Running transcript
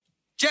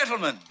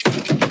Gentlemen,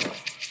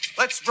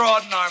 let's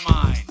broaden our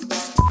minds.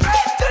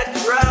 The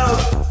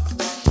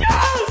truth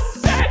shall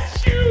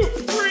set you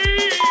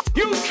free.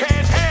 You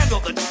can't handle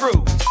the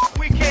truth.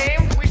 We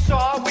came, we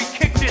saw, we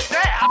kicked its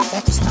ass.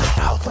 That's not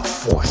how the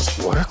Force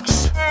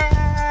works.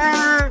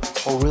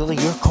 Oh, really?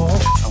 You're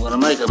cold? I'm gonna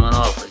make him an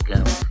offer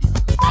again.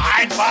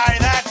 I'd buy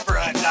that for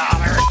 $1.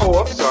 Oh,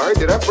 I'm sorry.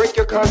 Did I break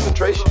your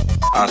concentration?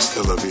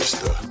 Hasta la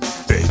vista,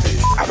 baby.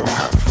 I don't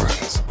have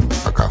friends.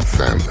 I got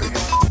family.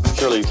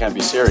 Surely you can't be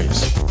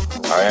serious.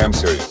 I am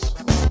serious.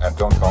 And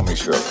don't call me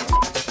Shirley.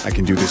 I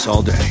can do this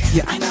all day.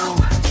 Yeah, I know.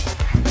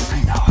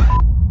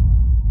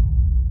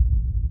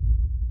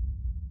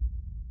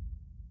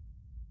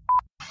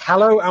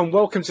 Hello and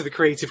welcome to the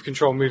Creative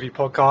Control Movie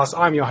Podcast.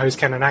 I'm your host,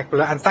 Kenan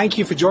Akbala, and thank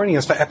you for joining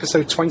us for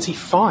episode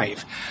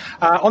 25.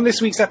 On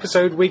this week's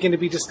episode, we're going to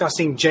be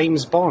discussing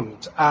James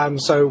Bond.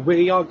 So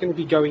we are going to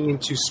be going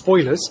into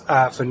spoilers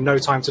for No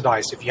Time to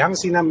Die. So if you haven't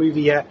seen that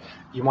movie yet,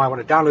 you might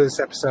want to download this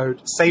episode,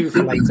 save it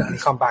for later, and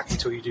come back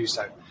until you do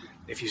so.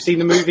 If you've seen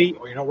the movie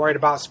or you're not worried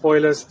about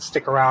spoilers,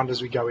 stick around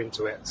as we go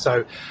into it.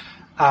 So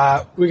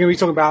we're going to be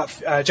talking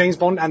about James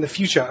Bond and the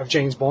future of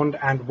James Bond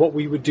and what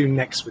we would do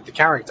next with the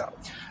character.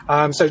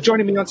 So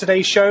joining me on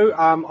today's show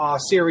are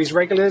series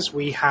regulars.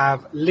 We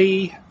have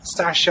Lee,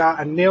 Sasha,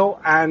 and Neil.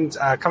 And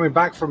coming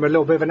back from a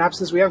little bit of an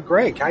absence, we have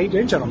Greg. How are you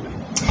doing, gentlemen?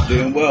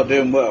 Doing well.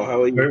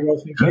 How are you? Very well,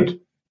 thank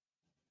you.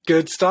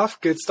 Good stuff.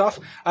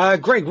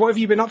 Greg, what have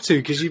you been up to?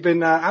 Because you've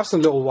been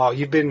absent a little while.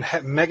 You've been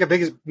mega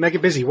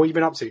busy. What have you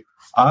been up to?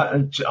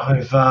 I've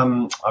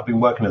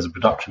been working as a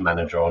production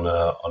manager on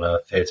a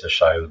theatre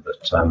show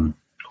that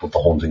called The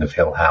Haunting of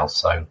Hill House.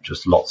 So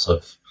just lots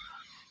of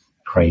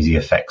crazy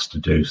effects to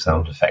do,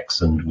 sound effects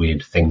and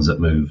weird things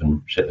that move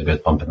and shit that goes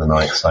bump in the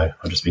night. So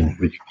I've just been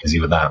really busy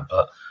with that.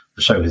 But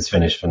the show is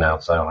finished for now,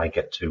 so I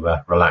get to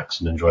relax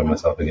and enjoy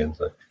myself again.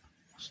 So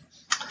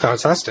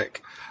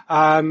fantastic.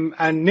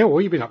 And Neil, what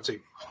have you been up to?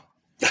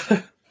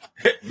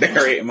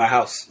 Decorating my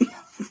house.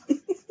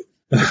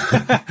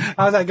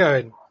 How's that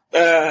going?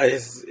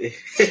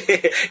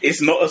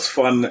 It's not as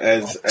fun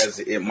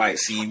as it might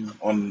seem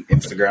on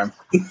Instagram.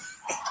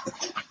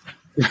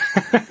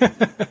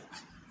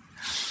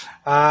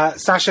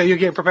 Sasha, you're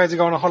getting prepared to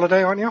go on a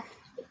holiday, aren't you?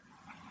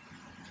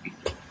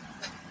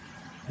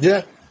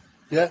 Yeah,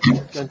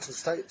 going to the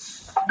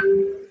States.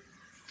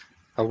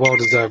 A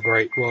well-deserved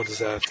break,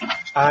 well-deserved.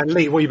 And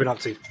Lee, what have you been up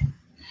to?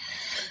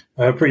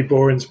 Pretty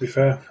boring, to be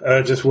fair.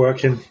 Just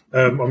working.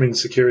 I'm in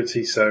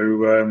security,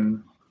 so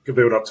could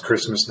build up to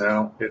Christmas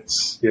now.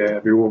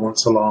 Everyone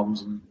wants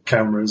alarms and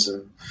cameras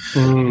and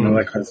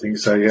that kind of thing.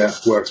 So yeah,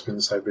 work's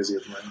been so busy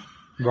at the moment.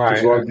 Right.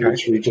 So I've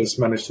literally just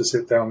managed to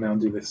sit down now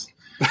and do this.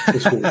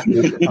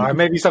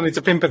 Maybe something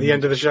to pimp at the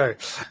end of the show.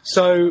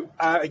 So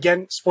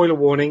again, spoiler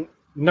warning: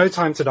 No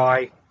Time to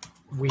Die.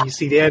 We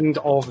see the end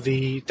of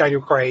the Daniel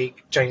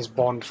Craig James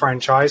Bond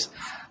franchise.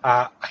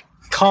 I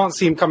can't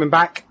see him coming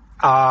back.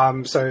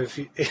 So if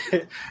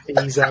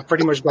he's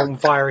pretty much gone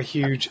via a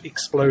huge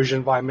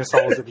explosion via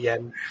missiles at the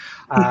end.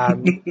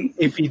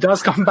 If he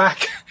does come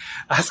back,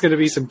 that's going to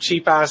be some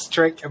cheap ass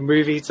trick and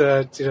movie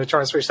to try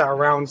and switch that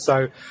around.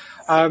 So,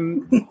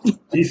 do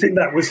you think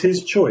that was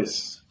his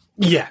choice?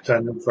 Yeah,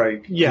 Daniel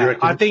Craig. Yeah,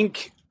 I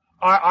think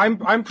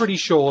I'm pretty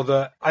sure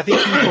that I think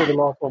he thought the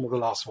last one was the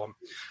last one.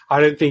 I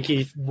don't think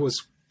he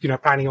was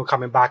planning on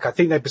coming back. I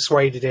think they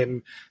persuaded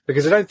him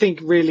because I don't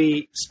think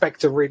really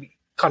Spectre really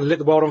kind of lit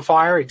the world on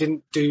fire. It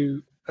didn't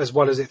do as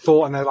well as it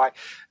thought, and they're like,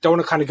 don't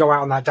want to kind of go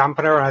out on that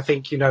dampener. And I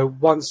think,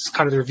 once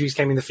kind of the reviews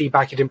came in, the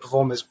feedback, he didn't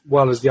perform as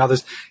well as the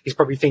others. He's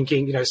probably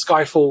thinking,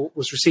 Skyfall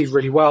was received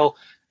really well.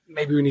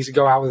 Maybe we need to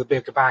go out with a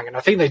bigger bang. And I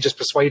think they just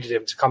persuaded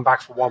him to come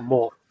back for one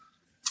more.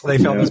 They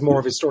felt there's more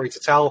of his story to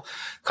tell,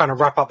 kind of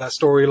wrap up that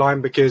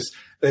storyline because,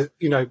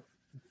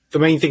 the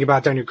main thing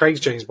about Daniel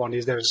Craig's James Bond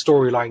is there's a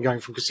storyline going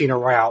from Casino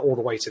Royale all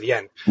the way to the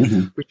end,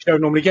 which you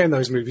don't normally get in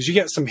those movies. You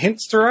get some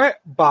hints through it,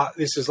 but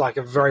this is like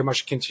a very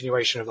much a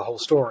continuation of the whole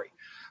story.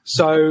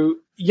 So,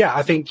 yeah,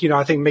 I think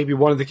maybe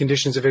one of the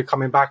conditions of it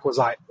coming back was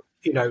like,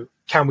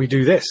 can we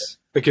do this?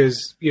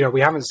 Because,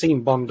 we haven't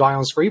seen Bond die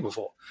on screen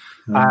before.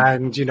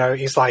 And,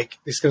 it's like,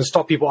 it's going to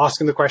stop people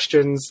asking the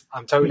questions.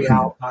 I'm totally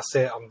out. That's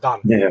it. I'm done.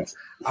 Yeah.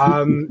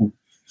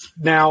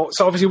 Now,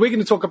 so obviously we're going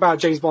to talk about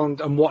James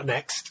Bond and what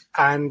next.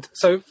 And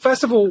so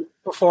first of all,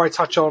 before I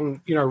touch on,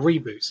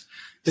 reboots,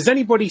 does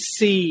anybody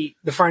see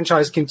the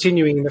franchise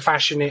continuing in the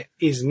fashion it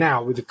is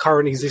now with the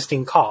current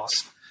existing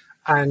cast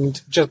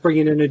and just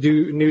bringing in a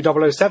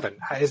new 007?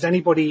 Has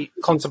anybody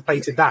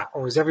contemplated that,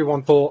 or has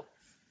everyone thought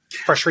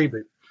fresh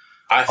reboot?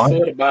 I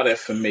thought about it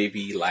for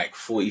maybe like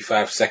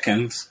 45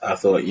 seconds. I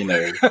thought,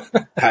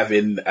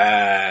 having,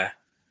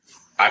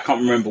 I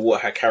can't remember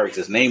what her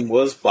character's name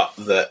was, but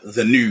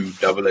the new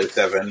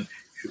 007,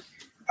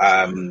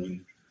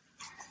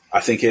 I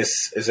think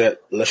is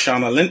it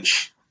Lashana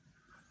Lynch?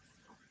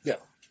 Yeah.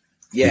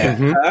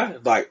 Yeah.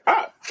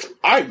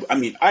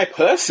 I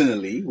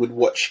personally would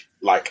watch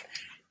like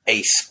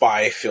a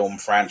spy film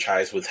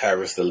franchise with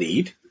her as the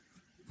lead.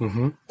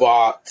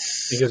 But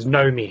because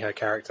Nomi, her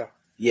character.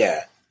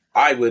 Yeah.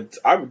 I would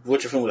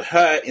watch a film with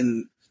her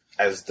in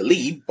as the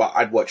lead, but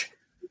I'd watch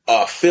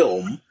a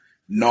film,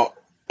 not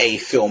a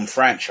film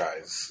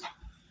franchise.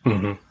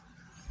 Mm-hmm.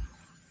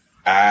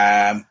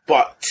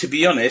 But to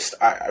be honest,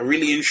 I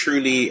really and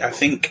truly, I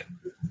think,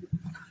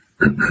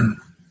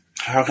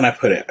 how can I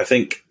put it? I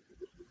think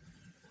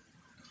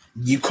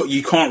you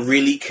can't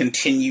really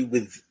continue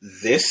with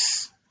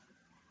this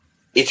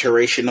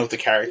iteration of the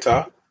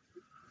character,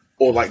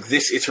 or like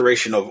this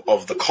iteration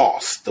of the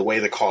cast, the way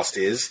the cast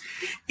is.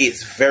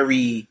 It's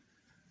very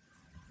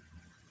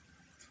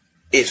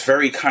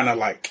kind of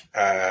like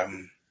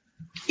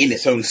in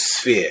its own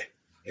sphere,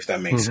 if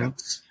that makes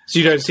sense. So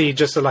you don't see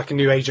just like a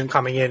new agent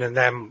coming in and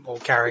them all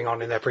carrying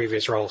on in their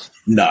previous roles?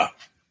 No.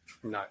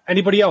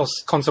 Anybody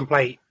else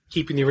contemplate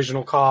keeping the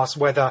original cast,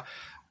 whether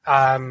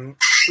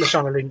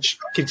Lashana Lynch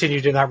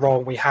continued in that role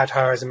and we had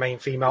her as a main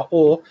female,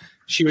 or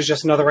she was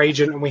just another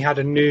agent and we had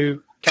a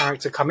new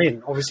character come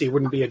in? Obviously, it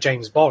wouldn't be a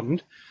James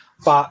Bond,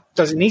 but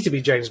does it need to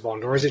be James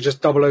Bond, or is it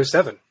just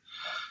 007?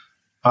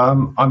 I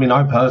mean,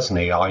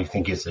 I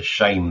think it's a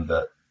shame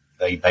that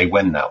they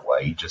went that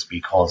way, just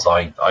because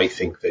I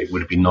think that it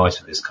would have been nice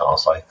for this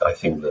cast. I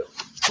think that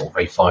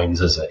Ray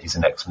Fiennes is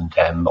an excellent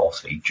M.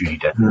 Obviously, Judi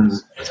Dench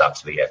is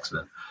absolutely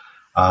excellent.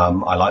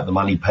 I like the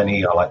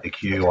Moneypenny, I like the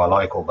Q, I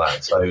like all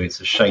that. So it's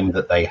a shame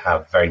that they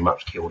have very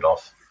much killed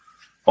off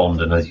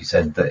Bond. And as you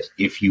said, that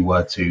if you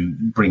were to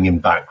bring him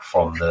back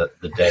from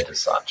the dead as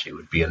such, it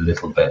would be a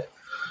little bit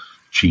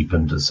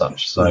cheapened as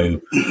such.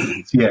 So,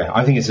 yeah,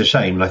 I think it's a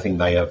shame. And I think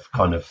they have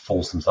kind of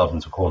forced themselves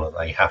into a corner.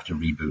 They have to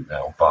reboot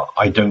now. But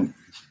I don't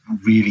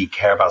really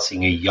care about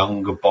seeing a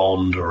younger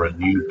Bond or a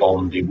new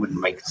Bond. It wouldn't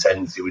make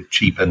sense. It would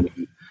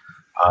cheapen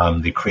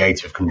the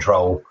creative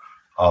control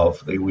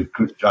of the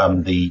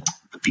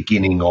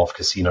beginning of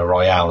Casino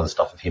Royale and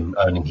stuff, of him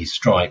earning his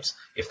stripes,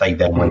 if they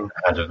then went and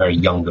had a very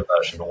younger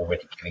version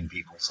already killing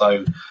people.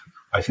 So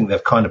I think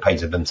they've kind of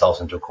painted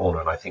themselves into a corner,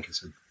 and I think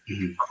it's a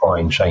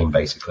crying shame,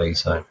 basically.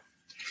 So,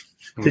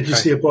 did you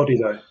see a body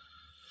though?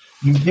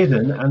 You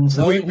didn't, and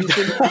so we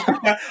didn't.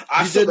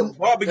 I saw the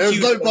barbecue.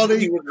 There's no body.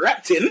 He was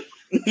wrapped in.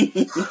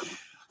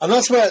 And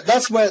that's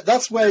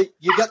where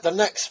you get the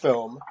next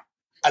film,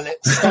 and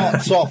it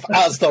starts off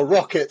as the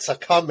rockets are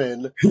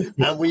coming,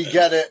 and we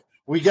get it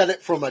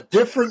from a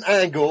different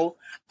angle,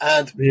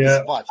 and he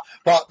survives.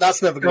 But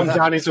that's never going to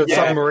happen. Down into a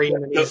submarine.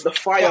 And the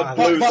fire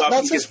blows up.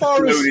 That's and as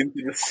far as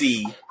into the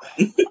sea.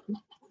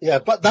 Yeah,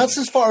 but that's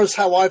as far as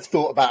how I've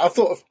thought about it. I've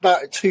thought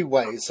about it two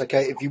ways.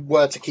 Okay, if you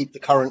were to keep the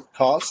current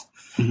cast,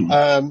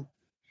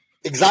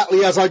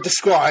 exactly as I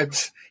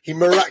described, he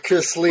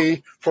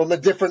miraculously, from a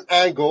different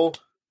angle,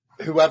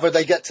 whoever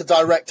they get to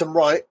direct and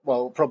write, well,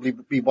 it'll probably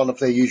be one of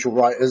their usual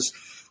writers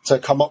to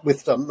come up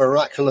with a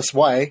miraculous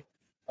way.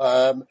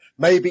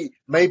 Maybe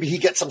he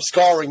gets some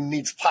scarring,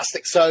 needs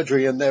plastic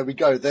surgery, and there we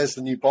go. There's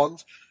the new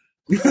Bond.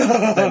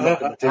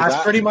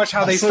 That's pretty much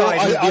how they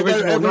started. I know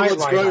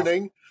everyone's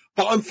groaning,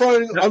 but I'm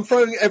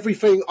throwing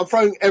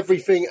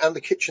everything and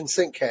the kitchen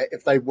sink here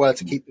if they were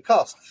to keep the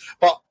cast.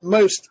 But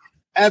most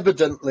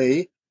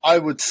evidently, I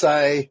would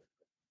say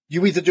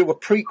you either do a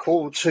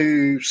prequel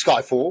to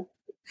Skyfall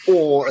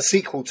or a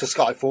sequel to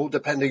Skyfall,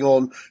 depending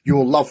on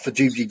your love for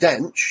Judi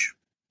Dench.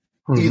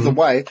 Either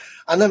way.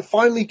 And then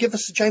finally give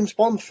us a James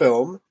Bond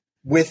film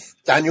with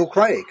Daniel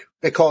Craig,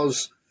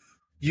 because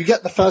you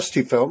get the first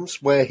two films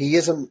where he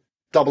isn't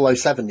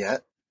 007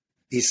 yet.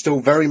 He's still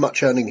very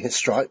much earning his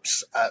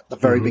stripes at the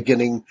very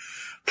beginning,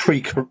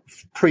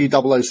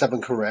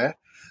 pre-007 career.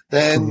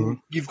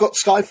 Then you've got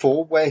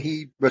Skyfall, where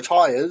he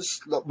retires.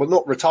 Well,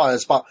 not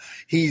retires, but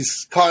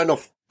he's kind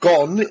of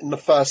gone in the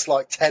first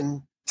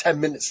 10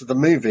 minutes of the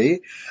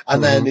movie,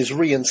 and then is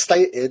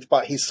reinstated,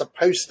 but he's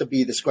supposed to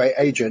be this great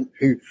agent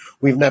who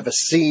we've never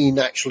seen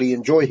actually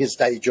enjoy his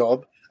day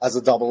job as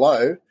a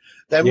 00.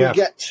 Then we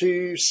get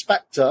to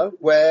Spectre,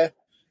 where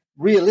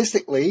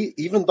realistically,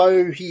 even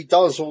though he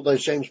does all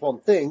those James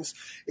Bond things,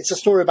 it's a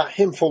story about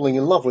him falling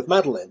in love with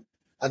Madeline.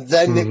 And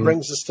then it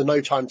brings us to No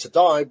Time to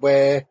Die,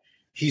 where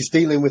he's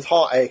dealing with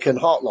heartache and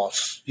heart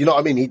loss. You know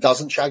what I mean? He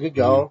doesn't shag a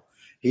girl.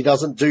 He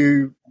doesn't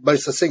do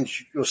most of the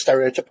things, your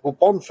stereotypical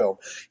Bond film.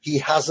 He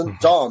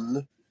hasn't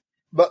done.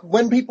 But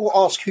when people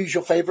ask who's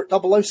your favorite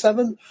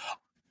 007,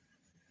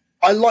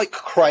 I like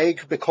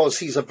Craig because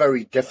he's a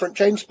very different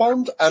James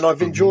Bond, and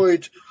I've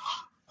enjoyed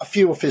a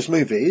few of his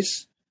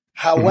movies.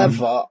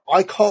 However,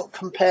 I can't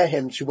compare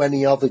him to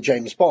any other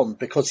James Bond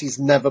because he's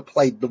never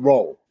played the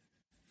role.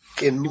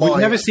 We've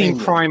never seen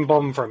prime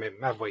Bond from him,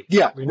 have we?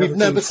 Yeah, we've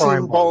never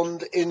seen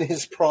Bond in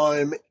his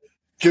prime,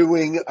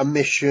 doing a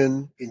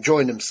mission,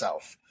 enjoying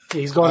himself.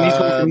 He's gone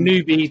from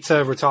newbie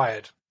to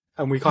retired,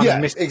 and we kind of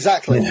missed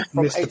exactly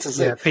from A to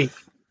Z. Peak.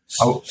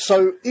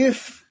 So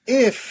if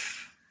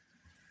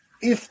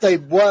they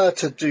were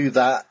to do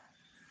that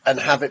and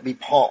have it be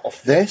part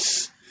of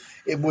this,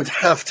 it would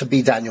have to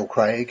be Daniel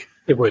Craig.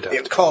 It would.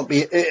 It can't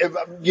be.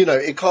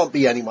 It can't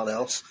be anyone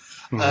else,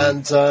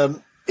 and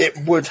it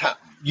would.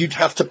 You'd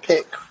have to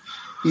pick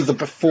either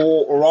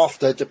before or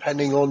after,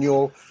 depending on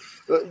your,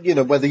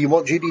 whether you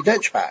want Judi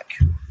Dench back.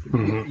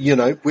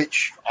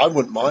 Which I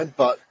wouldn't mind,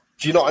 but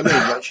do you know what I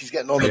mean? Like, she's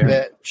getting on a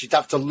bit. She'd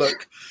have to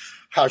look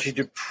how she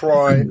did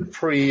pre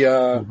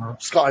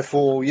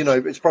Skyfall. You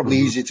know, it's probably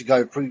easier to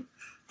go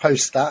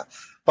post that.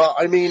 But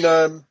I mean,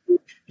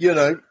 you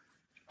know,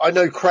 I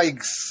know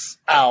Craig's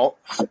out.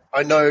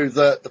 I know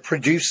that the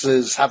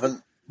producers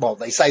haven't. Well,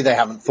 they say they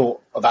haven't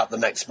thought about the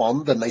next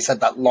Bond, and they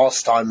said that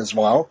last time as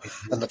well,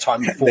 and the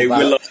time before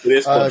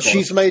that.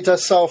 She's made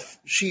herself.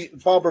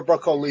 Barbara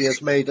Broccoli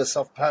has made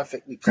herself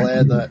perfectly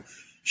clear that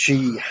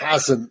she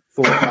hasn't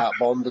thought about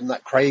Bond, and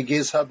that Craig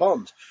is her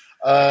Bond,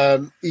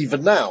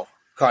 even now,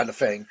 kind of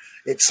thing.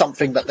 It's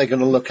something that they're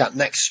going to look at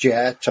next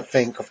year to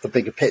think of the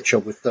bigger picture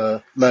with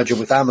the merger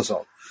with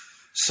Amazon.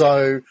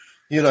 So,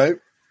 you know,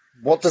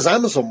 what does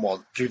Amazon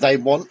want? Do they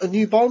want a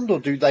new Bond, or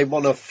do they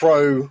want to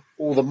throw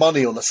all the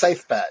money on a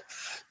safe bet?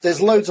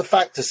 There's loads of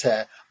factors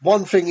here.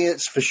 One thing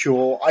is for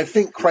sure, I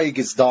think Craig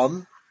is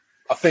done.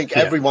 I think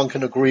everyone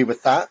can agree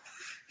with that.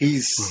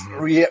 He's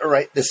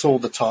reiterate this all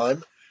the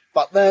time.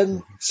 But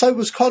then so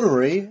was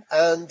Connery,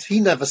 and he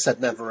never said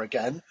never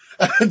again.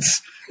 And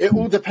it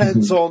all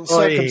depends on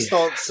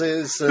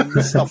circumstances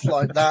and stuff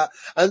like that.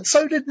 And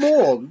so did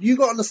Moore. You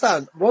got to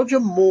understand, Roger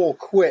Moore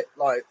quit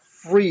like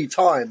 3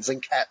 times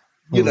and kept,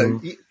 you know,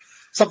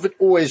 something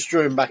always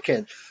drew him back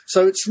in.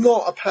 So it's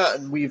not a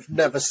pattern we've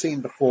never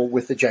seen before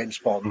with the James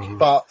Bond.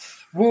 But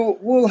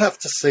we'll have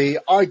to see.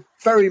 I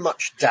very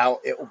much doubt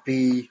it will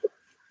be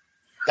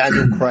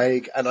Daniel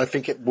Craig, and I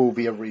think it will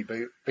be a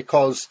reboot,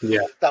 because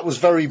that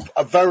was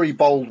a very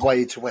bold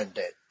way to end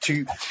it.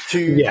 To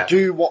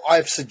do what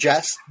I've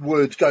suggested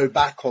would go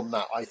back on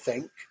that, I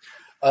think.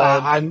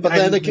 But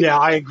then again,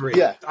 I agree.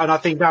 Yeah. And I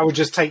think that would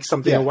just take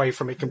something away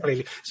from it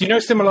completely. So, you know,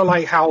 similar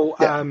like how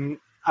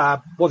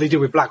what they do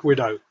with Black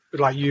Widow,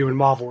 like you and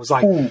Marvel, was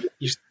like,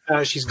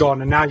 she's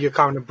gone, and now you're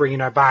kind of bringing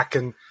her back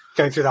and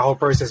going through that whole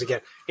process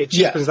again. It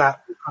cheapens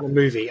that kind of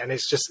movie, and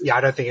it's just,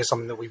 I don't think it's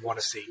something that we want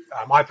to see.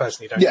 I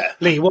personally don't. Yeah.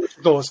 Lee, what's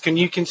your thoughts? Can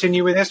you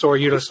continue with this, or are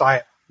you just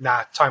like,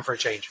 nah, time for a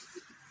change?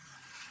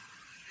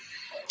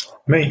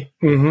 Me?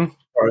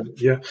 Right,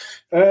 yeah.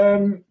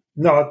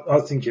 No, I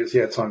think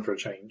it's, time for a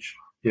change.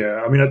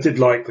 Yeah, I mean, I did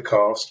like the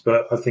cast,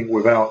 but I think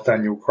without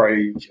Daniel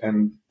Craig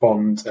and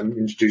Bond and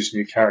introducing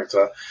a new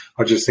character,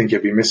 I just think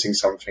it'd be missing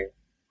something.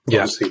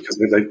 Obviously, because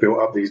they've built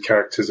up these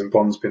characters and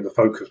Bond's been the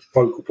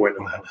focal point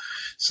of that.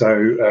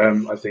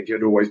 So I think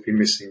it'd always be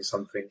missing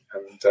something.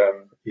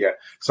 And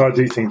so I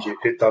do think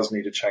it does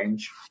need a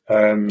change.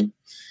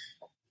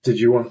 Did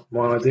you want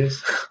my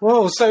ideas?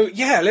 Well, so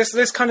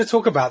let's kind of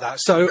talk about that.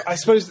 So I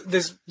suppose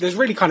there's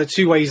really kind of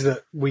 2 ways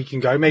that we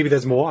can go. Maybe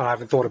there's more, and I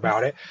haven't thought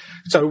about it.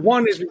 So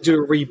one is we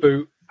do a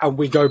reboot and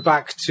we go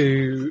back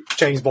to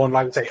James Bond,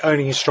 like we say,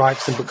 earning his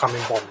stripes and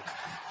becoming Bond.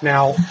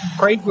 Now,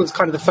 Craig was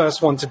kind of the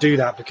first one to do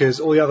that,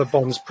 because all the other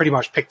Bonds pretty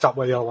much picked up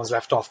where the other ones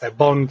left off. They're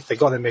Bond, they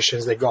got their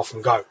missions, they go off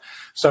and go.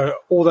 So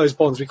all those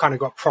Bonds, we kind of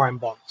got prime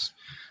Bonds.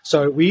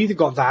 So we either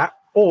got that,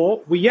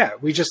 or we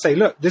just say,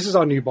 look, this is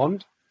our new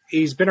Bond.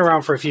 He's been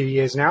around for a few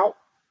years now.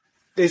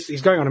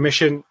 He's going on a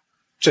mission.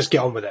 Just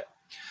get on with it.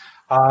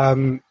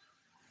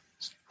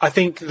 I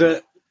think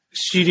that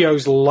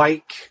studios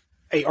like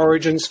a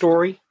origin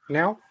story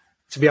now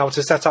to be able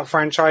to set up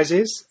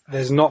franchises.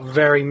 There's not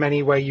very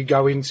many where you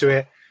go into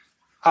it.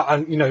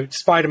 You know,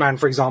 Spider-Man,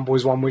 for example,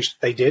 is one which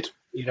they did,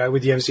 you know,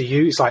 with the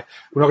MCU. It's like,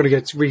 we're not going to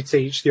get to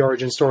reteach the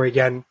origin story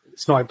again.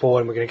 It's not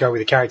important. We're going to go with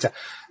the character.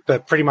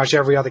 But pretty much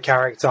every other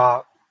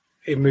character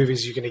in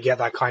movies, you're going to get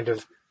that kind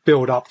of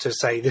build up to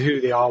say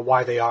who they are,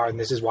 why they are, and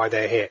this is why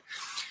they're here.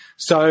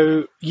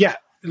 So,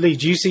 Lee,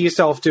 do you see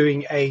yourself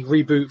doing a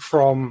reboot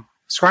from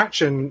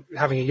scratch and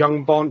having a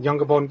younger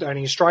Bond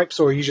earning his stripes,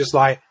 or are you just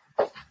like,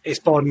 it's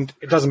Bond,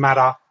 it doesn't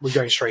matter, we're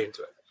going straight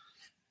into it?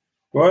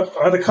 Well,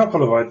 I had a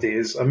couple of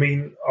ideas. I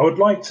mean, I would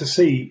like to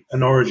see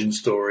an origin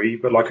story,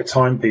 but like a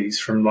timepiece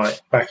from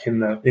like back in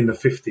the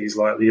 50s,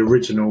 like the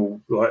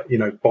original, like, you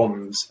know,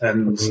 Bonds,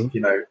 and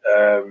you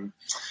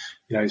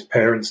know, his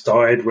parents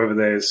died, whether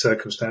there's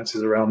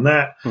circumstances around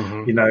that,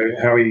 you know,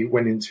 how he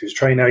went into his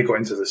training, how he got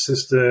into the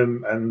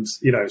system, and,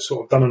 you know,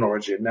 sort of done an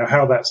origin. Now,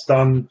 how that's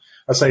done,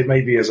 I say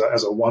maybe as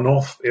a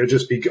one-off, it would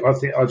just be, I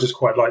think I'd just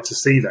quite like to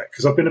see that,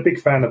 because I've been a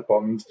big fan of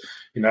Bond,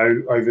 you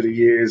know, over the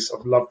years.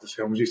 I've loved the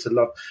films, used to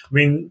love, I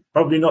mean,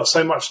 probably not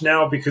so much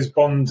now, because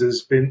Bond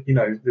has been, you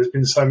know, there's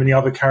been so many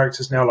other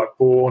characters now, like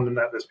Bourne and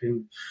that, that's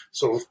been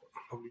sort of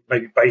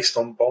maybe based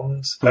on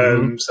Bond.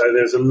 So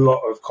there's a lot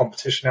of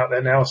competition out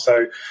there now.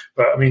 So,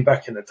 but I mean,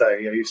 back in the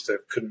day, I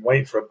couldn't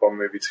wait for a Bond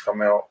movie to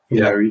come out.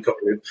 You know, you got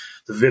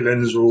the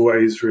villains were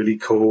always really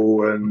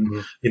cool,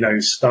 and, you know,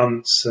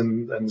 stunts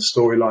and the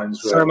storylines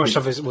were. So much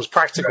of it was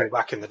practical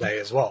back in the day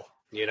as well.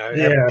 You know,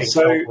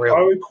 so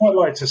I would quite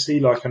like to see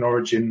like an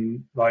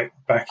origin, like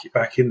back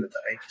in the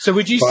day. So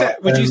would you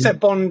set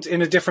Bond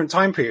in a different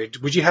time period?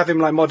 Would you have him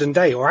like modern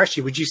day, or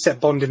actually would you set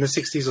Bond in the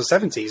 60s or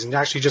 70s and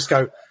actually just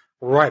go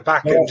right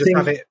back and just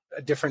have it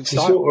a different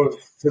style?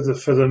 Sort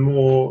of for the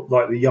more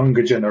like the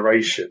younger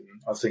generation,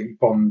 I think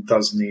Bond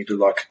does need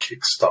like a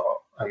kickstart,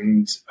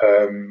 and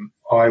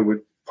I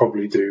would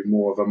probably do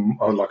more of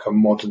a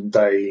modern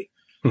day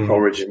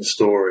origin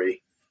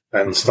story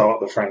and start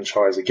the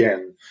franchise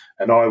again.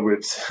 And I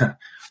would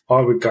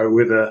I would go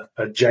with a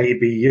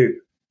JBU,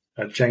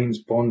 a James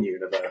Bond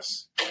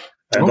universe.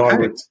 And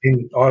Okay.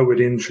 I would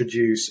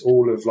introduce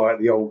all of like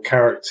the old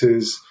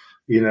characters,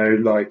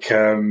 like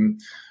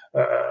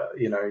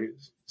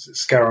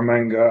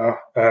Scaramanga,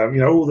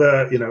 all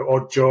the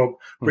Odd Job.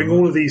 Bring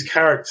all of these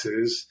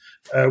characters,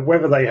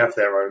 whether they have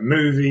their own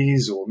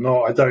movies or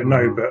not, I don't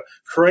know, but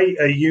create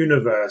a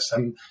universe.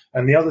 And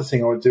the other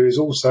thing I would do is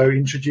also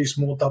introduce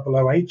more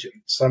 00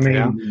 agents. I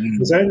mean,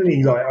 there's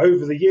only like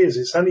over the years,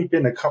 it's only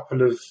been a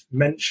couple of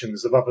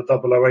mentions of other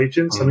 00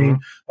 agents. I mean,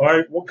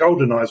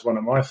 GoldenEye is one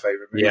of my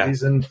favourite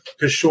movies, and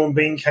because Sean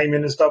Bean came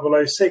in as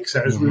 006,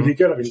 and it was really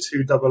good. I mean,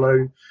 two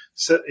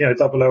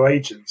 00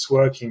 agents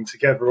working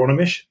together on a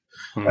mission.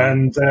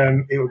 And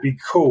it would be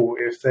cool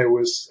if there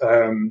was,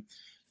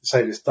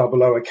 say, this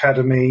 00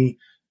 Academy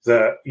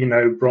that,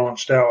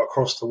 branched out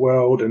across the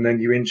world, and then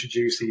you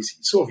introduce these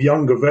sort of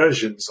younger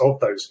versions of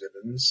those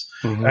villains.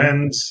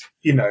 And,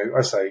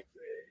 I say...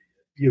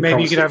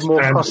 Maybe you could have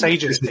more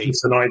cross-agency.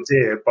 It's an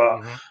idea,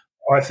 but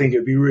I think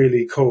it'd be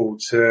really cool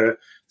to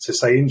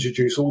say,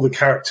 introduce all the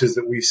characters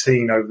that we've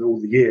seen over all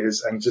the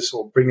years and just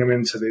sort of bring them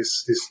into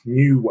this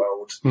new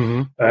world.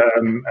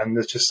 And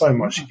there's just so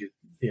much you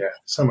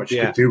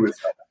could do with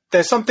that.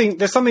 There's something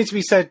to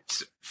be said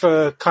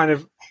for kind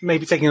of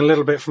maybe taking a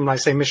little bit from, like,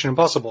 say, Mission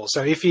Impossible.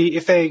 So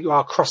if they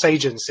are cross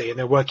agency and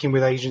they're working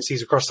with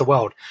agencies across the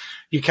world,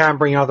 you can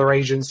bring other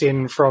agents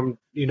in from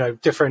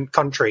different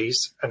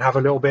countries and have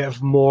a little bit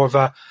of more of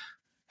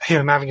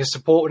him having a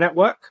support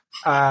network.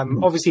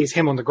 Obviously, it's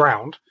him on the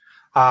ground.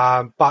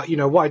 But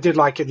what I did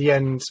like at the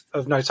end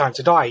of No Time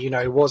to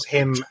Die, was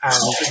him and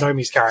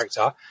Nomi's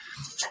character,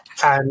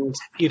 and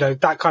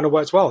that kind of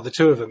works well. The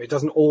two of them. It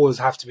doesn't always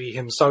have to be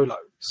him solo.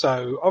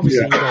 So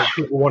obviously,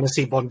 people want to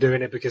see Bond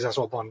doing it because that's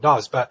what Bond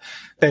does. But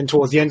then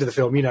towards the end of the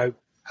film,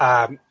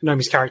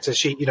 Nomi's character,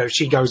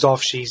 she goes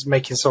off, she's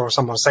making sure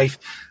someone's safe,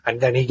 and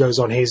then he goes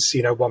on his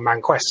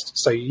one-man quest.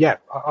 So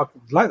I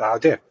like that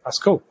idea. That's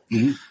cool.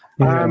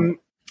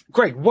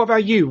 Greg, what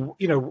about you?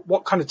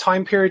 What kind of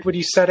time period would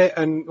you set it,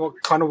 and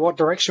what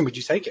direction would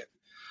you take it?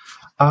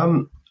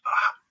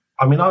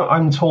 I mean,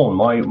 I'm torn.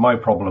 My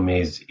problem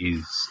is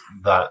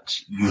that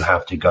you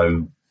have to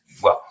go,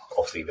 well,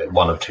 obviously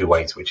one of two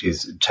ways, which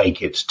is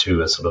take it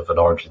to a sort of an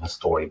origin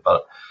story.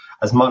 But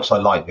as much as I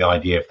like the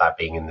idea of that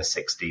being in the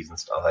 60s and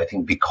stuff, I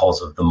think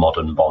because of the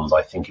modern Bonds,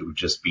 I think it would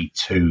just be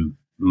too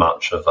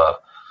much of a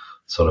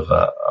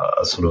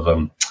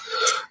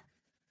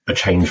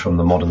change from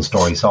the modern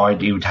story. So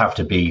it would have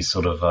to be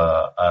sort of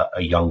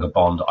a younger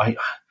Bond.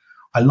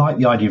 I like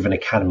the idea of an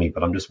academy,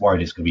 but I'm just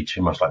worried it's going to be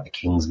too much like the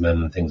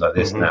Kingsman and things like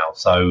this now.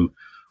 So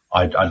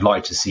I'd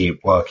like to see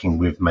it working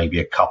with maybe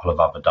a couple of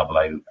other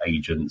 00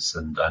 agents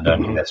and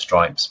earning their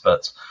stripes.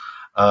 But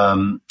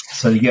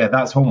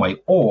that's one way.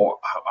 Or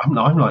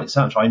I'm like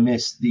Sancho, I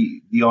miss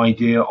the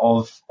idea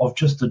of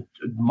just a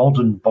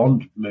modern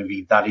Bond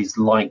movie that is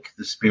like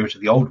the spirit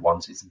of the old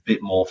ones. It's a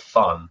bit more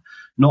fun,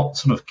 not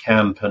sort of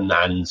camp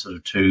and sort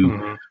of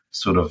too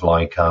sort of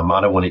like I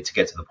don't want it to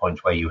get to the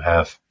point where you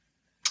have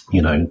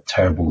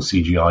terrible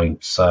CGI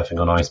surfing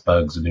on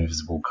icebergs and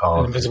invisible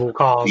cars,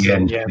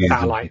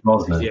 satellite.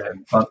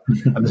 But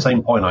at the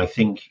same point, I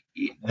think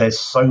there's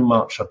so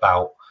much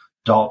about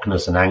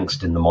darkness and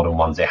angst in the modern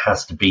ones. It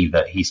has to be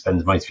that he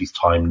spends most of his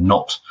time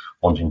not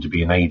wanting to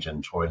be an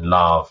agent or in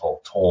love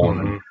or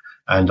torn.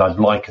 And I'd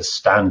like a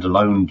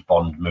standalone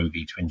Bond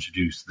movie to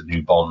introduce the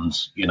new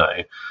Bonds,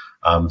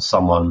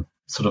 someone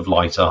sort of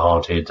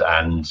lighter-hearted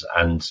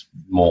and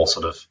more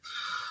sort of...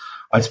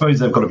 I suppose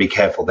they've got to be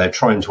careful. They're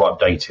trying to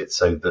update it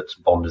so that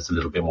Bond is a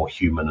little bit more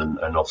human,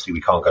 and obviously we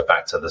can't go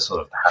back to the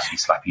sort of happy,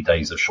 slappy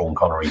days of Sean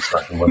Connery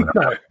slapping women.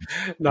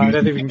 No, I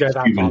don't think we can go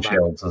that human far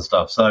shields and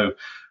stuff. So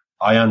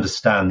I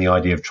understand the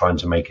idea of trying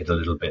to make it a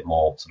little bit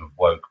more sort of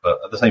woke, but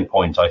at the same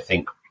point, I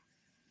think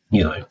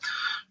a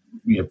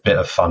bit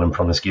of fun and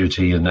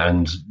promiscuity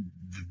and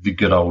the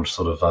good old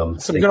sort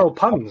of some good old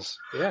puns.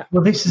 Yeah.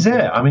 Well, this is it.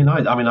 I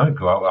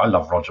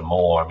love Roger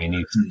Moore. I mean,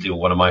 he's still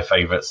one of my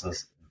favourites and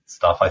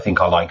stuff. I think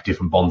I like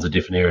different Bonds at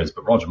different eras,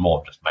 but Roger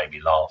Moore just made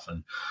me laugh,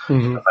 and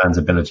the man's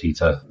ability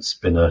to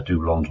spin a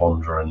double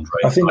entendre and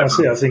I think that's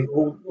it. I think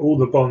all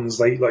the Bonds,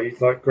 they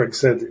like Greg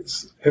said,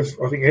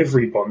 I think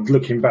every Bond,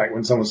 looking back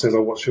when someone says,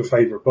 "Oh, what's your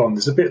favourite Bond?"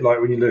 It's a bit like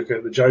when you look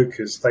at the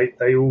Jokers.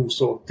 They all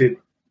sort of did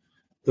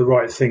the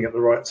right thing at the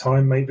right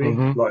time, maybe,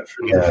 like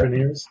through different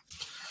eras.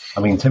 I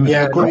mean, Timothy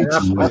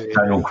Dalton was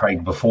Daniel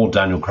Craig before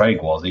Daniel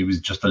Craig was. He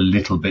was just a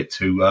little bit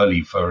too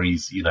early for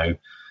his,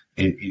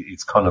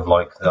 it's kind of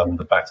like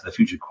the Back to the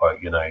Future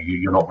quote,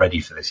 you're not ready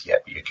for this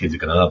yet, but your kids are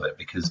going to love it,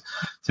 because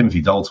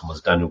Timothy Dalton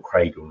was Daniel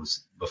Craig, who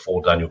was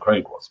before Daniel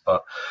Craig was.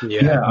 But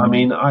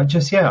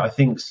I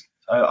think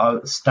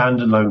a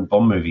standalone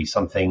Bond movie,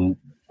 something,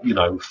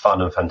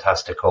 fun and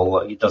fantastical.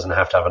 It doesn't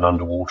have to have an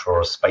underwater or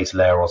a space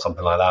lair or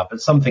something like that,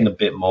 but something a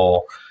bit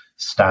more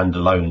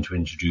standalone to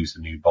introduce a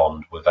new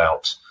Bond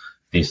without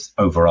this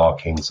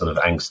overarching sort of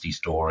angsty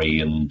story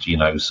and,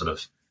 sort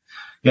of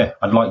Yeah,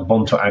 I'd like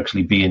Bond to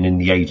actually be in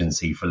the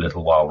agency for a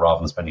little while rather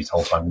than spend his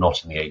whole time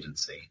not in the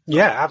agency.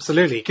 Yeah,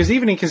 absolutely. Because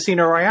even in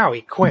Casino Royale,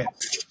 he quit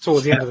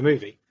towards the end of the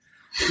movie.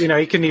 He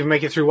couldn't even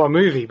make it through one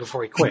movie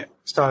before he quit.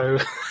 So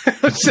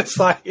it's just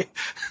like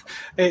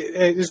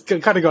it's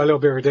kind of got a little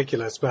bit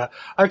ridiculous. But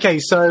okay,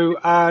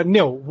 so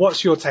Neil,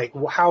 what's your take?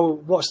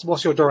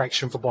 What's your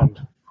direction for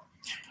Bond?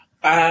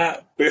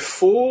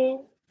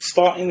 Before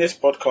starting this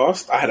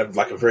podcast, I had a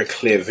very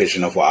clear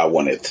vision of what I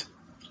wanted,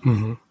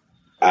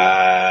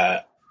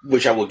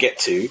 which I will get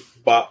to.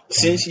 But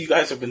since you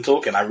guys have been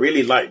talking, I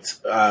really liked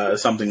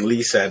something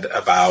Lee said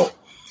about,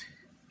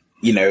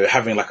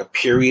 having like a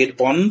period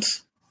Bond.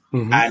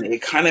 And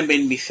it kind of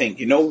made me think,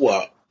 you know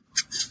what?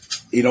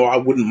 I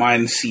wouldn't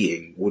mind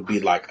seeing would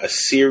be like a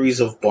series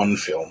of Bond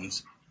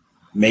films.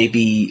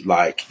 Maybe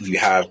like you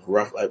have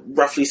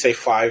roughly say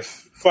 4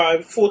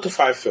 to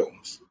 5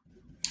 films.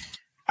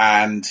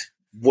 And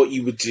what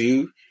you would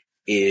do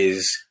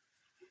is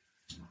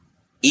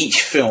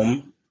each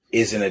film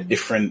is in a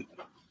different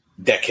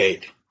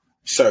decade.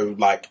 So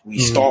like we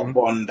start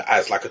Bond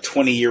as like a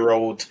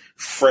 20-year-old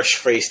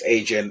fresh-faced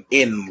agent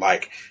in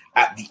like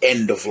at the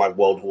end of like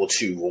World War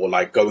II or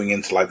like going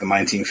into like the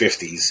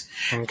 1950s.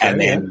 Okay, and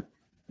then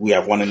we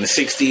have one in the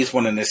 60s,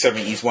 one in the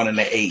 70s, one in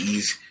the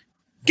 80s,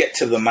 get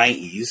to the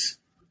 90s.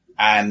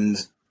 And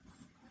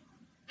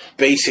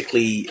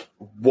basically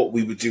what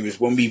we would do is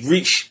when we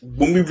reach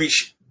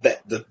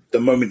the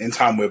moment in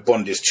time where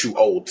Bond is too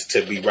old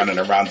to be running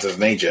around as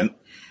an agent,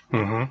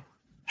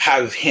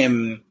 have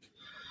him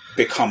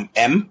become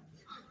M.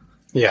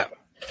 Yeah.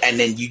 And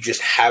then you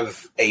just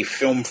have a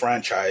film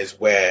franchise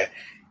where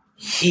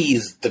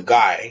he's the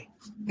guy,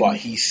 but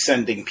he's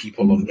sending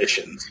people on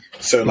missions.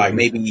 So like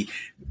maybe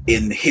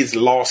in his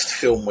last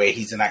film where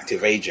he's an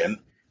active agent,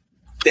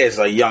 there's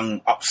a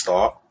young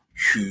upstart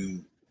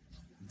who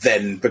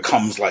then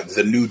becomes like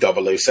the new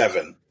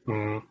 007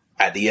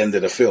 at the end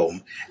of the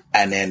film.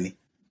 And then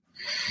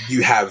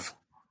you have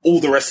all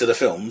the rest of the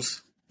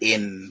films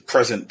in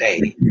present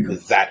day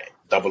with that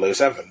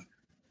 007.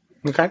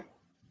 Okay.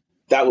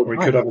 We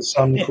could have a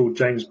son called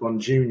James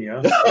Bond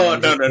Jr. Oh,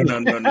 no.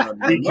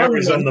 He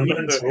carries on the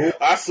mantle.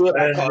 I swear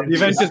the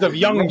adventures of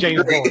young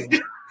James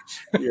Bond.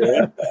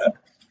 Yeah.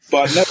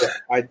 But no,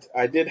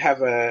 I did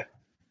have a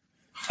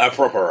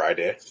proper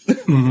idea,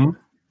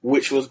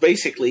 which was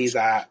basically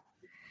that.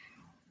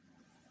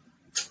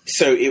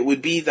 So it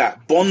would be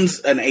that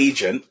Bond's an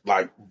agent.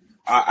 Like,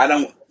 I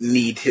don't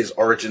need his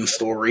origin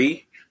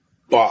story,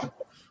 but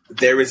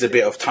there is a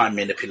bit of time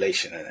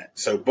manipulation in it.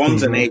 So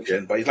Bond's an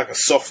agent, but he's like a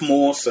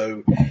sophomore,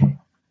 so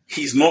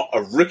he's not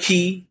a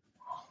rookie,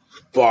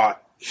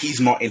 but he's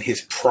not in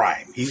his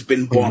prime. He's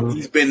been Bond.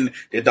 He's been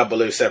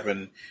the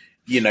 007,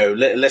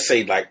 let's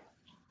say like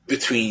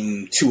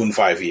between 2 and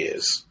 5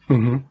 years.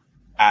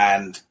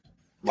 And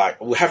like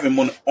we'll have him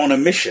on a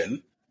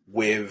mission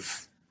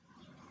with,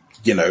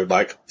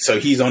 so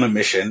he's on a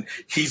mission.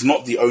 He's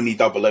not the only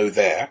 00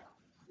 there.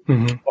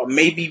 But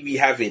maybe we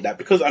have it that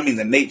because,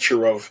 the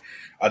nature of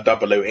a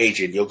 00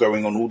 agent, you're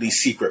going on all these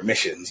secret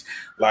missions.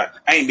 Like,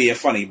 I ain't being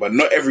funny, but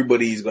not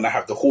everybody's going to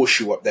have the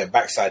horseshoe up their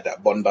backside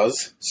that Bond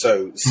does.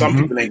 So some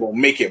people ain't going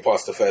to make it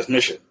past the first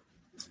mission.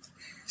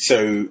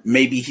 So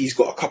maybe he's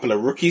got a couple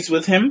of rookies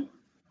with him.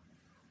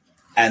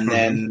 And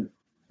then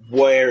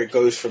where it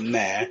goes from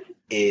there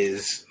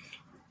is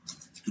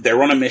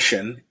they're on a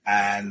mission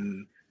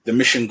and the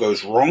mission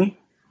goes wrong.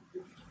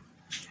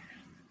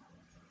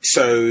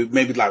 So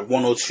maybe like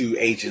 1 or 2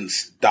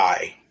 agents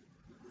die.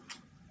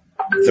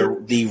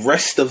 The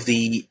rest of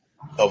the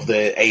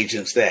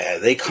agents there,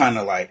 they kind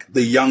of like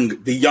the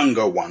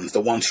younger ones,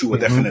 the ones who are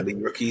definitely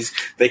rookies,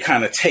 they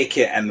kind of take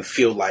it and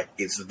feel like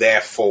it's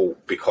their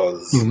fault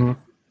because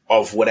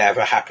of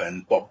whatever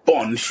happened. But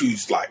Bond,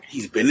 who's like,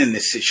 he's been in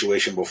this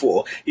situation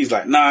before, he's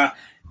like, nah,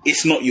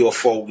 it's not your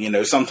fault.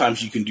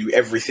 Sometimes you can do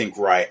everything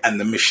right and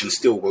the mission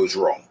still goes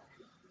wrong.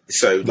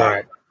 So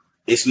like,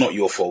 it's not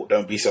your fault.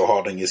 Don't be so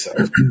hard on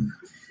yourself.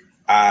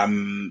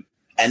 And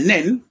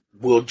then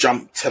we'll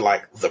jump to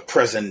like the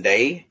present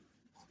day,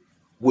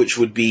 which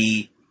would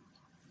be,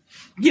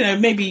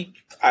 maybe,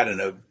 I don't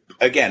know,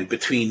 again,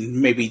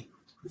 between maybe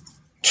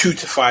 2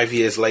 to 5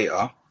 years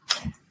later.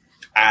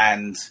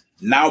 And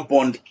now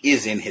Bond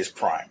is in his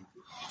prime.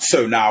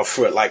 So now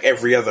for like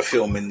every other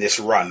film in this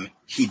run,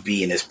 he'd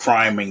be in his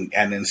prime and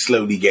then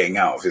slowly getting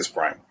out of his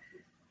prime.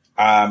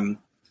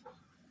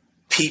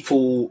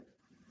 People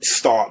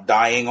start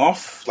dying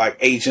off, like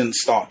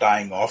agents start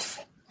dying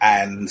off,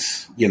 and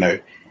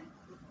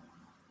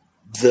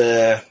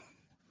the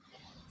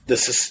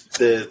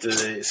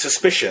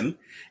suspicion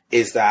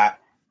is that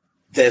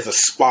there's a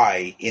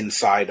spy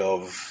inside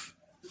of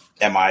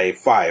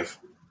MI5,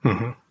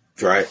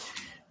 right?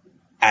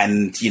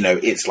 And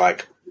it's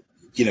like,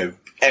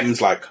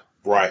 M's like,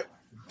 right,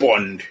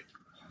 Bond,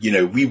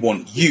 we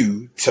want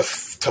you to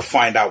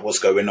find out what's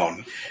going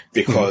on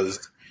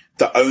because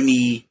the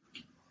only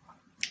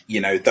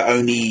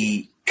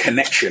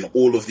connection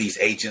all of these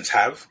agents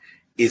have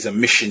is a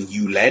mission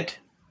you led.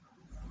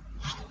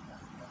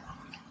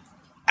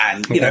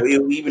 And, you know,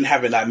 it'll even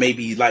have it like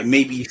maybe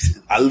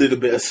a little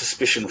bit of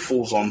suspicion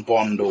falls on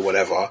Bond or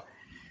whatever.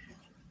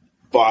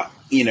 But,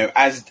 you know,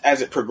 as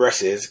it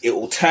progresses, it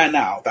will turn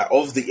out that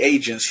of the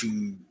agents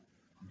who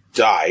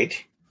died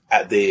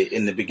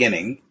in the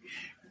beginning,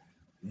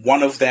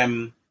 one of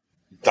them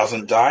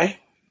doesn't die.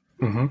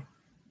 Mm-hmm.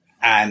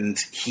 And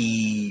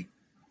he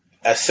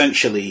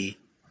essentially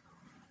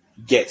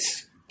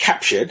gets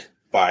captured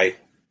by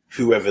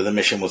whoever the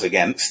mission was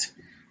against.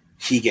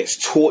 He gets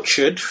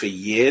tortured for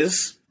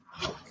years.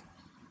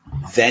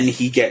 Then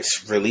he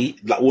gets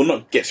released. Well,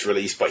 not gets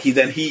released, but he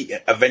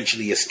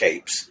eventually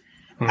escapes.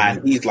 Mm-hmm.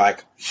 And he's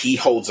like, he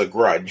holds a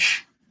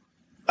grudge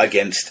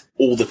against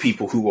all the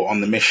people who were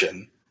on the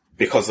mission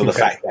because of the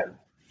fact that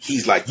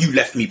he's like, you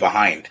left me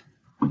behind.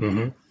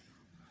 Mm-hmm.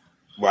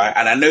 Right?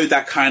 And I know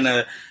that kind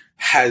of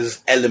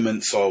has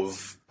elements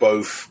of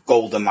both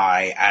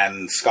GoldenEye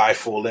and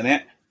Skyfall in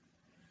it.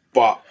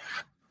 But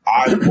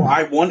what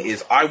I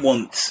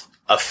want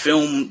a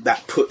film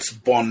that puts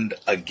Bond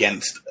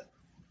against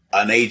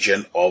an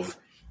agent of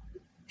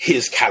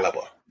his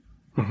caliber.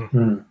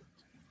 Mm-hmm.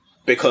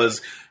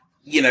 Because,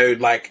 you know,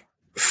 like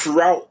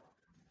throughout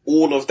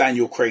all of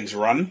Daniel Craig's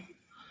run,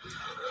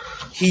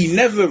 he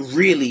never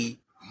really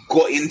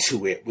got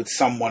into it with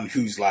someone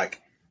who's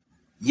like,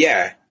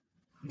 yeah,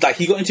 like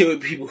he got into it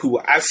with people who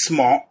were as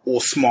smart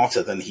or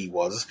smarter than he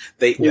was.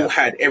 They all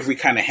had every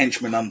kind of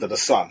henchman under the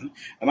sun.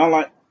 And I'm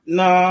like,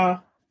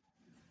 nah,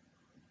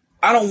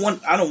 I don't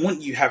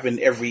want you having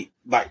every,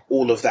 like,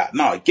 all of that.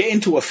 No, get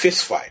into a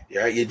fist fight.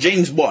 Yeah, you're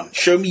James Bond.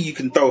 Show me you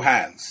can throw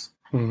hands.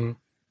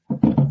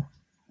 Mm-hmm.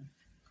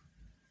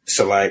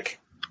 So, like,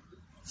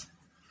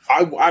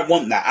 I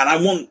want that, and I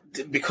want,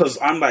 because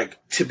I'm like,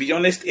 to be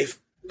honest,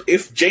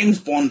 if James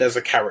Bond as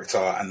a character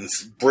and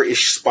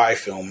British spy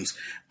films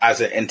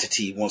as an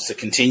entity wants to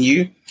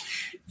continue,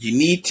 you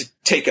need to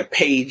take a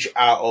page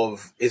out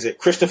of, is it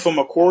Christopher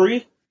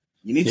McQuarrie?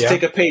 You need to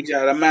take a page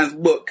out of that man's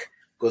book.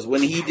 Because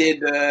when he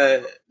did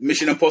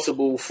Mission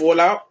Impossible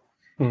Fallout,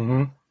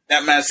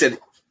 that man said,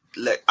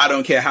 look, I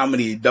don't care how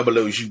many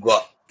 00s you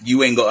got,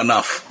 you ain't got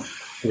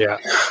enough. Yeah.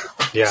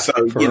 Yeah. So,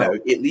 you know,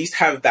 at least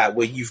have that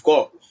where you've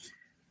got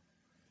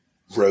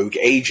rogue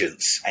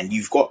agents and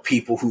you've got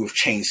people who have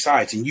changed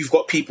sides and you've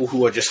got people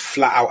who are just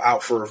flat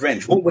out for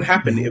revenge. What would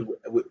happen if,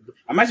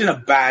 imagine a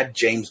bad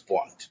James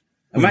Bond.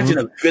 Imagine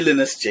a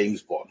villainous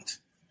James Bond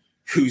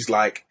who's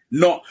like,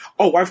 not,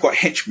 oh, I've got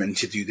henchmen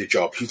to do the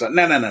job. He's like,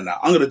 no.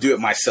 I'm going to do it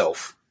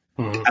myself.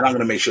 And I'm going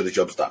to make sure the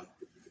job's done.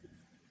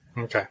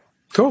 Okay.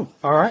 Cool.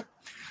 All right.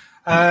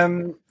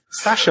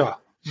 Sasha,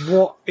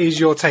 what is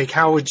your take?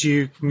 How would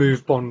you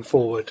move Bond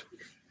forward?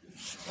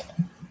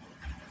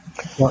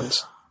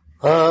 Once.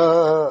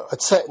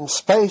 I'd set in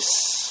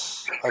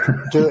space.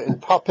 I'd do it in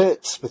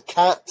puppets with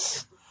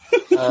cats.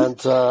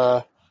 And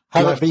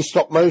have it be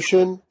stop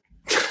motion.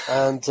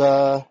 And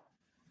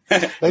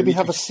maybe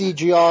have a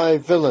CGI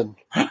villain.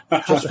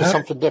 Just for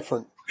something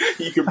different.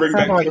 You can bring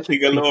back Clippy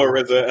Galore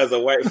as a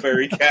white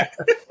furry cat.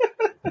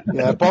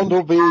 Yeah, Bond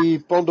will be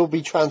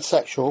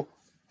transsexual.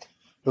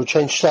 He'll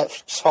change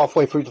sex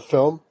halfway through the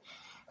film,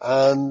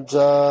 and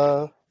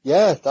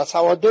that's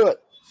how I do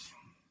it.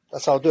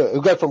 That's how I do it.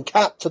 It'll go from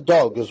cat to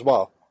dog as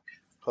well,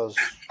 because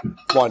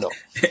why not?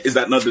 Is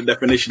that not the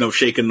definition of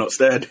shaken, not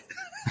stirred?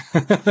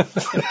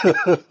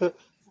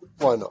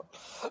 Why not?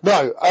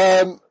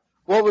 No.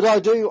 What would I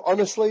do?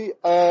 Honestly,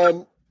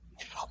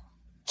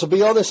 to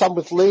be honest, I'm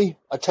with Lee.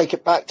 I take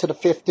it back to the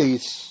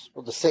 50s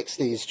or the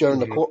 60s during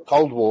the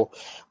Cold War,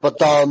 but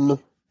done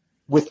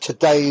with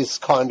today's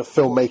kind of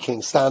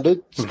filmmaking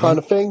standards kind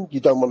of thing.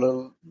 You don't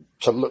want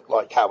to look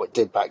like how it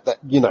did back then,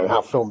 you know,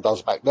 how film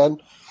does back then.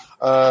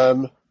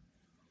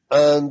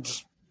 And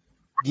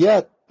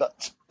yeah,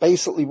 that's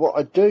basically what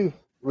I do,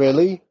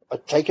 really. I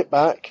take it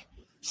back,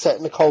 set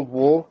in the Cold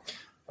War.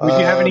 Would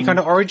you have any kind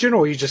of origin,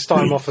 or you just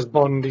start him off as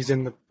Bond, he's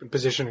in the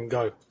position and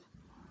go?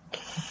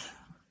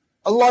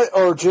 A light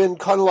origin,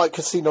 kind of like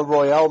Casino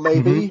Royale,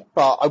 maybe,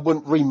 but I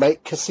wouldn't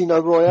remake Casino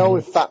Royale,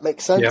 if that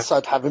makes sense. Yeah.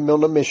 I'd have him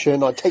on a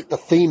mission, I'd take the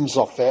themes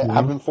off it,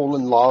 have him fall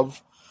in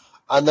love,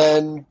 and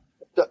then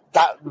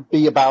that would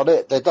be about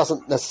it. There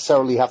doesn't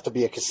necessarily have to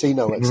be a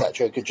casino,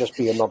 etc. It could just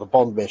be another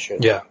Bond mission.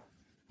 Yeah.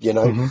 You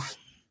know?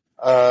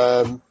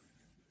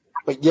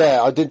 But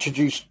yeah, I'd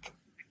introduce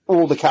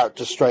all the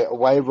characters straight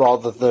away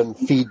rather than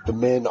feed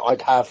them in.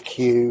 I'd have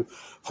Q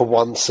for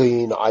one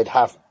scene. I'd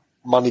have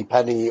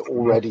Moneypenny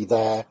already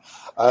there.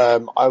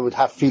 I would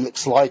have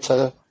Felix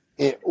Leiter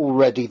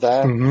already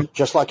there.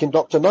 Just like in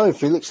Dr. No,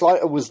 Felix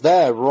Leiter was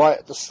there right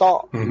at the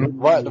start,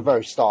 right at the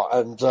very start.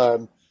 And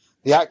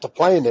the actor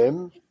playing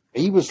him,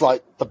 he was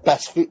like the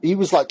best. He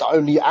was like the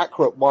only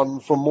accurate one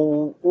from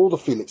all the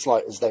Felix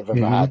Leiters they've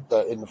ever had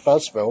in the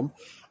first film.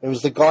 It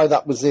was the guy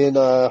that was in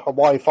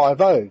Hawaii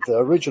Five-0, the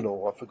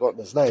original. I've forgotten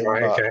his name.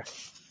 Right, okay.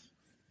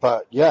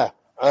 But yeah.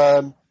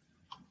 But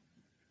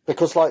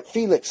because like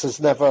Felix has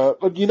never.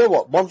 You know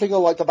what? One thing I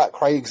liked about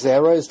Craig's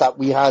era is that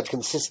we had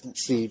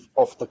consistency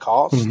of the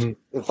cast,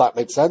 if that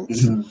makes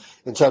sense,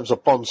 in terms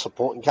of Bond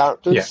supporting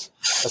characters,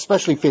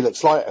 especially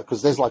Felix Leiter,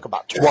 because there's like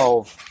about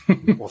 12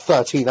 or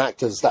 13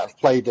 actors that have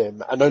played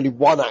him, and only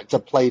one actor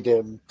played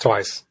him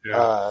twice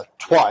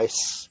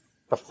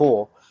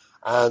before,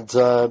 and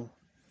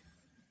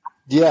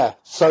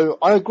so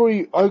I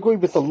agree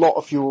with a lot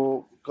of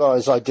your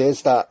guys'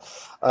 ideas that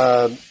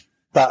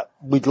that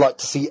we'd like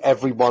to see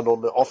everyone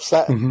on the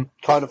offset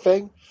kind of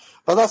thing,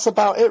 but that's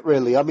about it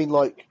really. I mean,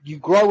 like, you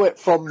grow it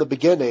from the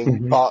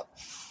beginning, but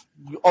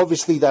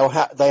obviously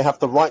they have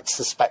the rights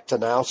to Spectre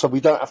now, so we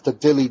don't have to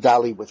dilly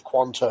dally with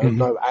Quantum.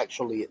 No,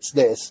 actually it's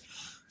this.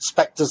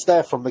 Spectre's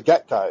there from the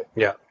get go.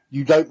 Yeah.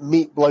 You don't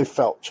meet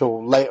Blofeld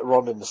till later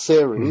on in the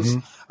series,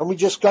 and we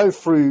just go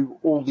through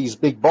all these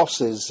big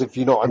bosses, if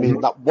you know what I mean,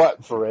 that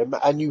work for him,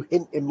 and you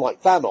hint him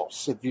like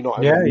Thanos, if you know what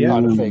I mean,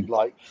 kind of thing.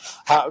 Like,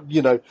 how,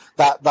 you know,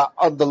 that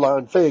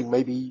underlying thing,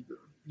 maybe,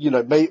 you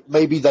know,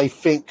 maybe they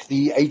think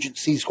the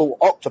agency's called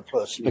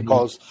Octopus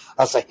because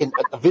that's a hint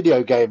at the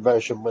video game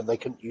version when they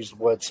couldn't use the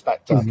word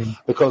Spectre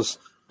because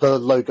the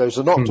logo's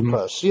an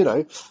octopus, you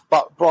know,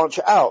 but branch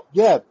it out.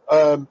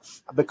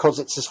 Because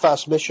it's his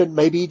first mission,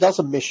 maybe he does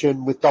a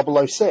mission with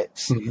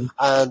 006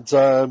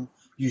 and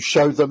you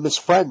show them as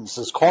friends,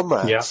 as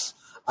comrades.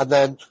 And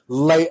then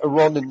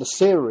later on in the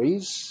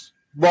series,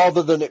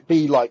 rather than it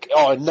be like,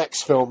 oh, in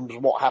next film,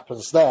 what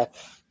happens there,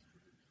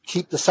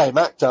 keep the same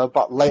actor,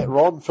 but later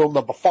on, film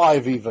number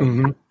 5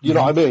 even, you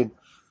know what I mean?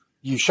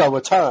 You show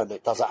a turn.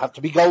 It doesn't have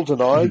to be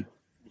GoldenEye.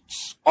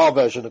 It's our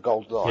version of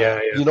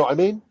GoldenEye. You know what I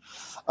mean?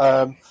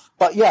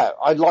 But yeah,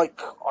 I like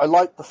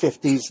the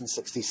 50s and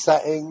 60s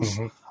settings.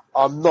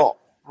 I'm not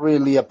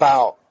really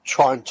about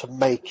trying to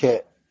make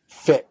it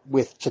fit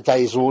with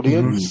today's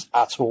audience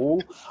at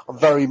all. I'm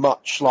very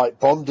much like,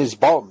 Bond is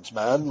Bond,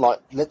 man. Like,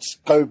 let's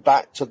go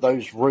back to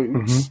those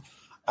roots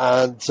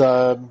and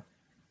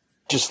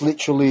just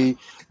literally,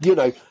 you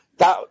know,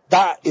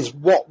 that is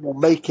what will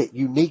make it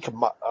unique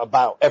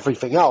about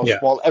everything else.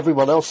 While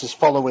everyone else is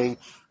following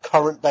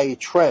current day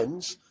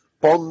trends,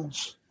 Bond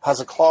has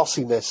a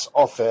classiness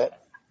of it,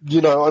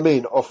 you know what I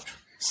mean, of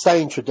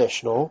staying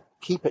traditional,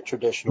 keep it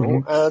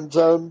traditional, and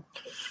the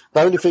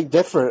only thing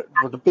different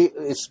would be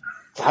is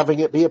having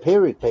it be a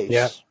period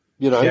piece.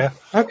 You know?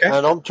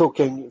 And I'm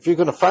talking, if you're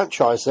going to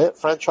franchise it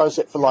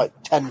for like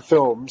 10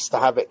 films to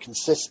have it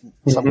consistent,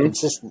 some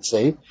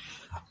consistency,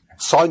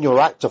 sign your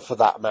actor for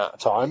that amount of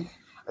time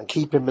and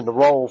keep him in the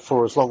role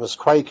for as long as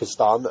Craig has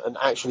done, and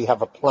actually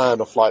have a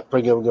plan of like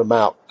bringing him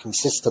out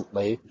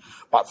consistently.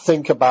 But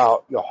think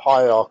about your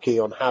hierarchy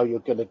on how you're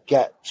going to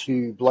get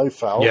to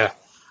Blofeld.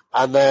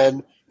 And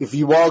then if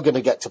you are going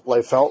to get to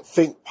Blofeld,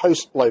 think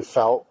post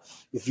Blofeld.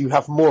 If you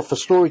have more of a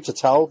story to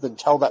tell, then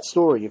tell that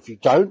story. If you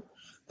don't,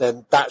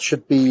 then that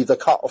should be the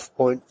cutoff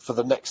point for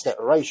the next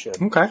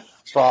iteration.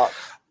 But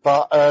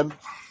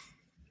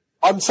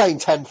I'm saying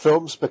 10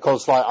 films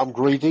because like I'm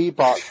greedy,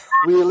 but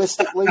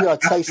realistically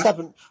I'd say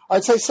 7.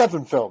 I'd say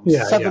 7 films.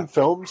 7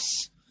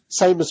 films,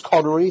 same as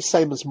Connery,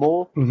 same as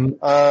Moore.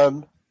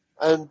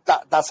 And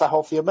that's a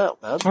healthy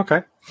amount, man.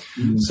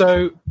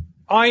 So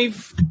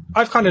I've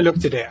kind of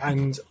looked at it,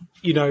 and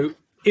you know,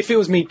 if it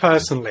was me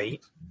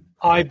personally,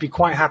 I'd be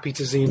quite happy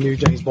to see a new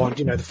James Bond.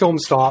 You know, the film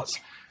starts,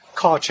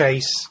 car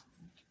chase,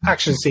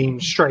 action scene,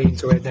 straight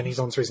into it, then he's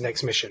on to his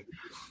next mission.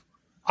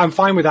 I'm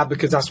fine with that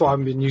because that's what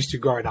I've been used to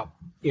growing up.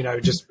 You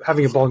know, just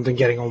having a Bond and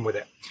getting on with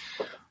it.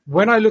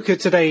 When I look at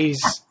today's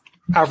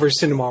average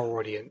cinema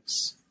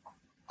audience,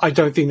 I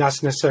don't think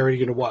that's necessarily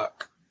going to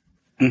work.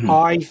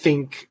 I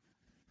think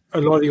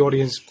a lot of the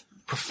audience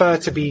prefer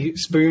to be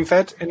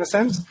spoon-fed, in a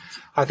sense.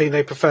 I think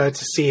they prefer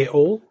to see it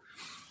all.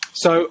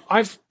 So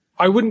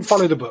I wouldn't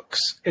follow the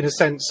books in a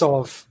sense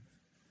of,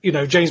 you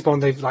know, James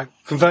Bond, they've like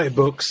converted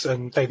books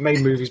and they've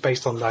made movies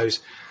based on those.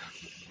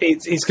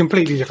 It's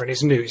completely different.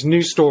 It's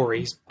new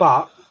stories,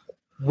 but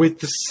with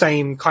the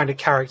same kind of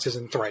characters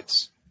and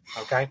threads.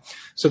 Okay.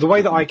 So the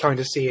way that I kind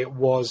of see it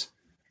was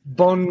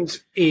Bond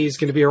is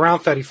going to be around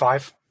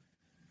 35.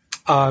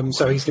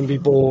 So he's going to be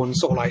born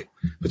sort of like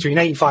between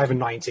 85 and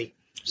 90,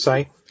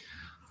 say.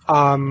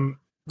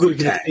 Good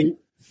time.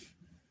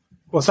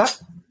 What's that?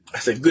 I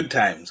said good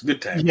times.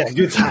 Yeah,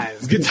 good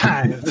times.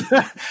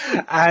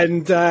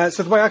 And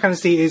so the way I kind of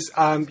see it is,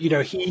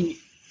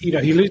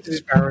 he loses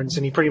his parents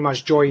and he pretty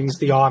much joins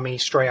the army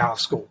straight out of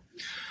school.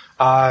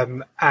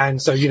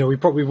 And so, you know, we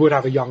probably would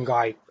have a young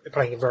guy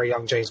playing a very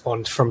young James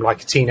Bond from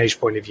like a teenage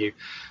point of view.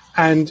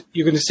 And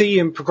you're going to see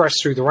him progress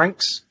through the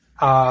ranks.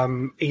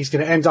 He's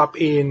going to end up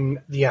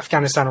in the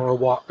Afghanistan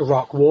or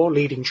Iraq war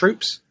leading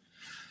troops.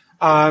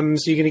 So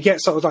you're going to get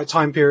sort of like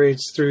time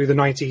periods through the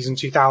 90s and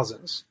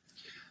 2000s.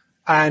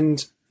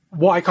 And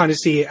what I kind of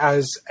see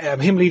as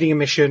him leading a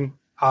mission,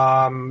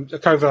 a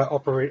covert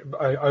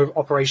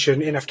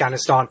operation in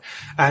Afghanistan.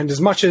 And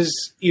as much as,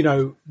 you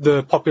know,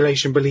 the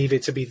population believe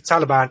it to be the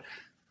Taliban,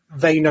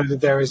 they know that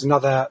there is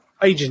another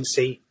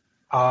agency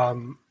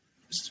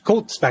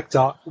called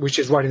Spectre, which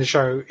is running the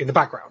show in the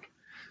background.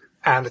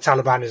 And the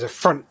Taliban is a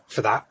front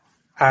for that.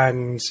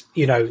 and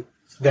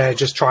they're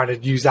just trying to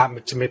use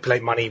that to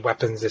manipulate money,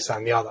 weapons, this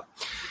and the other.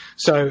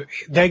 So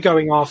they're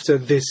going after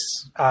this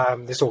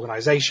this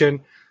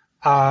organization.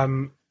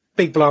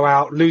 Big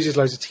blowout, loses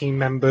loads of team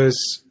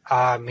members.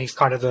 He's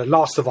kind of the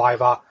last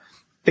survivor,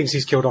 thinks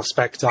he's killed off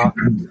Spectre.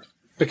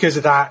 Because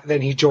of that,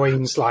 then he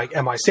joins like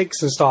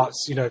MI6 and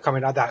starts,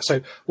 coming at that.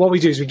 So what we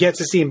do is we get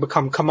to see him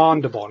become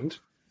Commander Bond.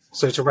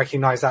 So to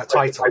recognize that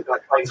title,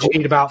 you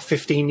need about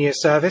 15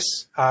 years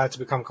service to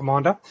become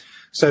commander.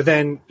 So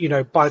then,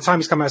 by the time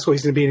he's come out of school,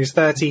 he's going to be in his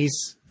 30s,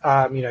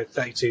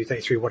 32,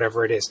 33,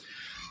 whatever it is.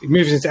 He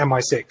moves into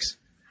MI6.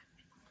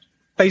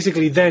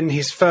 Basically, then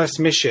his first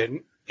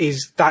mission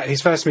is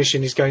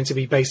going to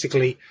be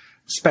basically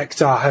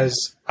Spectre has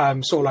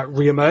sort of like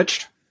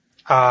re-emerged,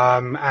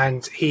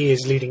 and he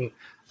is leading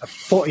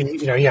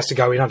he has to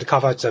go in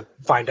undercover to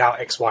find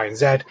out X, Y, and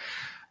Z.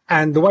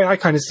 And the way I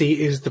kind of see it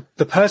is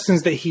the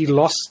persons that he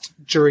lost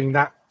during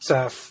that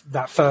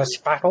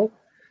first battle,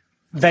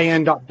 they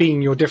end up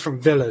being your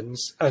different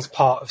villains as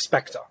part of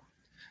Spectre.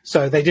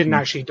 So they didn't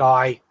actually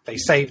die. They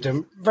saved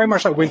him, very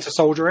much like Winter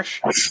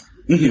Soldier-ish.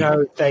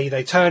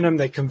 They turn him,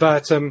 they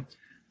convert him,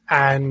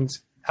 and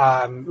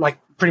like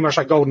pretty much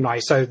like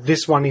GoldenEye. So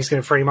this one, he's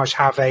going to pretty much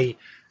have a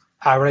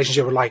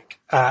relationship with like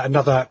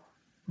another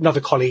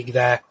colleague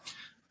there.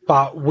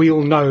 But we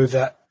all know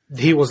that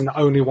he wasn't the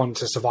only one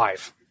to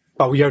survive.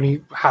 But we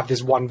only have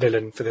this one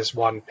villain for this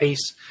one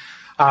piece.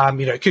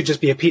 It could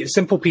just be a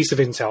simple piece of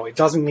intel. It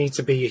doesn't need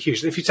to be a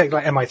huge... If you take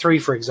like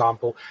MI3, for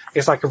example,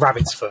 it's like a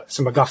rabbit's foot. It's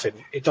a MacGuffin.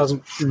 It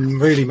doesn't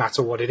really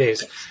matter what it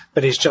is,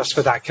 but it's just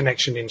for that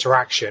connection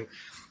interaction.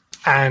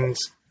 And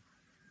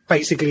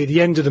basically, at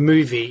the end of the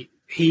movie,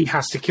 he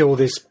has to kill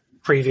this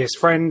previous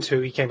friend who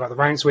he came out the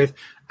ranks with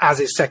as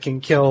his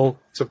second kill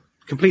to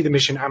complete the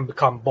mission and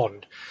become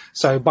Bond.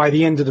 So by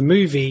the end of the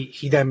movie,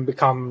 he then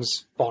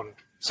becomes Bond.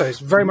 So it's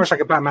very much like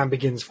a Batman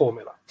Begins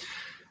formula.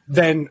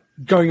 Then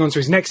going on to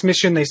his next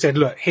mission, they said,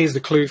 look, here's the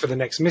clue for the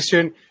next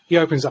mission. He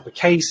opens up a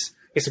case.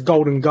 It's a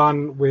golden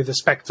gun with a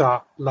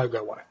Spectre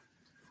logo on it.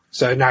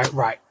 So now,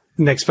 right,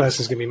 next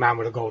person's going to be man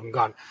with a golden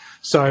gun.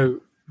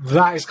 So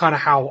that is kind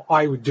of how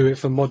I would do it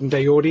for modern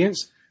day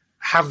audience.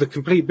 Have the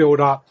complete build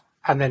up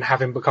and then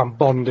have him become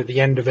Bond at the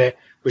end of it,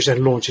 which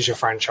then launches your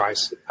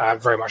franchise,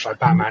 very much like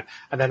Batman.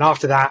 And then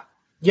after that,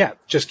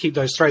 just keep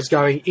those threads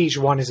going. Each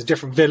one is a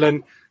different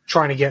villain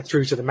trying to get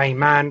through to the main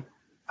man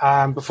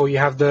before you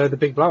have the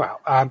big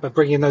blowout. But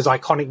bring in those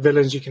iconic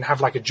villains. You can have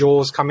like a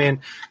Jaws come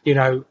in,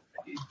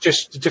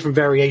 just different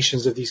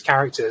variations of these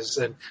characters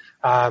and,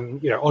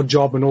 Odd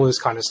Job and all this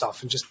kind of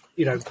stuff, and just,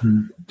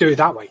 do it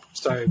that way.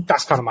 So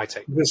that's kind of my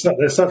take.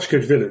 They're such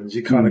good villains.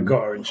 You kind of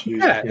got to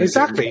introduce. Yeah,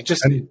 exactly.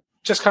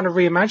 Just kind of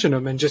reimagine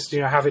them and just,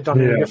 have it done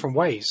in a different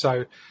way.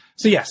 So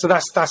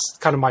that's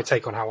kind of my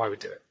take on how I would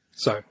do it.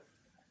 So,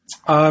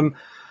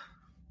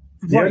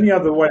 the only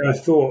other way I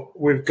thought,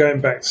 with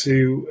going back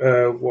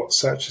to what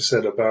Satcher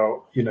said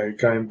about,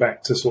 going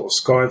back to sort of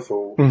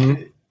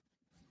Skyfall,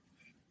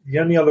 the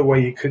only other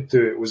way you could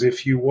do it was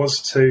if you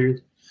was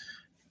to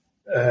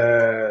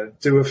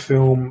do a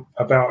film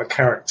about a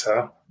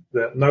character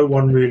that no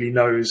one really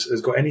knows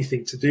has got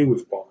anything to do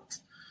with Bond,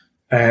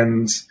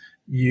 and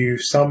you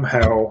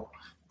somehow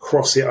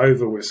cross it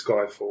over with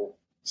Skyfall.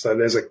 So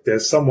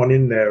there's someone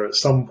in there at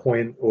some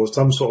point, or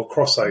some sort of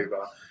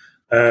crossover.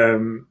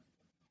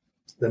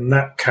 Then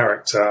that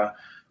character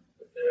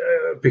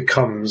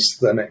becomes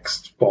the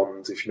next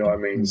Bond, if you know what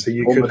I mean. So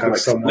you could have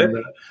someone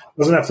that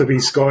doesn't have to be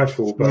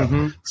Skyfall, but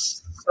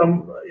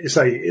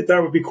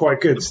that would be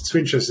quite good. It's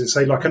interesting.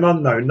 Say like an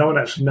unknown, no one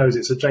actually knows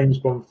it's a James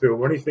Bond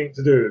film or anything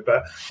to do with it,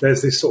 but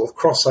there's this sort of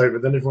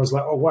crossover. Then everyone's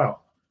like, oh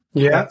wow.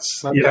 Yeah,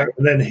 okay.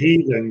 And then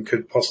he then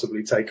could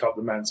possibly take up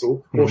the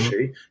mantle, or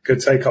she could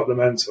take up the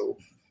mantle.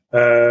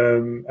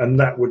 And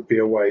that would be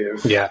a way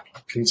of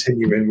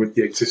continuing with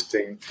the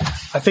existing.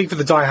 I think for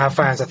the die-hard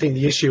fans, I think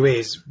the issue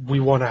is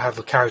we want to have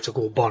a character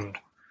called Bond.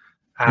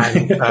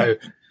 And so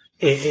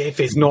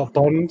if it's not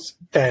Bond,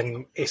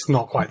 then it's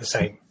not quite the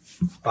same.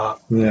 But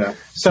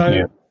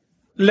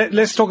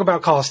let's talk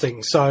about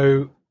casting.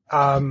 So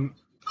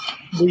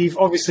we've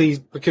obviously,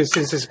 because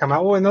since this has come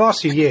out, in the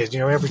last few years,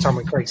 every time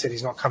when Craig said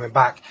he's not coming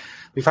back,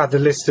 we've had the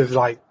list of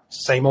like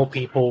same old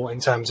people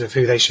in terms of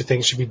who they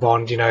think should be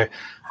Bond,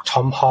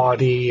 Tom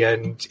Hardy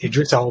and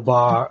Idris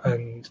Elba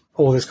and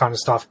all this kind of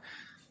stuff.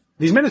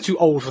 These men are too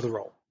old for the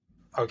role.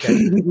 Okay.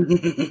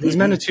 These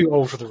men are too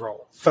old for the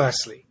role,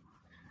 firstly.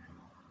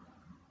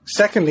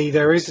 Secondly,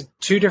 there is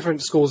two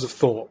different schools of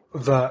thought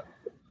that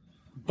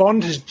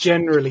Bond has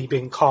generally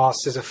been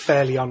cast as a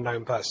fairly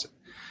unknown person.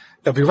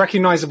 They'll be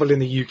recognizable in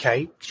the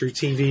UK through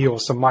TV or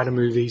some minor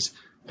movies,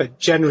 but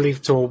generally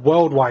to a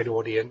worldwide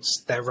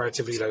audience, they're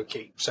relatively low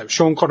key. So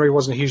Sean Connery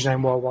wasn't a huge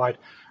name worldwide.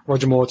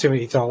 Roger Moore,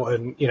 Timothy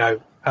Dalton,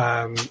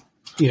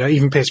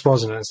 even Pierce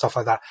Brosnan and stuff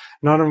like that.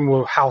 None of them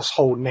were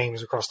household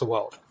names across the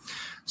world.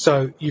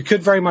 So you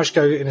could very much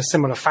go in a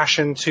similar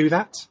fashion to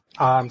that,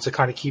 to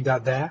kind of keep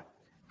that there.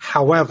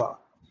 However,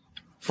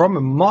 from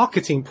a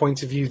marketing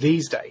point of view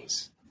these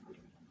days,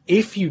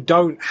 if you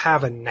don't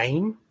have a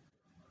name,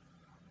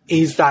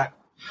 is that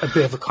a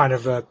bit of a kind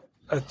of a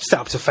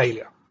setup to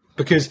failure.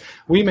 Because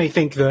we may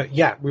think that,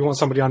 yeah, we want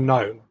somebody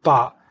unknown,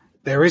 but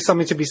there is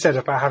something to be said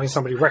about having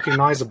somebody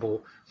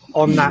recognizable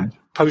on that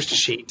poster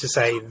sheet to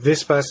say,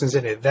 this person's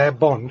in it, they're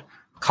Bond,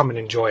 come and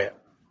enjoy it.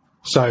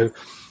 So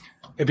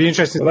it'd be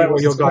interesting to see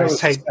what your guys'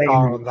 take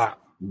are on that.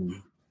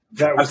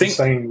 That was the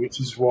same,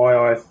 which is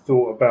why I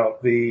thought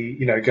about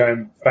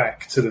going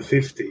back to the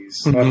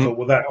 50s. Mm-hmm. I thought,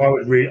 well, that I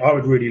would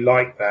really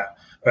like that.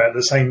 But at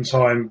the same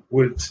time,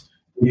 would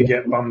you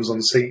get bums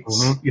on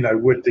seats?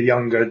 Mm-hmm. Would the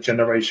younger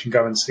generation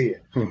go and see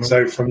it? Mm-hmm.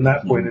 So from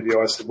that point of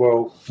view, I said,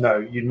 well, no,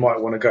 you might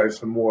want to go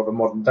for more of a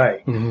modern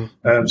day.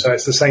 Mm-hmm. So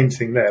it's the same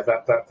thing there.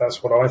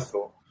 That's what I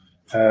thought.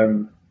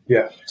 I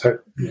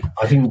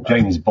think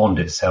James Bond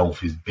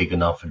itself is big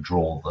enough a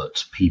draw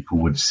that people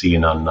would see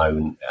an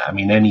unknown. I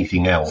mean,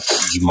 anything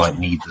else, you might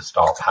need the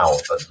star power,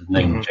 but the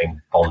name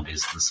James Bond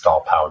is the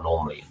star power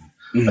normally.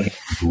 And I think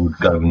people would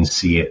go and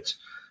see it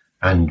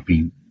and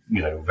be,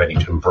 ready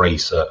to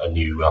embrace a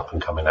new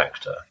up-and-coming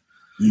actor.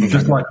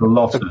 Just like a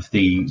lot of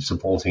the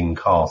supporting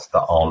cast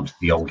that aren't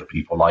the older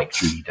people, like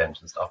Judi Dench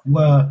and stuff,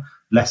 were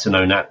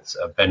lesser-known actors.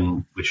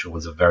 Ben Whishaw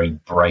was a very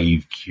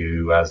brave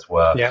Q, as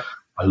were... Yeah.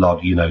 A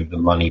lot, the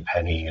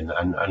Moneypenny and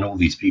all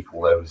these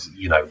people,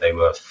 they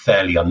were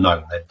fairly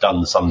unknown. They'd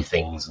done some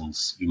things and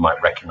you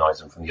might recognize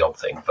them from the odd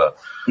thing, but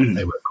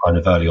they were kind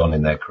of early on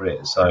in their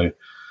careers. So,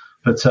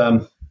 that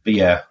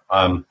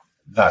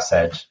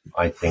said,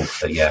 I think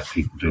that,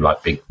 people do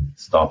like big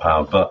star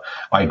power, but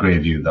I agree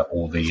with you that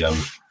all the,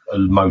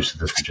 most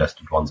of the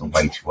suggested ones are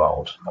way too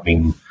old. I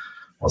mean,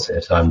 what's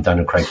it?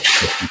 Daniel Craig is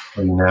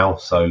 53 now,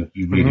 so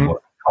you really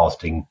want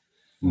casting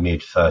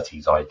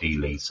mid-30s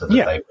ideally so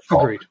that they've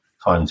got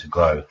time to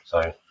grow.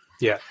 So,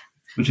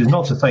 which is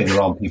not to say there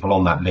aren't people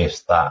on that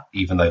list that,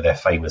 even though they're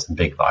famous and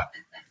big, like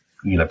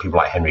people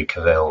like Henry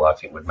Cavill, I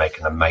think would make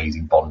an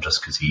amazing Bond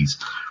just because he's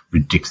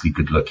ridiculously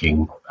good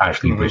looking,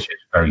 actually British,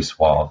 very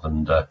suave,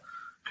 and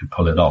could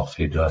pull it off.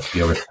 He'd be a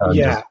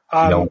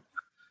return.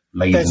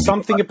 There's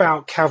something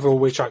about Cavill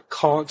which I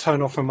can't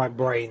turn off in my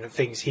brain that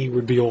thinks he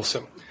would be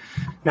awesome.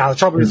 Now the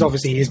trouble is,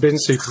 obviously, he's been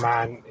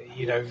Superman,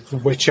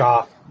 which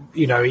are,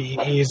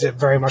 he is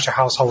very much a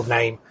household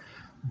name,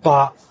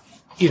 but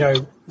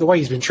the way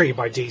he's been treated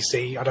by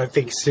DC, I don't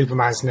think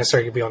Superman's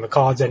necessarily going to be on the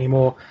cards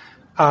anymore.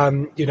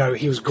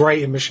 He was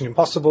great in Mission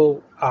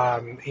Impossible.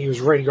 He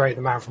was really great in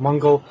The Man from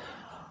U.N.C.L.E.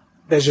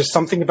 There's just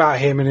something about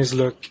him and his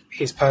look,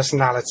 his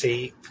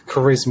personality,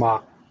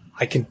 charisma,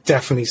 I can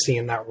definitely see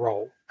in that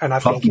role. And I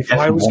think if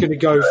I was going to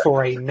go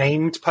for a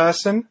named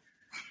person,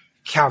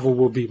 Cavill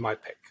will be my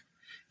pick.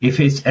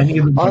 If it's any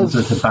of the ones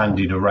that are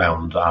bandied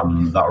around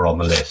that are on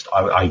the list,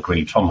 I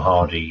agree. Tom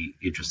Hardy,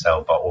 Idris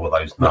Elba, all of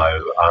those,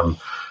 no.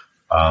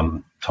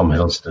 Tom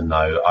Hiddleston,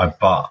 no.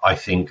 But I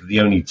think the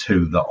only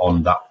two that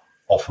on that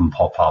often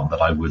pop up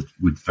that I would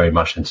very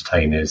much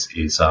entertain is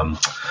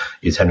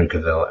Henry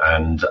Cavill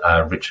and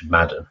Richard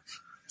Madden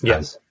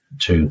as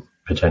two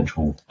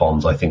potential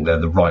Bonds. I think they're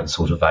the right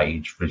sort of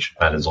age. Richard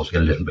Madden's obviously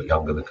a little bit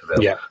younger than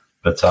Cavill,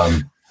 but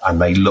and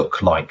they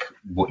look like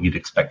what you'd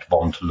expect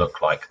Bond to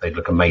look like. They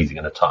look amazing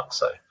in a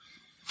tux.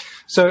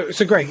 So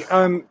Greg,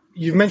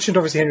 you've mentioned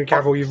obviously Henry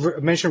Cavill.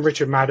 You've mentioned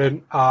Richard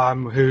Madden,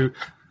 who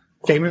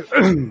Game of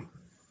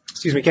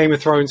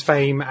Thrones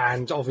fame,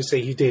 and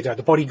obviously he did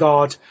The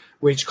Bodyguard,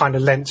 which kind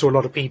of lent to a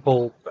lot of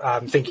people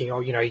thinking,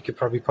 he could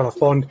probably pull off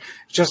Bond.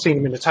 Just seen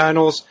him in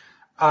Eternals.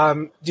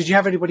 Did you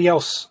have anybody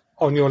else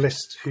on your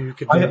list who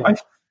could do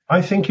it?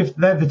 I think if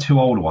they're the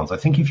two older ones, I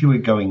think if you were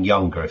going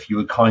younger, if you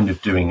were kind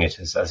of doing it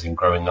as in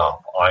growing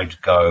up,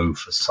 I'd go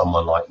for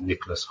someone like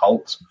Nicholas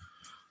Hoult.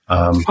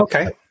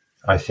 Okay.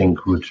 I think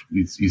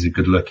he's a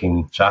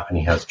good-looking chap and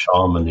he has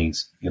charm and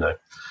he's,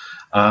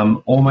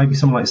 or maybe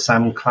someone like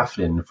Sam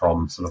Claflin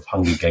from sort of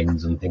Hunger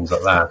Games and things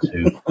like that,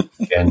 who,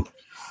 again,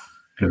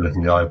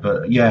 good-looking guy.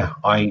 But you've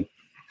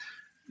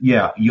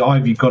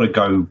got to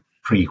go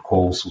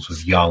prequel, sort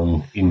of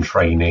young, in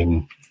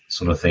training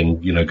sort of thing,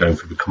 going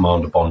through the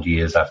Commander Bond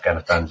years,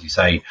 Afghanistan, as you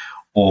say,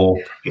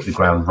 or hit the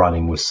ground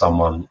running with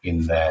someone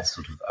in their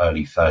sort of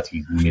early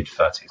 30s,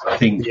 mid-30s. I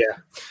think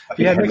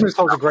Nicholas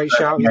Hoult's a great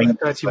shout.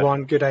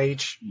 31, good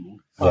age.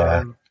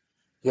 I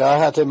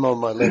had him on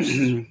my list.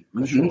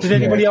 Did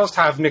anybody else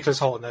have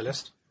Nicholas Hoult on their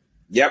list?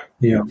 Yep.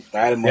 Yeah. I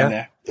had him on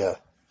there. Yeah.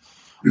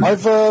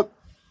 I've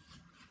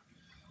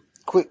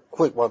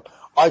quick one.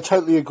 I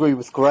totally agree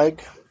with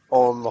Greg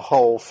on the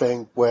whole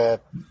thing where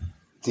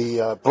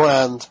the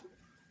brand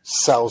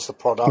sells the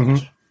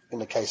product. In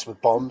the case with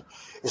Bond,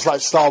 it's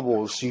like Star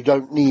Wars. You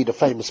don't need a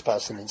famous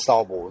person in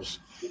Star Wars.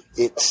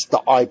 It's the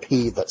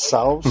IP that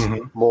sells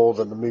more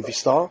than the movie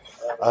star.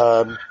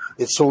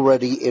 It's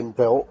already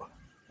inbuilt.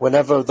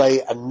 Whenever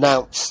they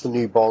announce the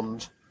new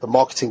Bond, the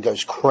marketing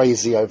goes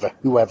crazy over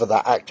whoever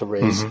that actor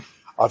is.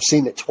 I've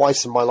seen it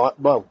twice in my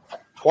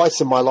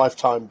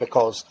lifetime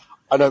because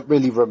I don't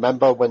really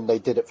remember when they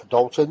did it for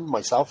Dalton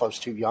myself. I was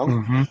too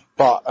young,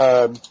 but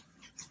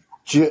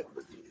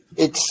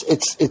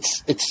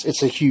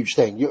it's a huge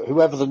thing.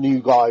 Whoever the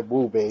new guy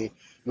will be,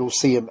 you'll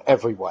see him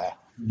everywhere.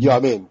 You know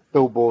what I mean?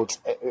 Billboards,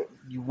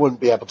 you wouldn't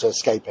be able to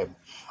escape him.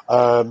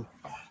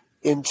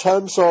 In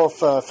terms of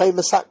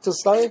famous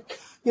actors, though,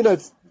 you know,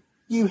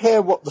 you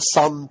hear what the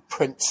Sun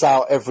prints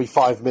out every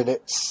 5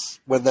 minutes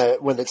when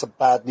it's a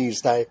bad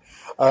news day.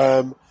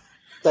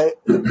 They,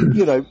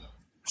 you know,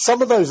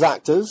 some of those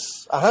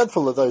actors, a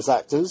handful of those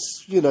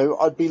actors, you know,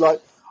 I'd be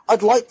like,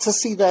 I'd like to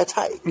see their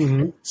take.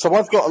 Mm-hmm. So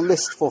I've got a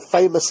list for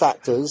famous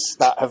actors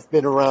that have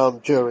been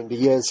around during the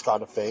years,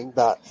 kind of thing,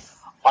 that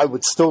I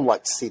would still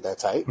like to see their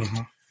take.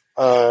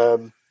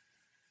 Mm-hmm.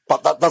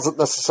 But that doesn't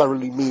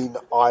necessarily mean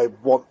I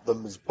want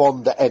them as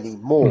Bond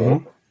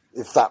anymore,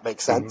 if that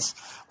makes sense.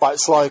 But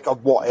it's like a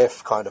what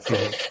if kind of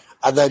thing.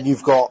 And then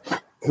you've got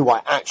who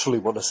I actually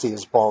want to see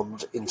as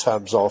Bond in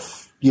terms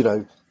of, you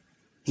know,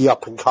 the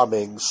up and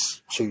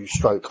comings to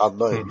stroke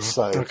unknowns.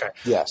 So, Okay.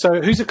 yeah.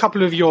 So who's a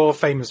couple of your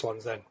famous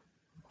ones then?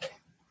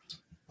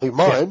 Who,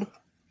 mine?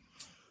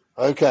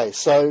 Yeah. Okay,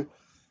 so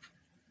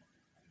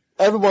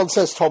everyone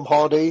says Tom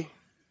Hardy.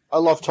 I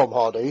love Tom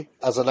Hardy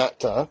as an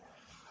actor.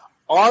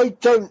 I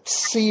don't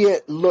see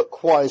it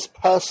look-wise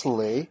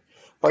personally,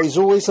 but he's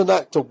always an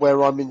actor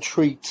where I'm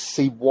intrigued to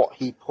see what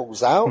he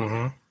pulls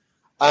out.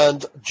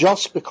 And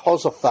just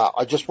because of that,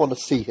 I just want to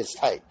see his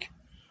take.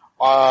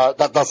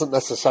 That doesn't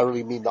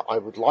necessarily mean that I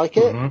would like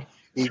it.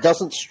 He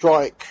doesn't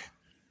strike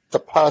the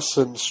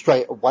person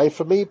straight away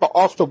for me, but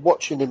after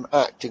watching him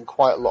act in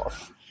quite a lot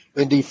of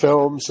indie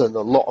films and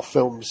a lot of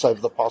films over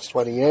the past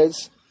 20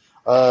 years,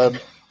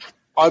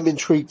 I'm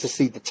intrigued to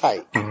see the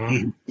take,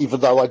 even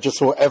though I just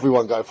saw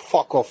everyone go,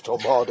 fuck off Tom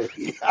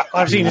Hardy.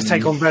 I've seen his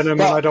take on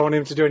Venom, and I don't want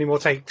him to do any more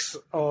takes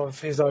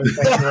of his own.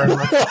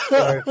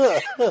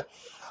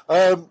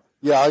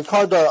 Yeah, I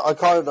kind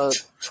of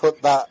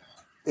put that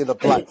in a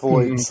black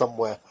void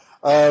somewhere.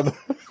 But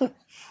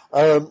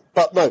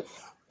no,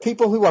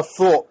 people who I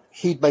thought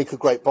he'd make a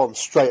great Bond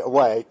straight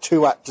away,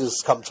 two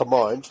actors come to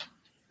mind.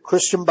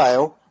 Christian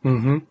Bale,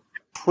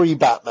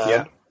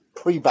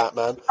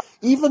 pre-Batman.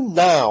 Even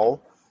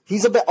now,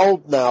 he's a bit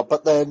old now,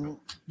 but then,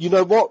 you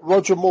know what?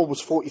 Roger Moore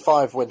was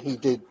 45 when he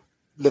did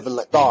Live and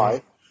Let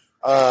Die.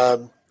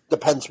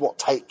 Depends what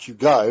take you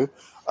go.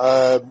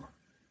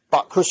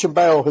 But Christian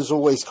Bale has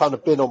always kind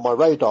of been on my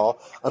radar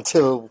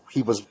until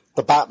he was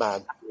the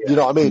Batman. You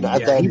know what I mean?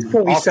 And then he's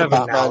 47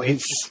 Batman, now.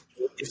 It's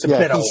a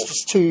bit old.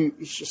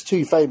 He's just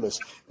too famous.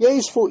 Yeah,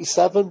 he's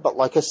 47, but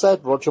like I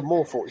said, Roger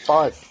Moore,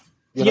 45.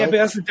 You know? But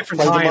that's a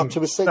different Played him time. up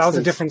to his That was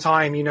a 60s. different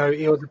time. You know,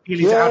 it was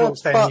appealing to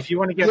adults then. If you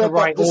want to get the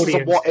right this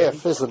audience, is a what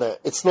if, isn't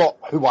it? It's not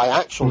who I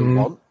actually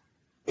want.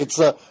 It's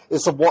a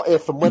what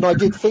if. And when I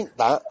did think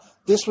that,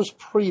 this was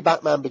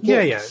pre-Batman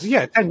Begins.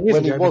 Yeah. 10 years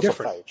when ago, he was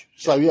different. of age.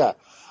 So yeah.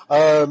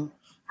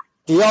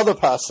 The other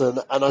person,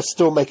 and I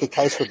still make a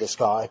case for this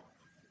guy,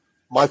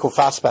 Michael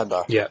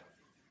Fassbender. Yeah.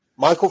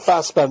 Michael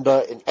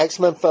Fassbender in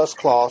X-Men First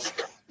Class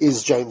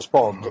is James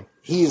Bond.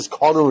 He is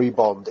Connery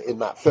Bond in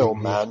that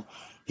film, man.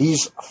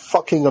 He's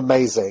fucking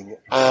amazing.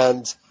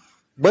 And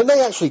when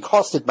they actually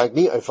casted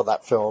Magneto for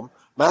that film,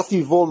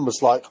 Matthew Vaughn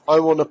was like, I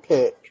want to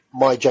pick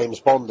my James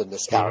Bond in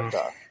this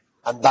character.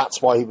 And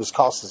that's why he was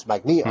cast as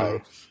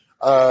Magneto.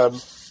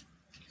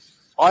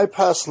 I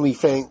personally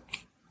think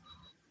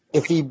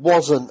if he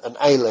wasn't an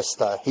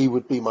A-lister, he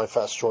would be my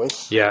first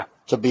choice. Yeah.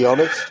 To be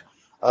honest.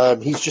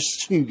 He's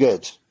just too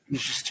good.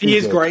 He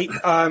is great.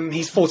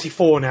 He's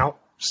 44 now.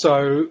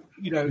 So,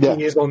 you know,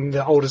 he is on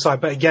the older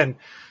side. But again,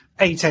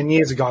 10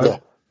 years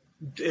ago,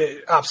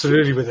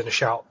 absolutely within a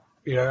shout.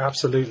 You know,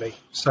 absolutely.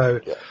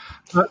 So,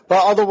 but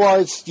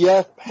otherwise,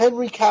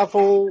 Henry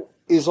Cavill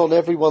is on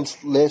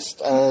everyone's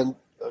list, and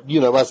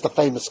you know, as the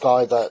famous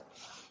guy that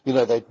you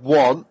know they'd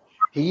want,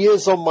 he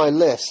is on my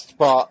list.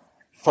 But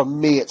for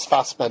me, it's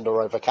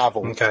Fassbender over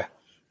Cavill. Okay.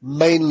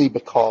 Mainly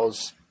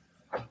because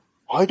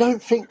I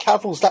don't think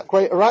Cavill's that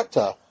great an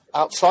actor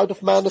outside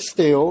of Man of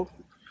Steel.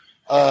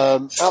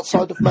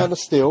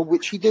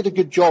 Which he did a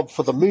good job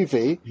for the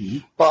movie,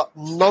 but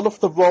none of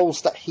the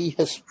roles that he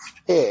has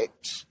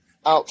picked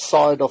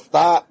outside of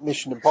that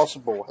Mission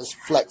Impossible has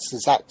flexed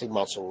his acting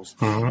muscles.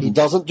 He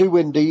doesn't do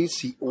indies,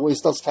 he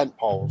always does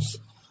tentpoles.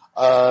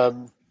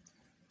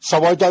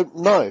 So I don't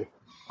know.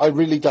 I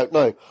really don't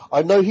know.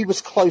 I know he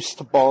was close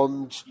to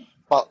Bond,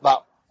 but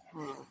that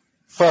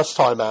first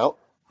time out,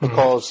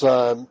 because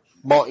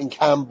Martin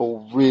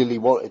Campbell really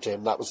wanted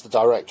him. That was the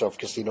director of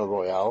Casino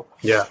Royale.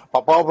 Yeah.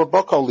 But Barbara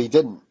Broccoli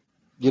didn't,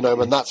 you know,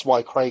 and that's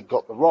why Craig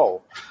got the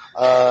role.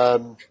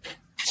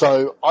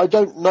 So I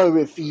don't know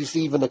if he's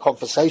even a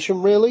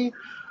conversation, really,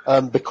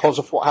 because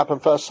of what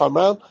happened first time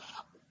round.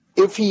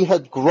 If he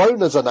had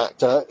grown as an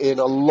actor in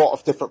a lot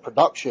of different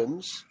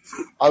productions,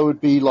 I would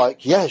be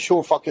like, yeah,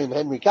 sure, fucking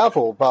Henry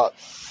Cavill. But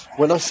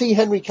when I see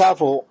Henry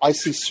Cavill, I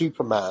see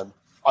Superman.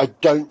 I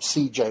don't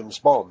see James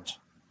Bond.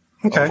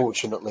 Okay.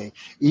 Unfortunately,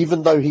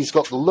 even though he's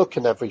got the look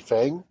and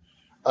everything,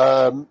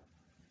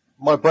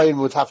 my brain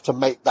would have to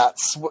make that.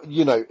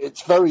 You know,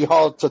 it's very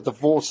hard to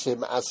divorce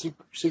him as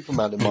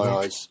Superman in my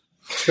eyes.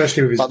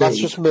 Especially with his but that's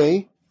just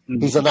me.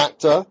 He's an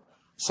actor,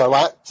 so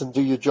act and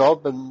do your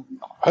job, and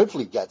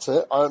hopefully gets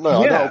it. I don't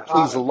know. I know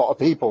it'll please a lot of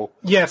people.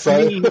 Yeah,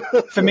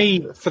 for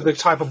me, for the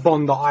type of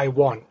Bond that I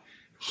want,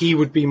 he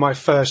would be my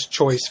first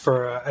choice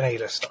for an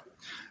A-lister.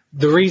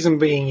 The reason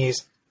being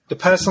is the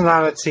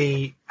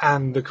personality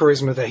and the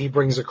charisma that he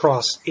brings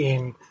across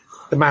in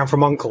The Man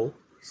from U.N.C.L.E.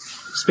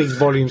 speaks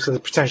volumes to the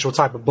potential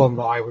type of Bond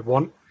that I would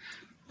want.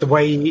 The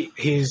way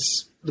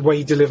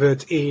he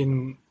delivered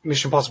in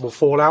Mission Impossible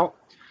Fallout,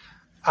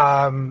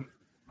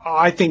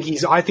 I think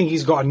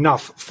he's got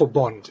enough for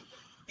Bond.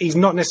 He's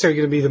not necessarily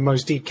going to be the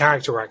most deep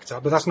character actor,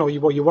 but that's not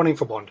what you're wanting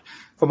for Bond.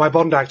 For my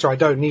Bond actor, I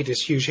don't need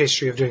this huge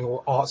history of doing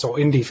arts or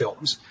indie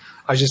films.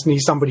 I just need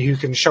somebody who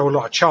can show a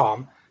lot of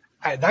charm.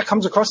 That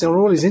comes across in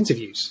all his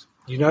interviews.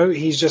 You know,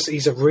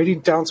 he's a really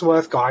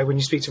down-to-earth guy when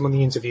you speak to him on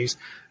the interviews,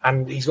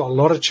 and he's got a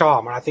lot of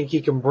charm, and I think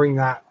he can bring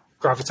that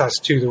gravitas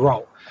to the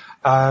role.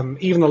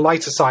 Even the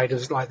lighter side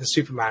of like the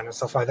Superman and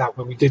stuff like that,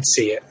 when we did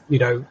see it, you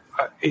know,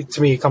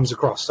 to me it comes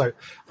across. So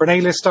for an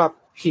A-lister,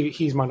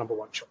 he's my number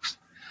one choice.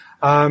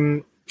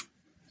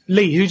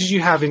 Lee, who did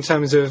you have in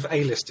terms of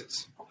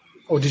A-listers?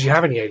 Or did you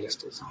have any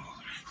A-listers?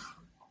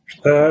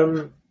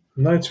 No,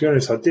 to be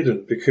honest, I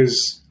didn't,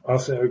 because I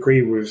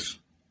agree with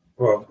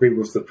what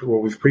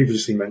we've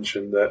previously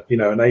mentioned, that, you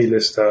know, an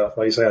A-lister,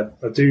 like you say,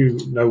 I do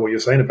know what you're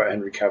saying about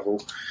Henry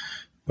Cavill,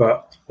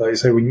 but like you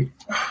say,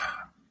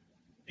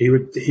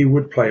 he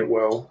would play it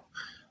well.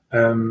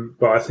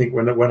 But I think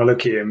when I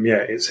look at him,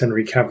 yeah, it's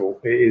Henry Cavill.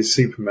 It is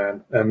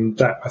Superman, and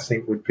that I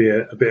think would be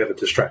a bit of a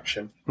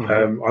distraction.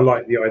 Mm-hmm. I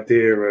like the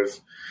idea of,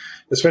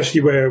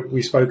 especially where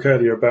we spoke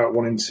earlier about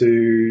wanting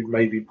to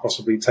maybe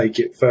possibly take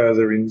it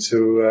further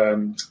into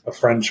a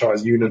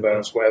franchise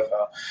universe,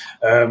 whatever.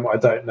 I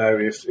don't know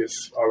if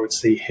I would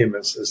see him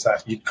as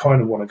that. You'd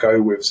kind of want to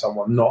go with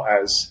someone not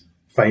as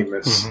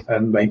famous, mm-hmm.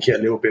 and make it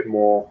a little bit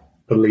more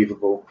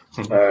believable.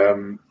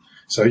 Mm-hmm.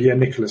 So yeah,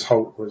 Nicholas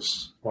Hoult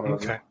was one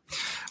of them.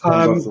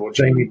 I thought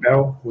Jamie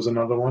Bell was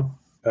another one.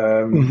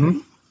 Mm-hmm.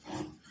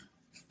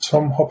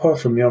 Tom Hopper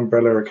from the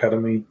Umbrella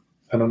Academy,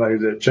 and I know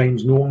that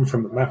James Norton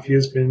from The Mafia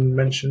has been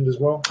mentioned as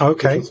well.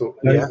 Okay, I thought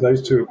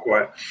those two are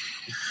quite.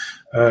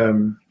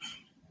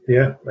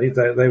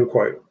 They were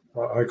quite.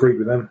 I agree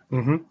with them.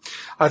 Mm-hmm.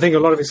 I think a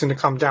lot of it's going to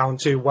come down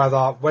to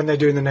whether, when they're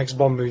doing the next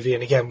Bond movie,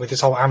 and again with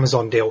this whole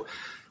Amazon deal,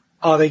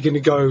 are they going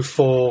to go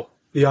for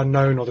the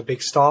unknown or the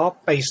big star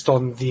based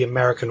on the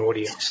American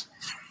audience?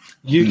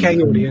 UK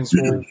audience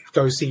will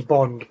go see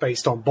Bond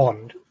based on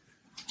Bond,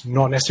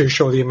 not necessarily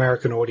sure the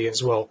American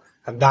audience will,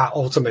 and that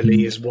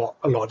ultimately is what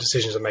a lot of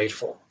decisions are made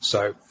for.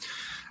 So,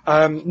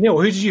 Neil,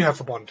 who did you have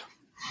for Bond?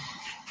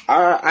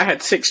 I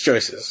had 6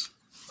 choices.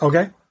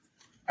 Okay.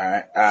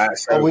 All right.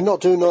 So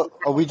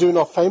are we doing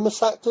our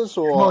famous actors,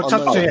 or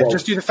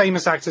just do the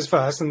famous actors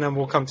first, and then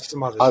we'll come to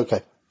some others.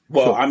 Okay.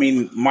 Well, cool. I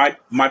mean, my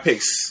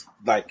picks,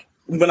 like,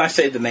 when I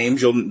say the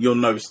names, you'll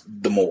know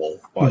them all.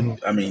 But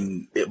mm-hmm. I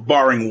mean,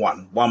 barring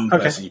one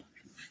person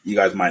you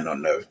guys might not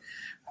know.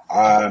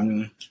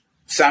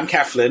 Sam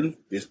Claflin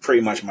is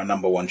pretty much my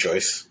number one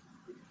choice.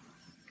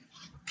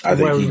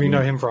 Where would we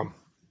know him from?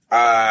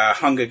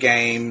 Hunger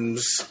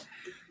Games.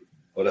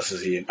 What else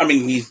is he in? I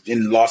mean, he's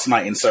in Last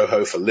Night in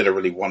Soho for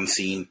literally one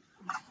scene.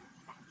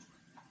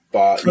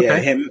 But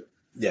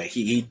yeah,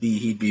 he'd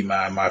be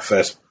my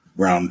first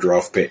round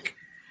draft pick.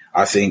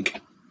 I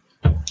think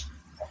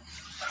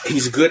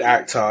he's a good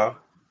actor,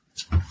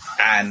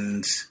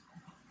 and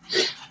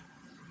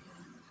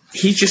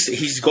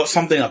he's got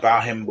something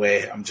about him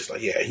where I'm just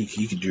like, yeah,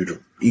 he could do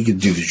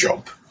the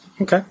job.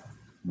 Okay.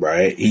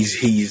 Right?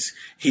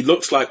 He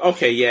looks like,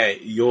 okay, yeah,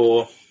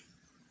 you're,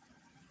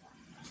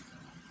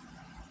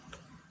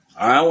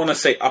 I don't want to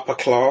say upper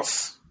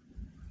class,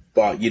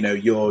 but you know,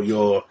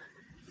 you're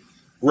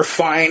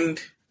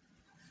refined,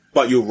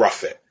 but you'll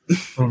rough it,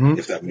 mm-hmm.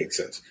 if that makes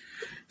sense.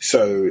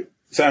 So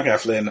Sam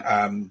Claflin,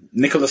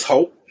 Nicholas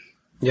Hoult.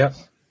 Yep.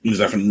 He's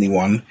definitely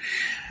one.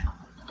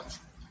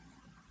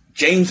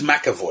 James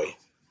McAvoy.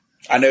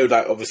 I know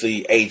that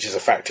obviously age is a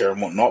factor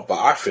and whatnot, but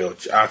I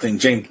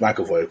think James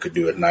McAvoy could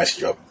do a nice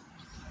job.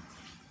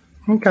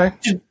 Okay.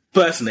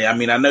 Personally, I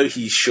mean, I know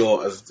he's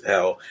short as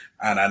hell,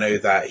 and I know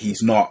that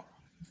he's not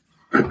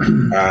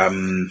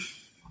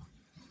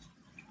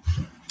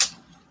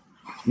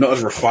not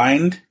as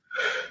refined,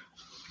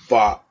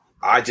 but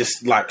I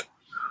just like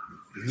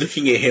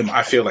looking at him,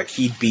 I feel like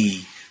he'd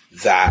be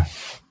that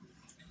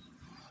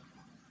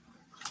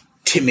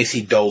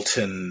Timothy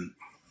Dalton,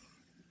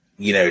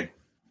 you know,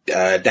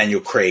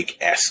 Daniel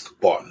Craig-esque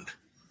Bond.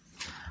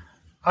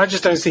 I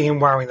just don't see him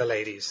wowing the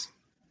ladies.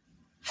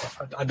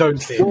 I don't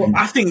see it. Well,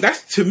 I think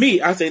that's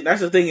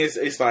the thing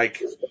is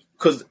like,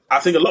 because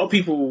I think a lot of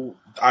people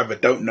either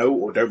don't know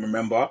or don't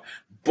remember,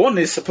 Bond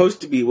is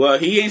supposed to be, well,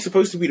 he ain't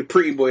supposed to be the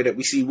pretty boy that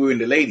we see wooing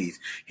the ladies.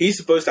 He's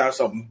supposed to have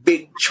some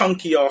big,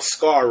 chunky ass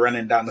scar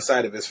running down the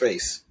side of his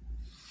face.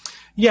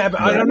 Yeah,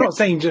 but I'm not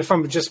saying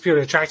from just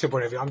purely attractive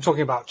point of view. I'm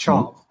talking about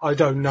charm. I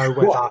don't know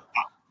whether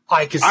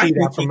I could see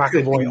that from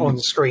McAvoy on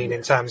screen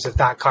in terms of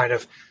that kind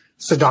of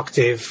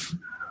seductive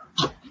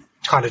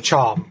kind of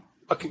charm.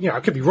 I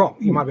could be wrong.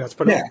 You might be able to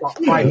put it up.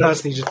 But I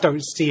personally just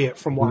don't see it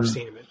from what I've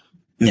seen of it.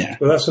 Yeah.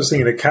 Well, that's what's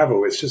thinking of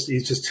Cavill.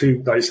 He's just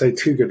too, like you say,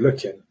 too good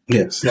looking.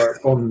 Yeah. It's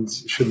like Bond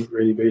shouldn't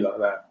really be like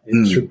that.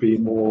 It should be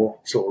more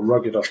sort of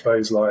rugged, I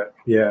suppose. Like,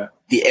 yeah,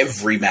 the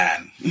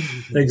everyman.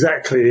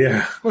 Exactly,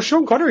 yeah. Well,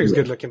 Sean Connery was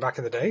good looking back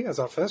in the day as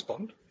our first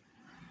Bond.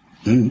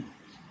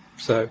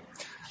 So,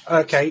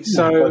 okay,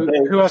 so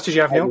who else did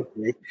you have, Neil?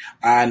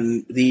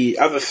 And the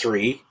other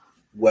three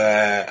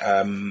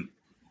were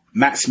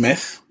Matt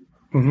Smith,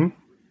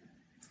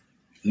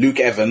 Luke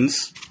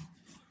Evans,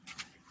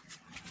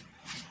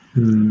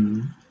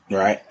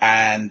 right,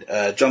 and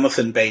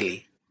Jonathan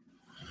Bailey.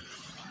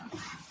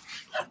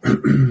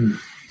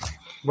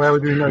 Where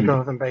would we know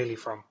Jonathan Bailey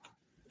from?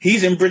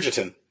 He's in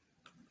Bridgerton.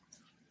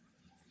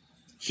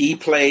 He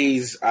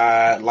plays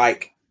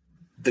like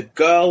the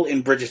girl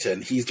in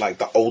Bridgerton. He's like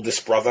the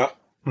oldest brother.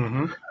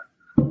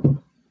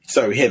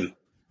 So him.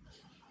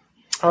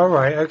 All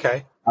right.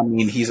 Okay. I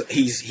mean,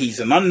 he's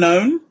an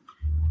unknown,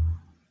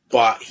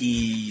 but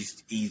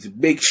he's a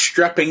big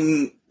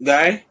strapping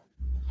guy,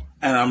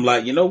 and I'm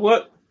like, you know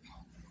what?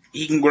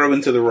 He can grow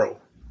into the role.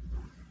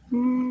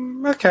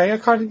 Okay. I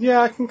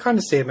can kind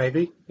of see it.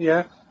 Maybe.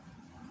 Yeah.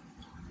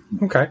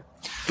 Okay.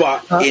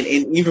 But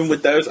in even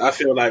with those, I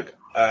feel like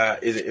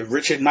is it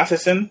Richard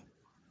Matheson?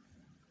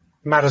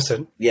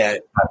 Madison. Yeah.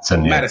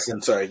 Madison, yeah.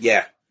 Madison, sorry,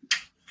 yeah.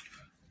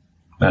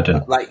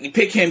 Madden. Like you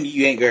pick him,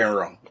 you ain't going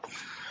wrong.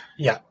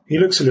 Yeah. He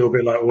looks a little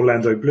bit like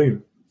Orlando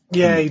Bloom.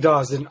 Yeah, he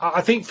does. And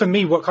I think for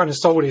me, what kind of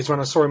sold it is when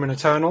I saw him in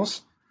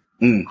Eternals.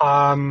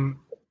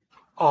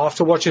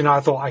 After watching, I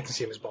thought I can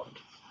see him as Bond.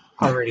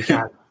 I really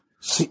can.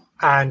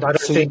 And I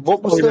don't think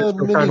what was the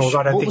Eternals.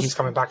 I don't think he's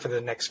coming back for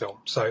the next film.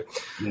 So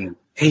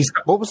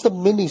what was the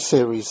mini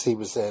series he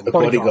was in? The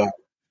Bodyguard.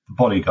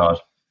 Bodyguard.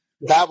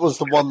 That was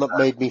the one that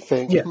made me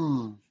think.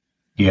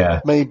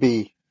 Yeah.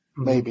 Maybe.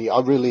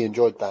 I really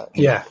enjoyed that.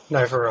 Yeah,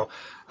 no, for real.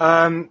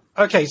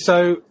 Okay,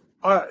 so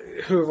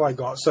who have I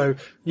got? So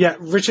yeah,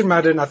 Richard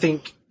Madden. I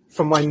think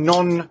from a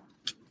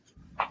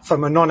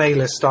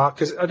non-A-lister,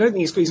 because I don't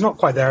think he's not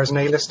quite there as an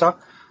A-lister.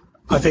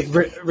 I think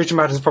Richard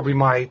Madden is probably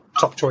my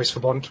top choice for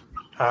Bond,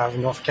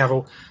 not for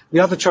Cavill. The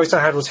other choice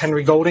I had was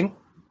Henry Golding.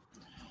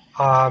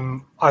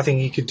 I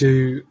think he could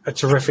do a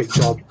terrific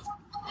job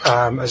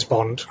as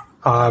Bond.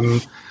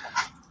 Do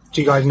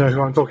you guys know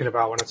who I'm talking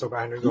about when I talk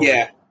about Henry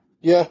Golding?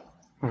 Yeah.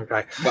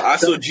 Okay. But I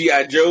saw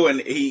G.I. Joe and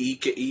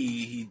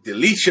he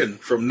deletion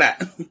from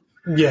that.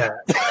 Yeah.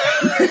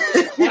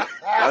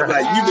 I was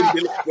like, you can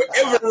delete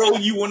whatever role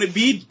you want to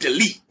be,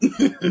 delete.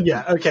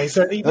 Yeah, okay.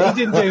 So he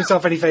didn't do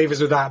himself any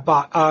favors with that.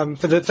 But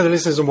for the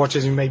listeners and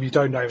watchers who maybe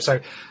don't know, so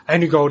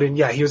Henry Golding,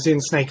 yeah, he was in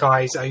Snake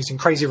Eyes. He was in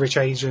Crazy Rich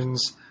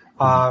Asians.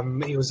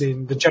 He was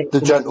in The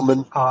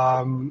Gentleman.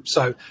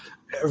 So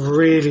a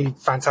really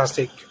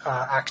fantastic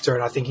actor,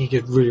 and I think he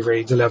could really,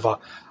 really deliver.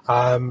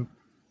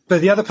 But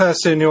the other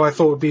person who I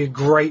thought would be a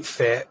great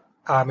fit,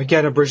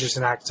 again, a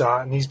Bridgerton actor,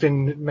 and he's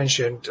been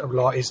mentioned a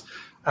lot, is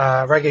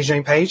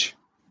Regé-Jean Page.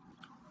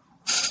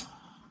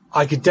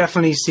 I could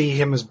definitely see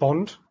him as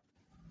Bond.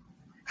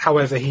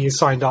 However, he is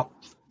signed up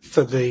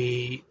for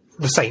the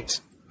Saint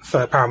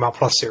for Paramount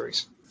Plus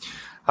series.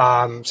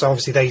 So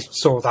obviously they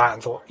saw that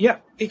and thought, yeah,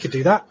 he could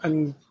do that,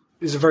 and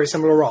it's a very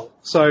similar role.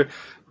 So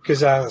because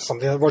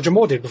something that Roger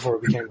Moore did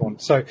before he became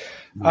Bond. So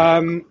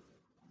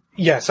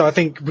yeah, so I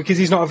think because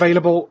he's not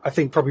available, I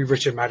think probably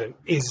Richard Madden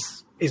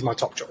is my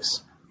top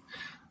choice.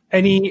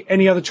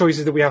 Any other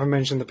choices that we haven't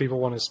mentioned that people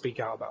want to speak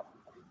out about?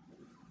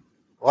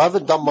 Well, I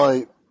haven't done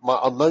my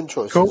unknown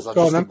choices. Cool. I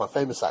just did my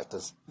famous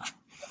actors.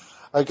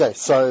 Okay,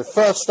 so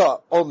first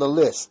up on the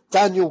list,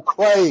 Daniel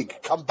Craig,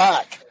 come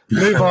back.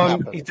 Move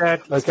on. He's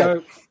dead. Let's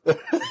go.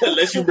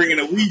 Unless you bring in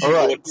a Ouija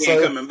board, he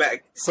ain't coming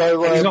back.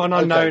 So he's not an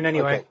unknown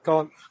anyway. Okay. Go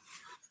on.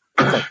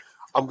 Okay.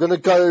 I'm going to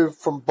go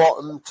from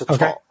bottom to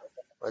top.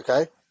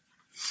 Okay.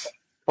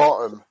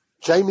 Bottom,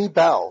 Jamie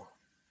Bell.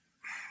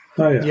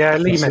 Oh, yeah. Yeah,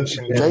 Lee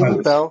mentioned it.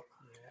 Jamie Bell.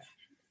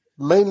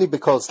 Mainly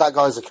because that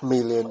guy's a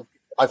chameleon.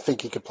 I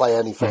think he could play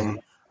anything.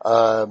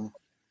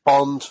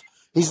 Bond.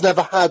 He's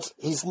never had.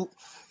 He's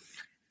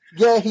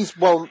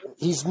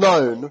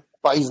known,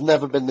 but he's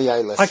never been the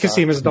A-list. I can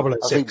see him as a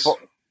 006.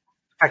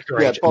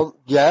 Actor agent. Bond,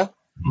 that.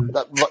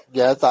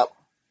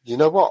 You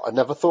know what? I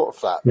never thought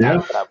of that.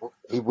 Yeah.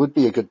 He would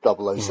be a good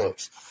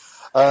 006.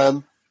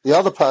 The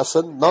other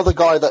person, another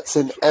guy that's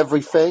in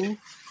everything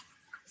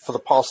for the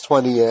past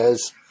 20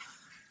 years,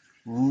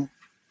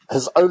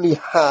 has only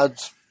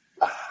had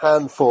a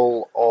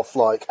handful of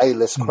like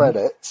A-list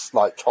credits,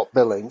 like top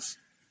billings.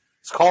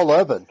 It's Carl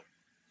Urban.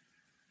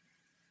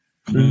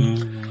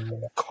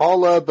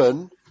 Carl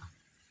Urban,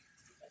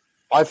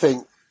 I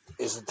think,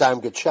 is a damn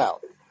good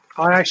shout.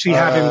 I actually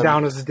have him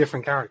down as a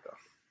different character.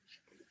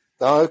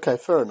 Oh, okay,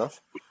 fair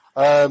enough.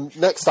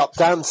 Next up,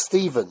 Dan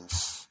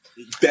Stevens.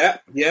 Yeah,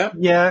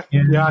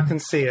 I can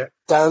see it.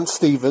 Dan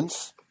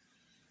Stevens.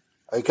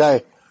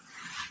 Okay.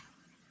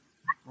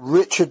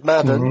 Richard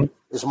Madden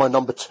is my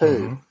number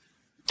 2.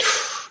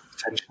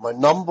 My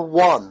number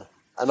 1,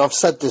 and I've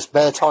said this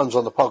bare times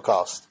on the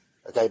podcast.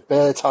 Okay,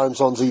 bare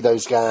times on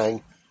Zito's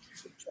gang.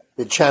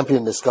 Been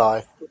champion this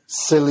guy,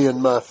 Cillian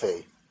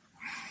Murphy.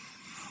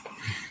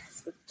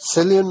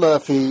 Cillian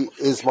Murphy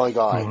is my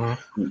guy,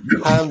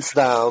 hands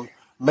down.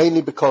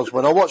 Mainly because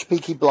when I watch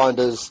Peaky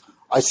Blinders,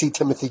 I see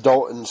Timothy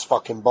Dalton's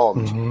fucking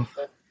Bond.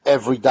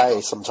 every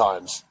day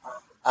sometimes.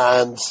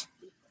 And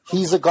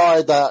he's a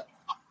guy that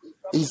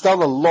he's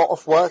done a lot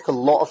of work, a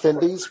lot of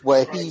indies,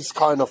 where he's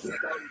kind of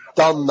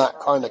done that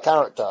kind of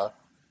character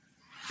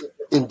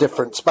in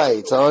different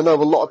spades. And I know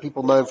a lot of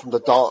people know him from The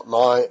Dark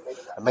Knight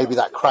and maybe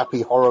that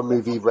crappy horror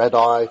movie Red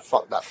Eye,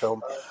 fuck that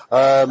film,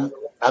 and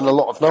a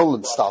lot of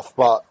Nolan stuff,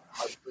 but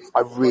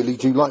I really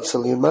do like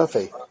Cillian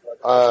Murphy.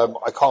 I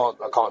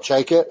can't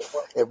shake it.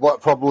 It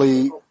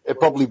probably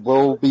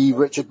will be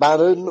Richard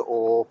Madden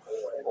or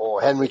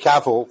Henry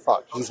Cavill.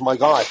 Fuck, he's my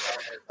guy.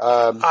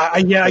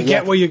 I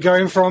get where you're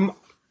going from.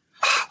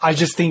 I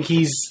just think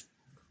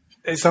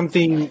there's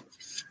something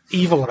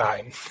evil about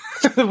him.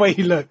 The way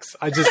he looks.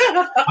 I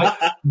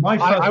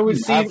would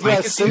see him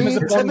as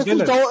a Bond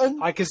villain. Dalton?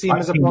 I could see him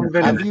as a Bond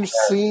villain. Have you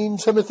seen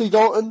Timothy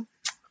Dalton?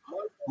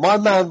 My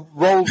man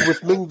rolled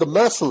with Ming the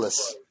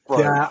Merciless. Bro.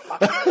 Yeah.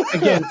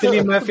 Again,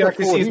 Cillian Murphy, I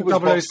could see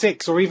as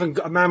 006 or even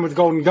a man with a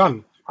golden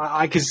gun.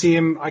 I could see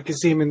him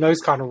in those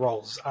kind of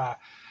roles,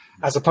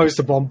 as opposed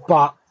to Bond.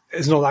 But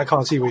it's not that I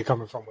can't see where you're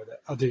coming from with it.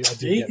 I do.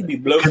 He could be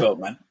Blofeld,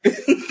 man.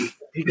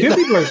 He could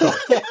be Blofeld.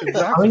 Exactly.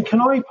 I mean,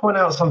 can I point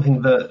out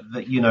something that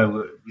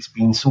it's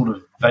been sort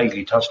of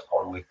vaguely touched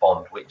upon with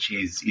Bond, which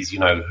is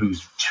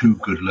who's too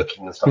good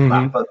looking and stuff like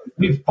that. But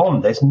with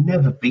Bond, there's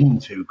never been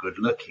too good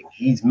looking.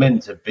 He's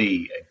meant to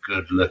be a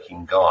good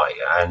looking guy,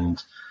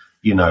 and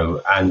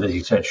and as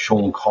you said,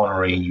 Sean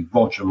Connery,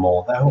 Roger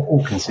Moore, they were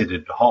all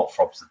considered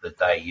heartthrobs of the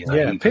day.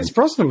 Yeah, Pierce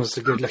Brosnan was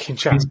a good looking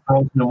chap. Pierce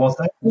Brosnan was.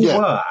 They all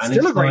were. And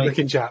still a great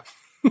looking chap.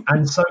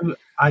 And so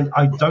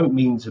I don't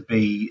mean to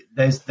be.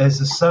 There's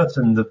a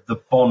certain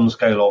the Bond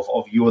scale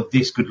of you're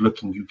this good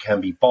looking, you can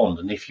be Bond,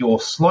 and if you're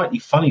slightly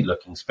funny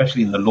looking,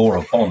 especially in the lore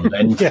of Bond,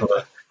 then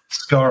for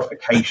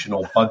scarification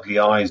or bugly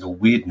eyes or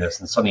weirdness,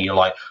 and suddenly you're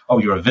like, oh,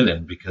 you're a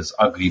villain because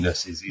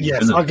ugliness is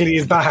yes, villain. Ugly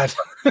is bad.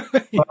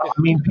 But, I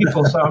mean,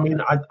 people. So I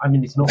mean,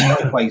 it's not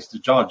my place to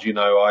judge.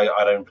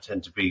 I don't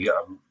pretend to be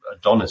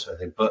Adonis or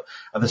anything, but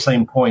at the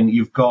same point,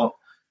 you've got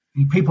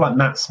people like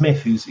Matt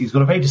Smith, who's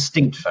got a very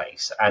distinct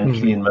face, and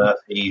Cillian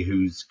Murphy,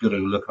 who's good to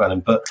look at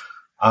him. But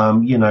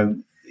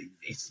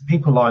it's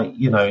people like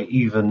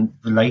even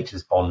the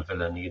latest Bond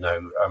villain,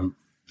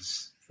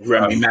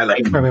 Rami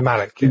Malek. Rami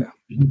Malek, yeah.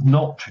 He's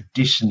not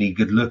traditionally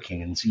good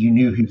looking, and so you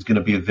knew he was going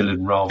to be a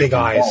villain rather big than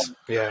eyes. Bond.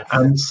 Yeah.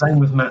 And same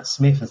with Matt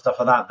Smith and stuff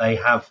like that.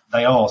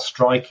 They are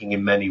striking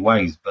in many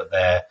ways, but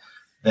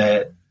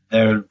they're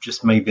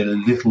just maybe a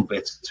little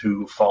bit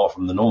too far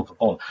from the norm for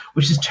Bond,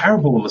 which is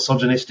terrible and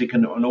misogynistic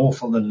and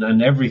awful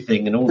and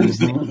everything and all these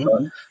things.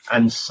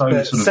 And so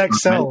but sort of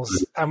sex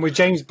sells. And with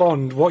James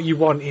Bond, what you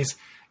want is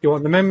you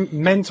want the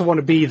men to want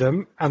to be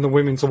them and the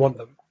women to want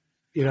them.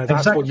 That's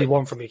exactly what you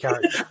want from your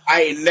character.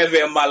 I ain't never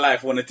in my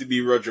life wanted to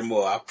be Roger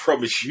Moore. I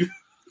promise you.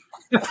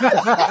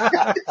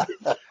 I'd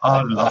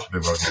love to be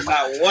Roger Moore.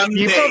 Not one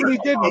you day. Probably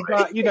didn't,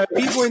 but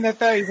people in their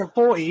 30s and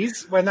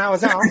 40s when that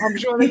was out, I'm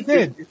sure they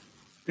did.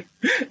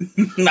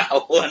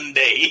 Not one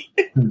day.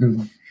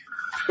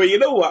 But you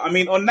know what? I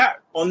mean, on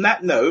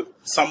that note,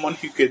 someone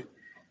who could,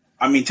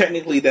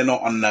 technically they're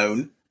not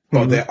unknown,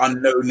 but they're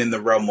unknown in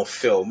the realm of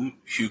film,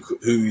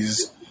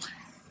 who's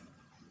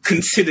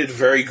considered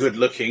very good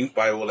looking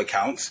by all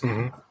accounts,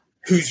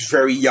 who's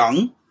very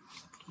young.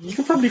 You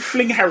could probably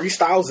fling Harry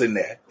Styles in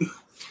there.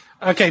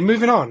 Okay,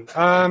 moving on.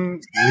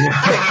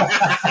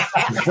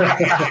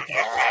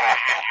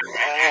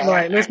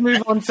 Right, let's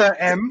move on to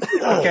M.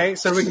 Okay,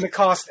 so we're going to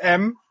cast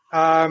M.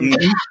 I'm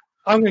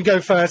going to go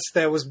first.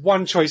 There was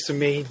one choice for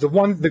me.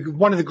 One of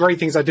the great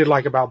things I did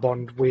like about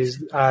Bond was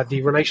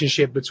the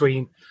relationship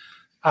between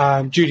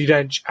Judi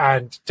Dench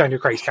and Daniel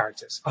Craig's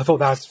characters. I thought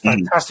that was a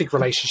fantastic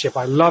relationship.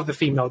 I love the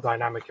female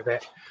dynamic of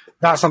it.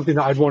 That's something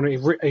that I'd want to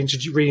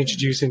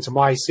reintroduce into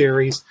my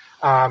series.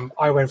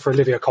 I went for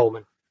Olivia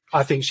Colman.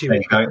 I think she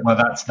would. Well,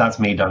 that's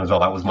me done as well.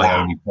 That was my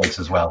only choice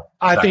as well.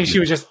 I think she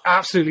would just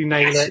absolutely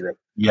nail it.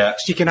 Yeah,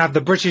 she can have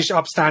the British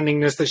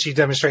upstandingness that she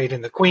demonstrated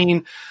in The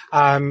Queen.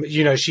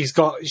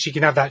 She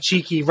can have that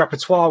cheeky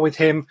repertoire with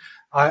him.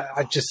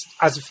 I just,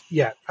 as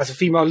a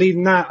female lead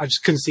in that, I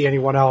just couldn't see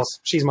anyone else.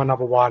 She's my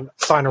number one.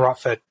 Sign her up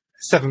for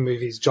 7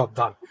 movies. Job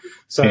done.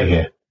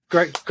 So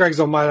Greg's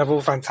on my level.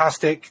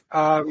 Fantastic.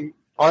 I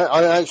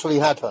actually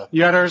had her.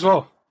 You had her as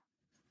well.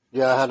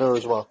 Yeah, I had her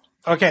as well.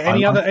 Okay.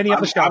 Any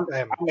other shout?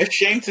 I'm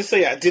ashamed to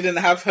say I didn't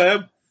have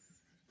her,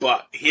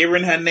 but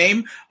hearing her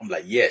name, I'm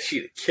like, yeah,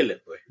 she'd kill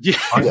it, boy. Yeah,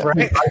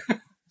 right.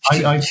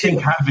 I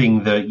think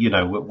having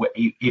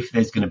if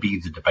there's going to be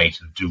the debate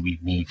of do we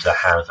need to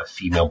have a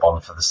female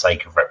Bond for the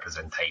sake of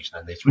representation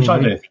in this, which I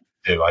don't think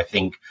we do. I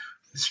think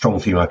strong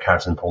female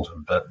character is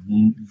important, but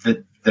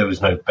there was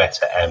no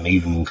better M,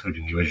 even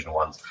including the original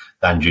ones,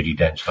 than Judi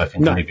Dench. I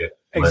think Olivia.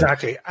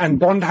 Exactly. And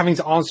Bond having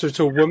to answer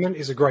to a woman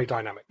is a great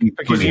dynamic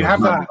because you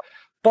have that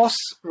boss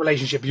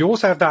relationship. You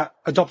also have that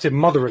adopted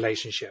mother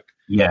relationship.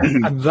 Yeah.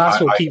 And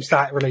that's what keeps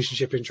that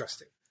relationship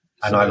interesting.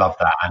 And I love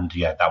that. And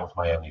that was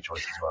my only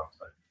choice as well.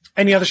 So.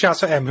 Any other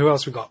shouts for M? Who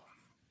else we got?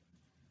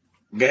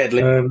 Go ahead,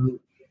 Lee.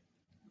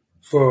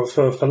 For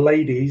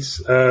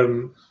ladies,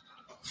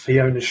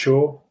 Fiona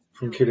Shaw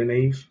from Killing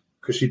Eve.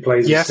 because she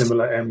plays Yes. a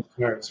similar M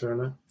character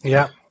in it.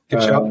 Yeah,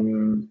 good job.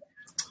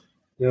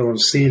 The other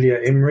one's Celia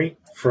Imrie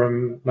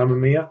from Mamma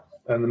Mia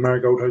and the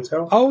Marigold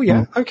Hotel. Oh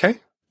yeah, okay,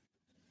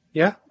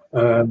 yeah. They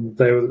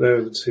were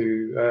the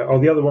two.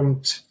 The other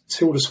one,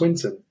 Tilda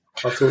Swinton.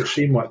 I thought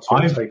she might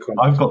take on.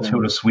 I've got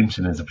Tilda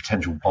Swinton as a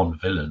potential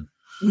Bond villain.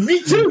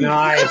 Me too.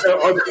 Nice.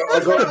 I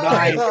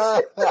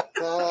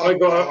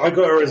got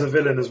her as a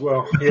villain as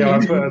well. Yeah, I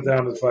put her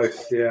down as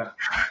both. Yeah,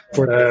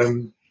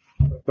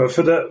 but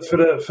for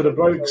the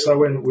blokes, I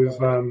went with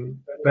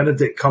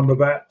Benedict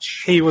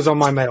Cumberbatch. He was on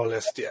my mail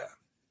list. Yeah.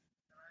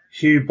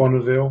 Hugh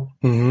Bonneville,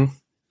 and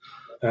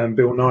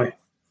Bill Nye.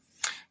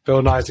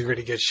 Bill Nye's a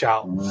really good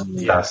shout.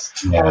 Yes.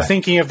 I was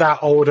thinking of that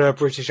older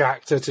British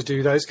actor to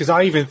do those because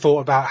I even thought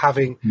about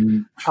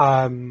having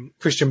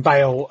Christian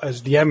Bale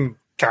as the M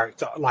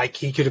character. Like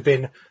he could have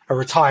been a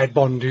retired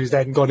Bond who's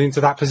then gone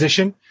into that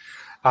position.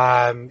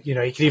 He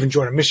could even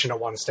join a mission at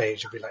one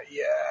stage and be like,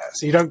 yeah.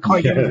 So you don't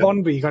quite get him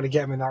Bond, but you kind of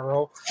get him in that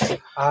role.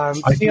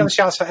 Any other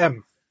shouts for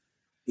M?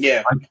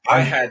 Yeah,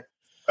 I had.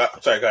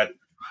 Sorry, go ahead.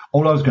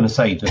 All I was going to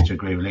say, just to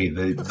agree with Lee,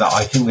 that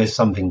I think there's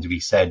something to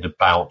be said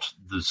about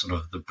the sort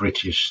of the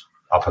British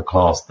upper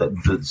class that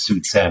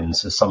suits them.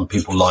 So some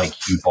people like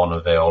Hugh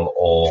Bonneville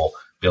or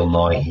Bill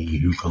Nighy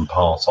who can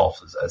pass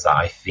off as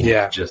I think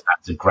just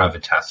adds a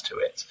gravitas to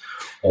it.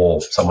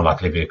 Or someone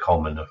like Olivia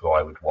Colman, who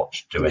I would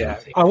watch do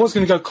anything. I was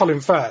going to go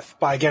Colin Firth,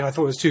 but again, I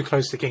thought it was too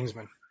close to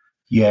Kingsman.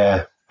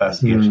 Yeah, that's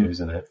the issue,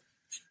 isn't it?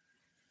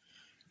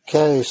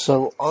 Okay,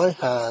 so I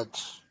had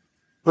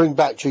bring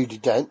back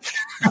Judi Dench.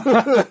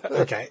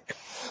 Okay.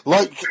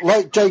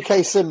 Like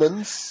J.K.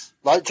 Simmons.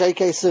 If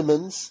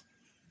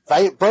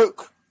they ain't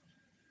broke,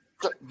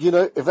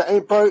 if it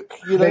ain't broke,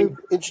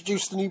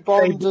 introduce the new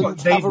Bond and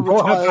They have a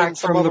brought her retire back in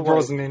some from other the way.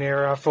 Brosnan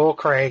era for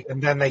Craig,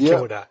 and then they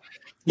killed her.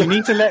 You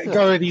need to let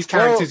go of these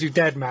characters who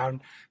dead,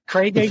 man.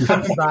 Craig ain't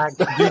coming back.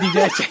 Judi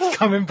Dench ain't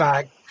coming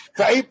back. If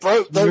it ain't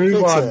broke, don't Move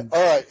fix on. it.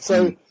 All right,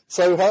 so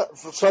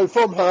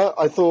from her,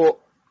 I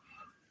thought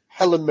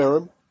Helen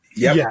Mirren.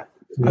 Yep. Yeah.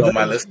 On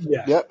my list.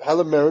 Yeah. Yep,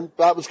 Helen Mirren.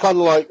 That was kind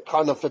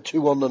of a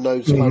two on the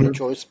nose kind of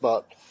choice,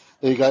 but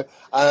there you go.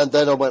 And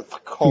then I went for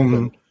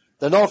Coleman.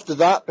 Then after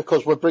that,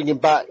 because we're bringing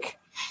back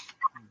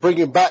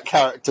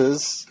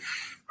characters,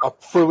 I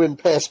threw in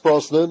Pierce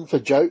Brosnan for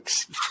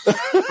jokes. With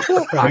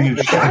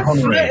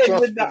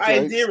the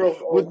idea of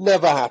would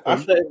never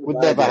happen. Would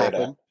never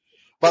happen.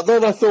 But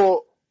then I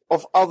thought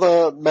of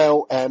other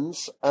male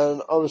M's,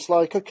 and I was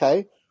like,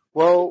 okay,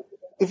 well,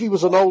 if he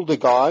was an older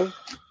guy,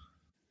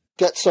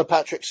 get Sir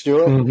Patrick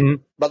Stewart,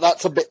 but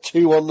that's a bit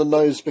too on the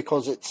nose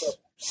because it's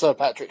Sir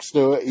Patrick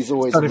Stewart. He's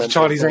always a mentor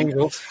Charlie's thing.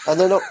 Angels. And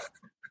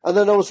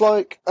then I was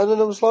like,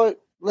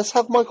 let's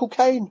have Michael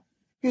Caine.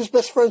 He was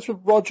best friends with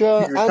Roger,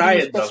 and he was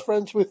retired, best though.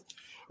 friends with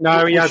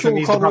No, he hasn't. Sean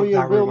He's above Connery in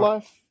that real rumor.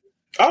 life.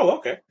 Oh,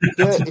 okay.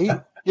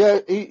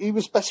 He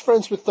was best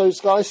friends with those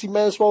guys. He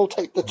may as well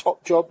take the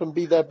top job and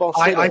be their boss.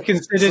 I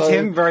considered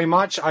him very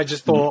much. I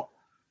just thought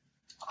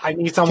I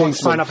need someone to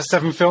sign up for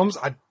 7 films.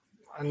 I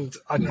just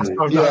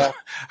don't know.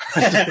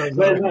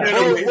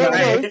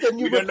 Then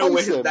you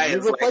replace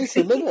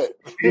him. Innit?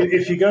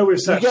 If you go with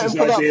You get him Satch's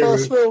for that idea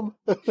first film.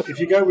 if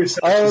you go with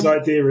Satch's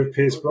idea of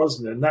Pierce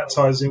Brosnan, that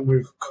ties in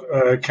with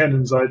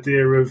Kennan's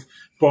idea of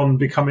Bond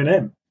becoming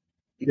M.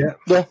 Yeah.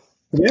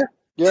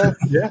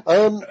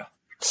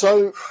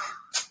 So,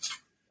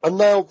 and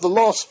now the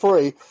last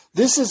 3.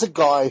 This is a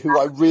guy who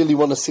I really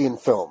want to see in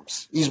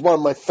films. He's one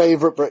of my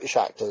favourite British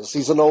actors.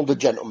 He's an older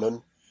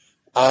gentleman,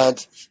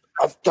 and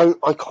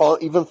I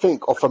can't even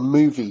think of a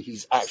movie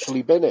he's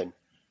actually been in.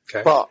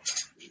 Okay. But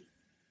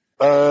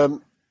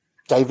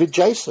David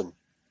Jason.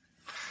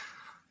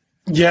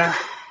 Yeah.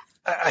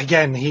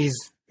 Again, he's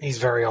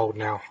very old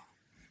now.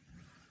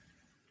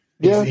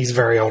 Yeah, He's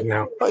very old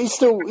now. but he's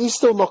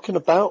still knocking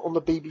about on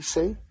the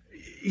BBC.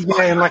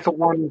 Yeah, in like a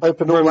one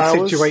Open all room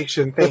hours.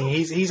 situation thing.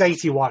 He's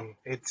 81.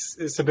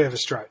 It's a bit of a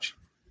stretch.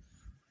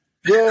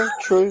 Yeah,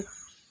 true.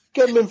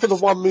 Get him in for the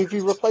one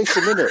movie, replace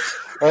him, innit?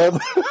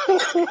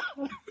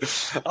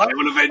 I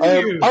will avenge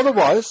you.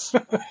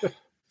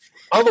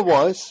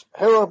 Otherwise,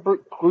 here are a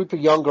group of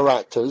younger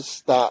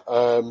actors that,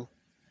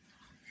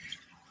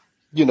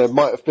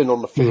 might have been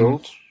on the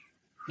field.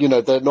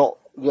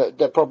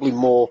 They're probably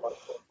more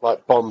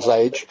like Bond's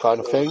age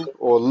kind of thing,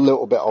 or a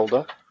little bit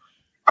older.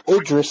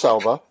 Idris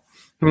Elba.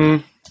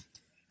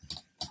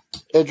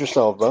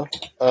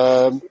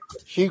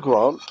 Hugh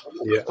Grant,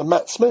 and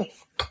Matt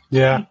Smith.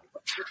 Yeah.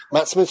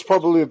 Matt Smith's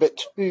probably a bit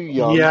too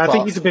young. Yeah, I but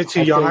think he's a bit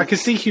too young. I could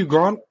see Hugh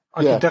Grant.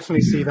 I Yeah. could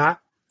definitely see that.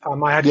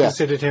 I had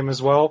considered him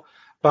as well.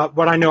 But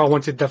when I knew I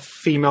wanted the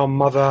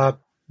female-mother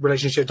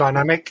relationship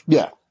dynamic,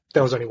 there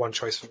was only one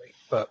choice for me.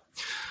 But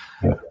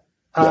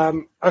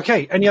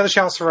okay, any other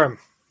shouts for him?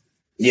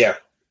 Yeah.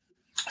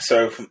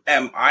 So from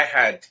M, I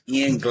had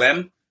Ian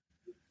Glenn.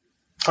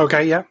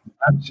 Okay, yeah.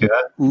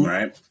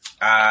 Right.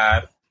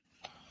 I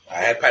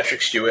had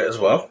Patrick Stewart as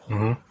well.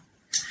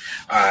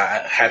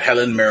 I had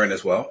Helen Mirren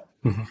as well.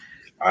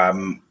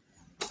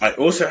 I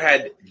also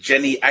had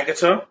Jenny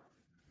Agutter.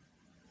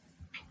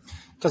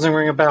 Doesn't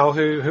ring a bell.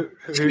 Who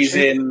She's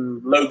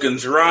in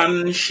Logan's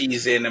Run.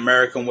 She's in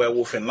American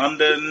Werewolf in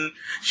London.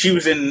 She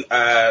was in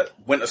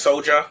Winter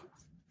Soldier.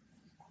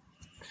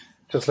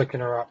 Just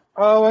looking her up.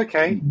 Oh,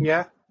 okay.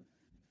 Yeah.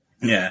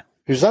 Yeah.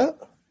 Who's that?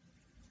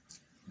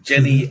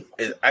 Jenny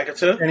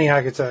Agutter. Jenny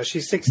Agutter.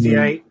 She's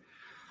 68.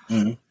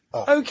 Mm.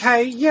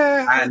 Okay,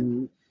 yeah.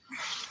 And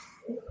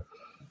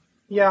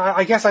yeah,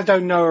 I guess I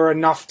don't know her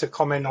enough to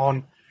comment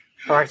on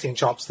her acting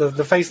chops. The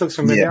face looks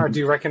familiar. Yeah. I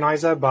do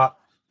recognize her, but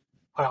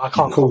I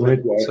can't Cool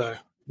comment. midwife. So.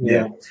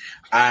 yeah.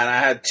 And I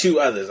had two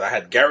others. I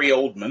had Gary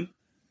Oldman.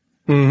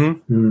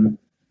 Mm-hmm.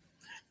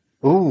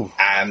 Ooh.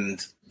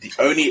 And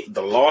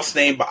the last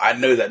name, but I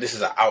know that this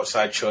is an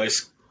outside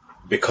choice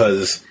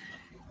because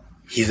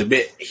he's a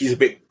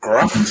bit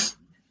gruff,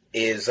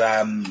 is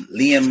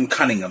Liam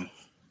Cunningham.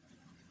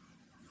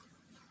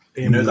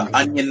 You know, the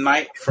Onion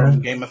Knight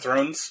from Game of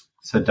Thrones?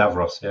 So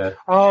Davros, yeah.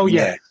 Oh,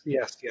 yes.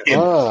 Yes.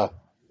 Ah,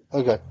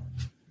 okay.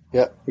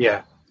 Yeah.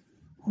 Yeah.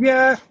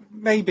 Yeah,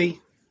 maybe.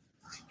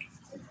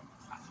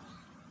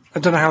 I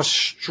don't know how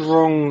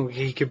strong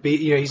he could be.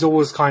 You know, he's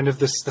always kind of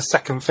the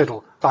second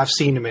fiddle that I've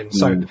seen him in,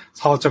 so it's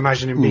hard to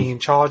imagine him being in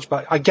charge,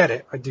 but I get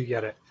it. I do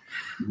get it.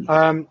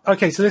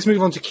 Okay, so let's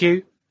move on to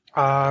Q.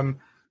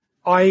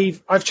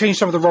 I've changed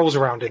some of the roles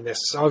around in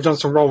this. I've done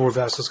some role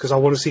reversals because I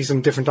want to see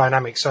some different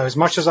dynamics. So as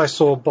much as I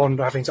saw Bond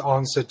having to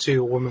answer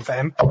to a woman for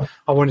M,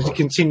 I wanted to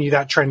continue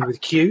that trend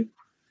with Q,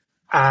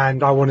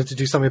 and I wanted to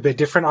do something a bit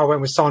different. I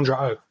went with Sandra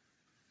Oh.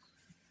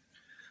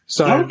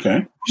 So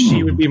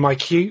she would be my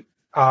Q.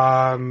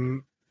 Yeah,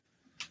 and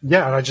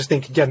I just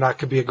think, again, that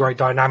could be a great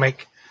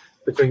dynamic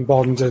between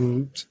Bond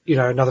and, you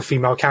know, another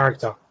female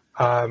character.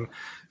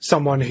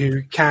 Someone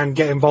who can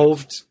get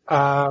involved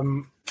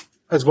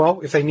as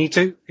well if they need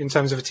to, in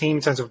terms of a team,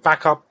 in terms of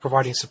backup,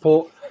 providing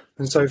support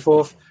and so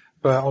forth,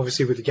 but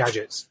obviously with the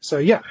gadgets. So,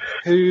 yeah,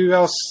 who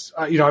else?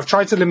 You know, I've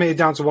tried to limit it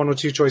down to one or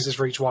two choices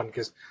for each one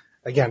because,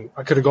 again,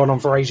 I could have gone on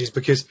for ages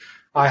because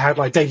I had,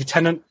 like, David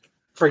Tennant,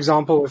 for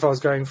example, if I was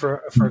going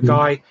for a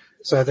guy.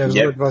 So there was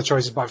a lot of other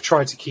choices, but I've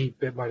tried to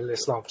keep my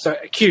list long. So,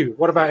 Q,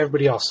 what about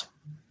everybody else?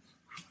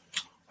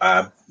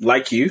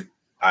 Like you,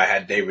 I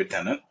had David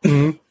Tennant.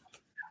 Mm-hmm.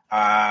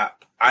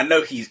 I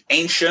know he's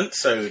ancient,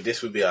 so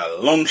this would be a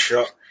long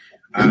shot.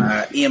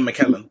 Ian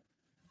McKellen.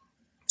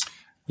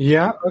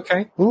 Yeah,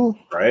 okay. Ooh.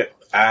 Right.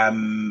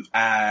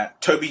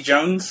 Toby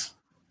Jones.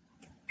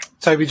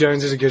 Toby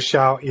Jones is a good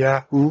shout,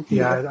 yeah. Mm-hmm.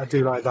 Yeah, I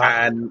do like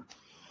that. And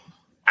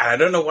I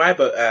don't know why,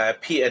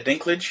 but Peter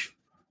Dinklage.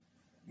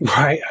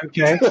 Right,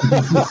 okay.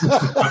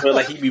 I feel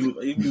like he'd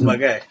be my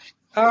guy.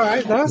 All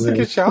right, that's a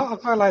good shout. I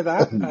quite like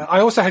that.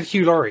 I also had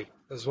Hugh Laurie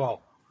as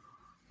well.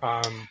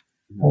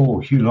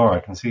 Hugh Laurie, I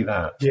can see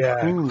that.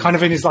 Yeah, kind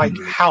of in his like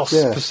house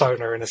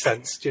persona in a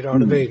sense. Do you know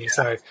what I mean?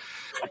 So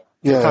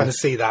kind of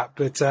see that.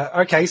 But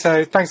okay,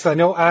 so thanks for that,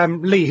 Neil.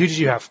 Lee, who did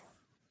you have?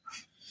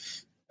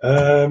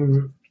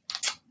 Again,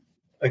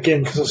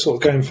 because I was sort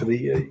of going for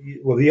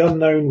the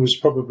unknown was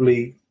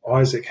probably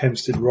Isaac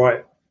Hempstead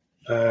Wright,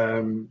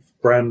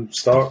 Bran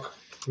Stark.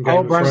 From Game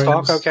of Bran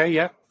Thrones. Stark. Okay,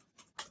 yeah.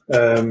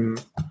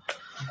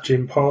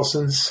 Jim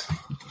Parsons.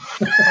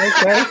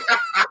 Okay.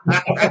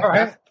 All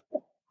right.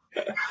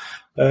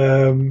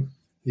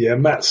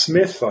 Matt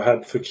Smith I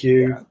had for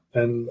Q,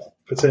 and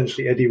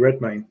potentially Eddie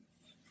Redmayne.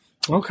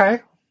 Okay.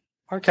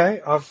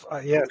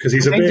 Because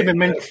he's a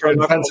bit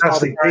from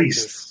Fantastic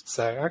Beasts.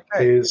 So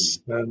okay.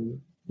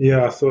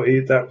 I thought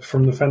that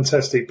from the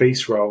Fantastic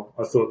Beast role,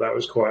 I thought that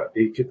was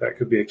that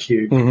could be a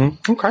Q.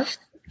 Mm-hmm. Okay,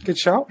 good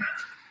shout.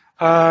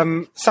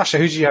 Sasha,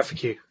 who did you have for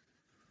Q?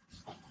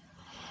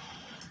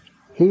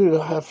 Who did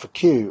I have for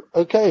Q?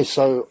 Okay,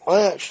 so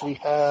I actually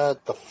had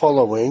the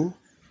following.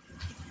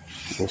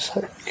 Give me a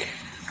sec.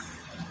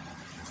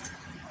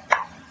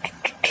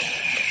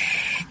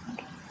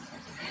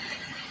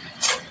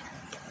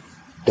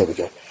 There we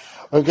go.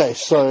 Okay,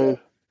 so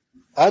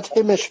I had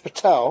Himesh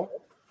Patel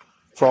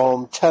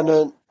from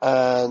Tennant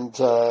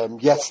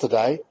and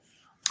Yesterday.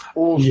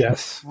 All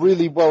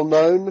really well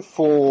known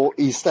for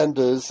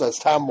EastEnders as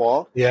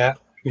Tamwa. Yeah.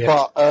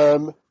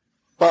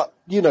 But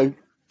you know,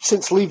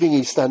 since leaving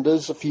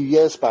EastEnders a few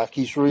years back,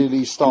 he's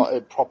really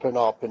started propping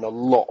up in a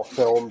lot of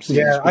films.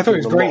 Yeah, I thought he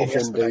was great in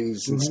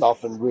indies and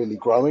stuff, and really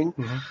growing.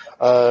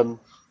 Mm-hmm.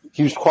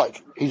 He was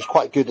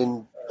quite good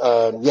in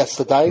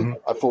Yesterday. Mm-hmm.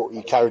 I thought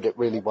he carried it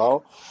really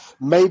well.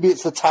 Maybe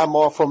it's the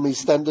Tamar from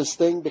EastEnders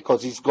thing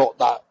because he's got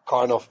that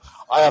kind of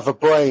I have a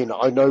brain.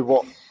 I know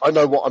what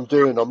I'm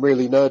doing. I'm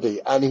really nerdy,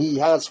 and he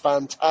has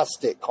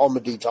fantastic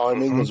comedy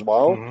timing as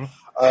well.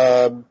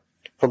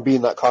 From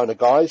being that kind of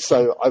guy.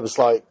 So I was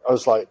like,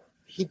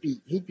 he'd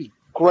be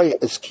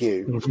great as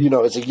Q, you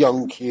know, as a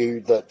young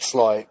Q that's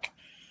like,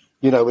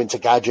 you know, into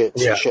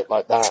gadgets and shit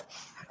like that.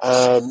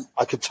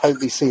 I could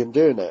totally see him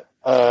doing it.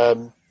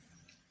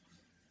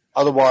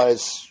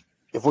 Otherwise,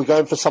 if we're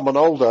going for someone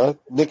older,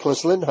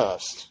 Nicholas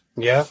Lyndhurst.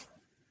 Yeah.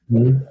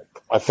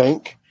 I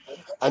think.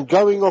 And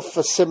going off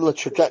a similar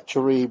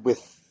trajectory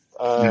with...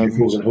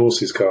 Unicorns and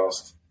Horses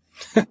cast.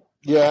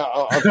 Yeah,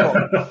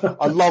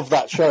 I love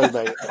that show,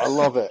 mate. I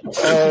love it.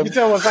 You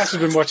tell what Sasha's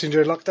been watching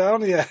during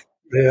lockdown, yeah.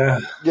 Yeah.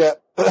 Yeah.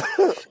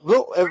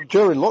 Look,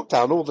 during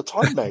lockdown all the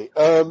time, mate.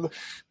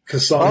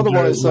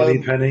 Cassandra,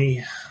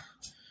 Moneypenny.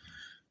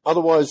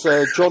 Otherwise,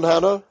 John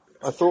Hannah,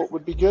 I thought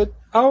would be good.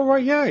 Oh,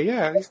 right, yeah.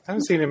 I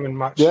haven't seen him in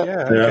much. Yeah.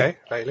 Okay,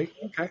 lately.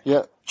 Okay.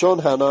 Yeah, John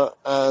Hannah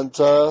and,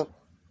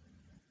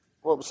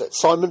 what was it,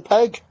 Simon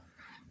Pegg?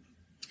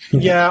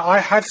 Yeah, I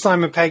had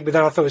Simon Pegg, but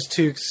then I thought it was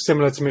too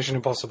similar to Mission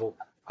Impossible.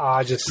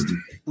 I just...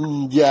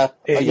 I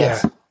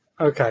guess.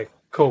 Okay,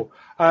 cool.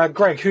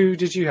 Greg, who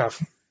did you have?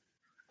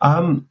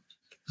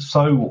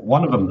 So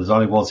one of them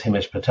was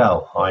Himesh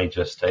Patel. I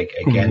just like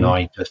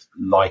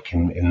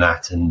him in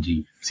that, and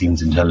he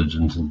seems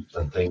intelligent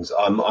and things.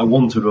 I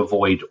wanted to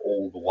avoid a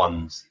lot of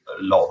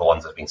the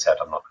ones that have been said.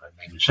 I'm not going to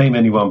name and shame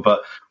anyone,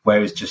 but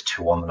where it's just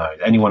too on the nose.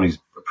 Anyone who's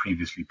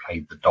previously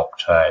played the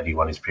Doctor,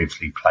 anyone who's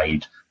previously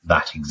played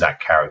that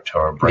exact character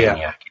or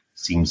Brainiac, it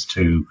seems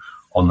too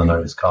on the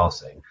nose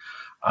casting.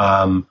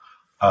 I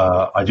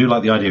do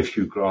like the idea of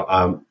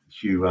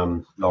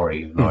Hugh Laurie,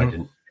 even though I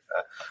didn't.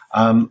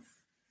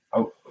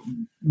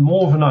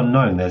 More of an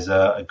unknown. There's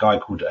a guy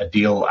called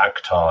Adil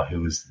Akhtar who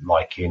was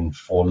like in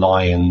Four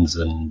Lions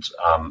and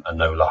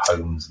Enola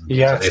Holmes. And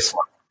this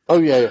one. Oh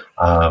yeah.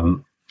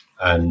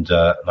 And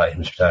like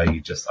him,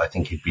 I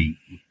think he'd be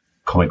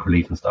comic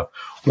relief and stuff.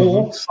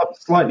 Or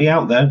slightly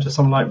out there, to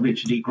someone like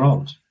Richard E.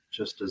 Grant,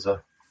 just as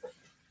a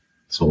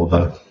sort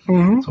of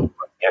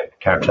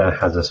character,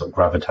 has a sort of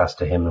gravitas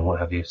to him and what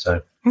have you.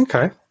 So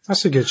okay,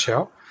 that's a good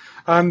shout.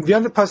 The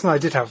other person I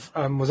did have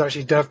was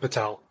actually Dev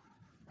Patel,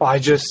 but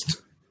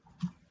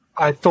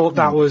I thought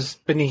that was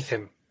beneath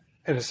him,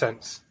 in a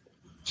sense.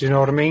 Do you know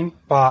what I mean?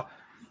 But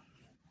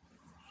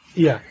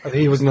yeah, I think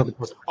he was another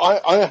person. I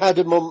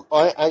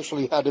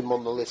actually had him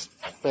on the list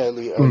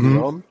fairly early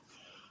on.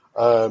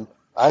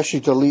 I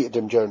actually deleted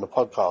him during the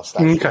podcast.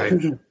 Actually.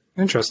 Okay,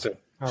 interesting.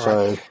 All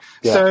so, right.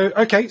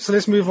 Yeah. So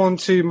let's move on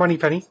to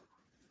Moneypenny.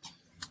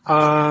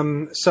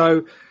 I've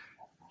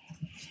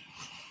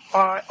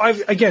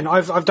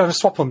done a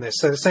swap on this.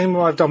 So the same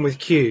way I've done with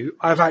Q,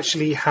 I've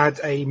actually had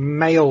a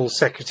male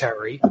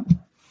secretary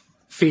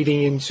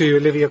feeding into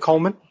Olivia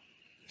Colman.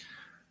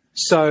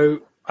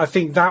 So I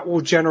think that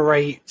will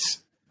generate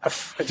a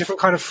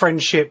different kind of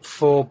friendship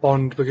for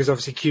Bond, because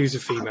obviously Q's a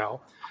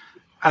female.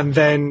 And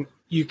then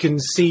you can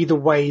see the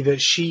way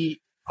that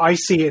I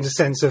see it in the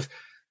sense of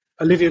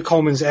Olivia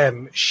Colman's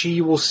M,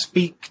 she will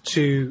speak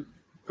to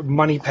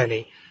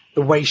Moneypenny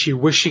the way she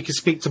wished she could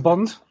speak to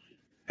Bond,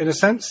 in a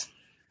sense.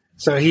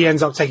 So he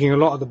ends up taking a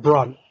lot of the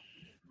brunt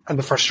and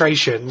the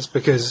frustrations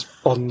because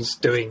Bond's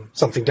doing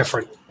something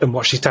different than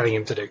what she's telling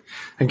him to do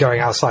and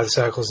going outside the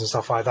circles and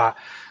stuff like that.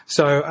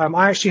 So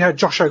I actually had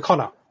Josh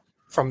O'Connor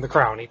from The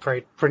Crown. He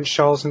played Prince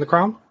Charles in The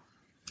Crown.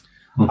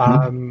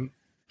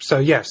 So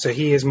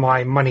he is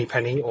my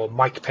Moneypenny, or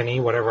Mike Penny,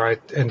 whatever I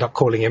end up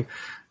calling him.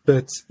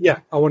 But yeah,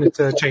 I wanted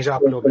to change it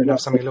up a little bit and have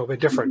something a little bit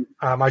different.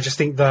 I just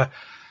think the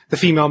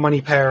female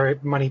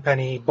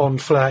Moneypenny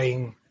Bond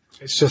flirting,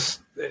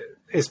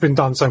 it's been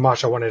done so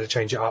much. I wanted to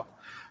change it up.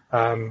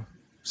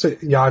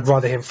 I'd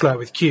rather him flirt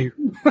with Q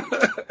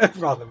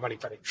rather than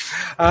Moneypenny.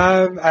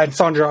 And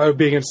Sandra Oh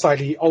being a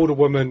slightly older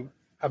woman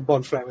and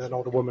Bond flirting with an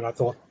older woman, I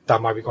thought that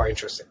might be quite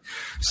interesting.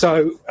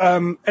 So,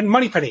 and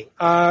Moneypenny.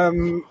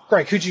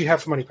 Greg, who do you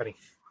have for Moneypenny?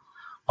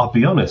 I'll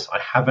be honest, I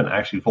haven't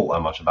actually thought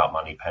that much about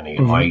Moneypenny.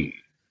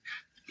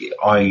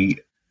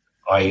 I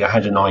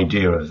had an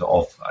idea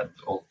of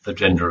the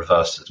gender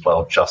reverse as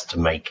well, just to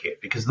make it,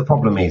 because the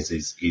problem is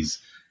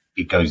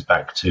it goes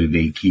back to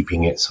the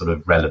keeping it sort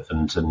of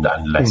relevant and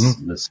less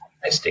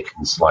misogynistic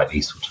and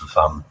slightly sort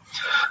of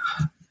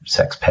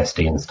sex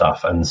pesty and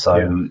stuff. And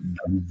so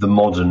the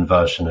modern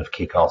version of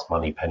Kick-Ass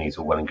Moneypenny is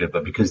all well and good,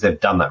 but because they've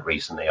done that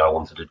recently, I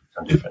wanted to do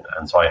something different.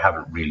 And so I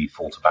haven't really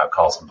thought about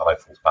casting, but I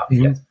thought about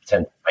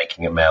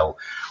making a male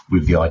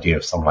with the idea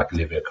of someone like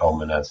Olivia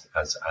Colman as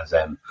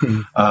M.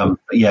 But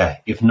yeah,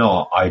 if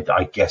not,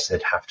 I guess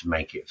they'd have to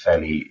make it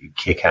fairly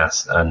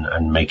kick-ass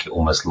and make it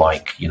almost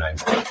like,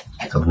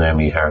 sort of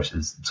Naomi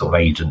Harris's sort of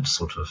agent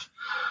sort of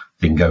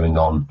thing going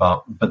on.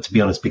 But to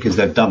be honest, because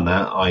they've done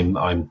that,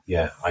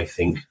 I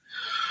think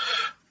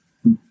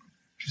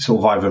sort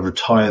of either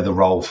retire the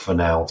role for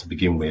now to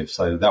begin with.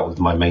 So that was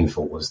my main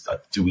thought, was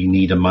do we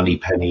need a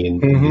Moneypenny in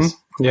this?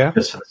 Yeah.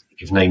 Just for the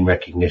sake of name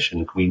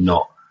recognition, can we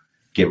not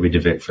get rid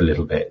of it for a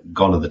little bit?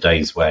 Gone are the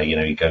days where,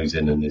 he goes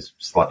in and is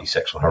slightly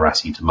sexual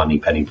harassing to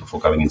Moneypenny before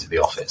going into the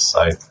office.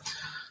 So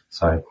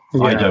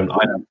I don't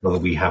feel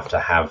that we have to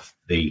have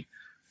the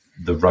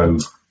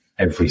rogue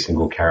every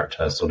single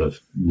character sort of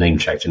name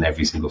checked in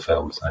every single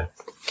film. So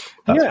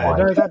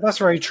that's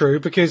very true,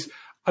 because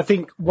I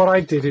think what I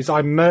did is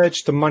I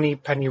merged the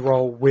Moneypenny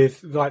role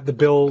with like the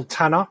Bill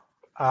Tanner,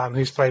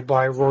 who's played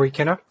by Rory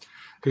Kinnear,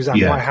 who's that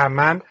right hand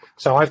man.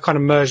 So I've kind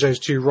of merged those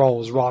two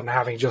roles rather than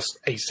having just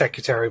a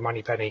secretary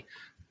Moneypenny.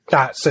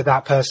 So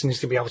that person is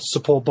going to be able to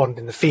support Bond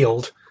in the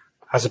field,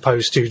 as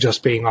opposed to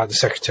just being like the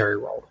secretary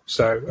role.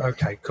 So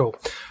okay, cool.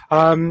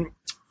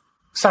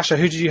 Sasha,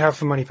 who did you have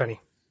for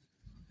Moneypenny?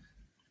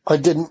 I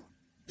didn't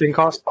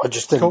cast. I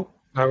just didn't. Cool.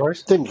 No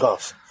worries. Didn't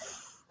cast.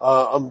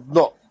 I'm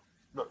not.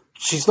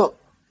 She's not.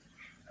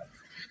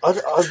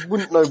 I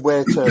wouldn't know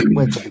where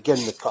to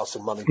begin with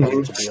casting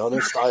Moneypenny, to be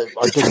honest. I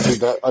didn't do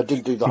that. I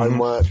didn't do the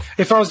homework.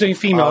 If I was doing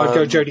female, I'd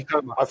go Jodie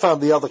Comer. I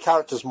found the other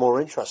characters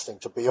more interesting,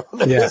 to be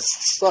honest. Yeah.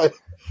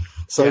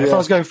 So If I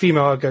was going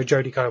female, I'd go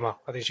Jodie Comer.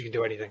 I think she can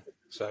do anything.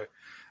 So,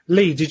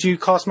 Lee, did you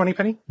cast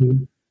Moneypenny?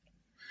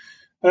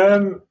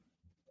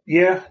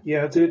 Yeah,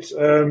 I did.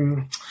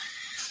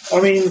 I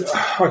mean,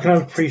 I can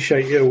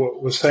appreciate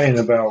what we're saying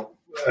about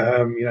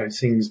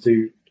things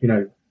do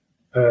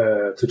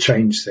to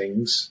change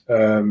things.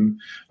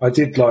 I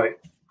did like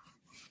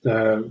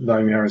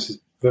Naomi Harris's,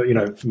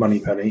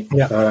 Moneypenny.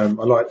 Yeah. I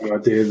like the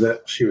idea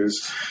that she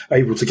was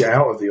able to get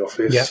out of the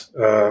office,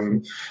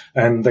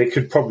 and they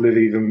could probably have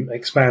even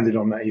expanded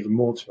on that even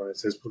more. To be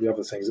honest, there's probably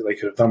other things that they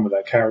could have done with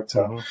that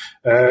character.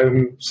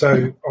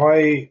 So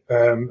I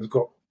have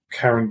got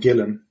Karen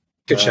Gillan.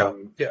 Good shout.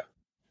 Yeah.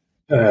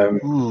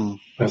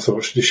 I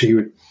thought she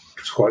would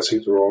quite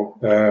suit the role.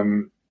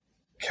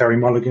 Carrie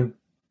Mulligan.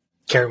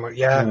 I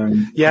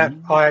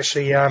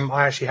actually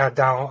had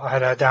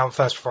her down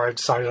first before I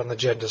decided on the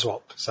gender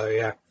swap. So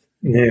yeah.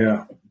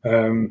 Yeah.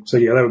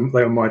 They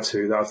were my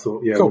two that I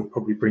thought would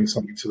probably bring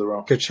something to the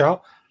role. Good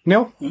shout.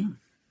 Neil?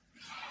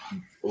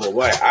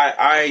 Well,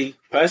 I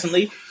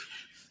personally,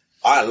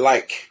 I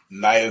like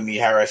Naomi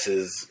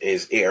Harris's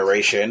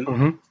iteration,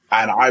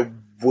 and I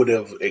would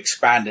have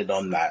expanded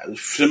on that.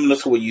 Similar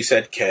to what you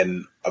said,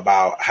 Ken,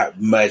 about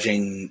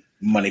merging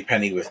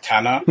Moneypenny with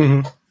Tanner.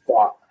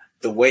 But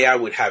the way I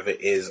would have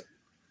it is,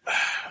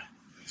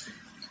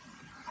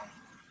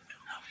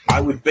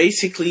 I'd want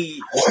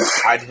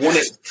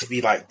it to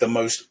be like the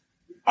most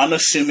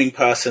unassuming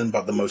person,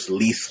 but the most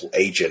lethal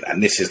agent.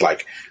 And this is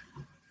like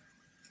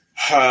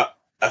her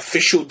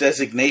official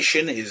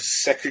designation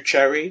is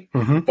secretary,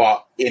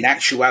 but in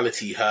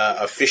actuality,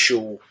 her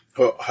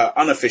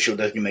unofficial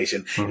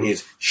designation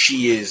is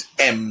she is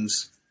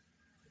M's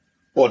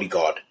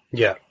bodyguard.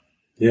 Yeah.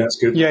 Yeah, that's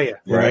good. Yeah.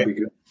 Right. Be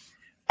good.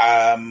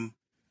 And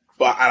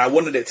I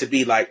wanted it to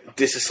be like,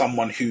 this is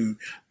someone who,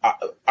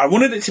 I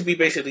wanted it to be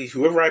basically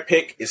whoever I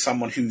pick is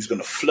someone who's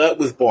going to flirt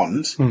with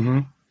Bond,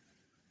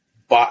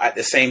 but at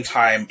the same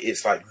time,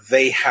 it's like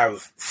they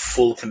have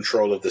full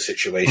control of the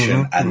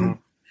situation, and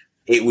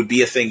it would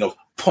be a thing of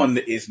Bond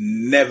is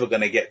never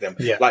going to get them.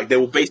 Yeah. Like they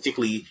will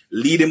basically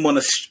lead him on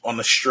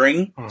a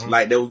string.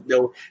 Like they'll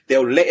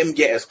let him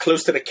get as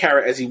close to the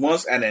carrot as he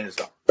wants, and then it's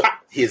like, pop,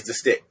 here's the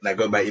stick. Now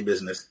go about your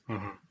business.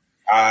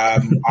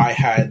 I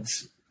had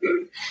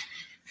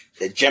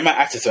Gemma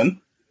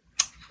Atherton.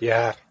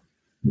 Yeah.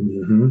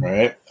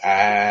 Right.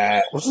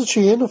 Wasn't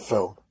she in a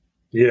film?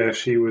 Yeah,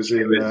 she was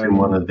in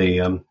one of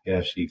the.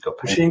 She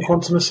got. Was she in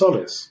Quantum of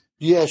Solace?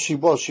 Yeah, she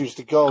was. She was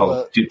the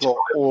girl that got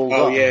all.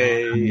 Oh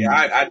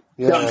yeah.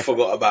 I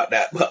forgot about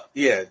that, but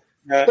yeah.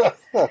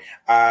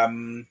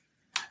 I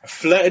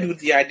flirted with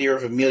the idea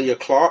of Emilia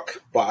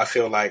Clarke, but I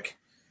feel like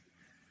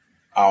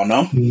I don't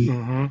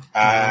know.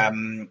 I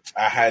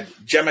had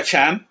Gemma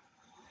Chan.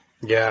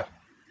 Yeah.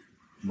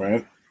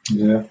 Right.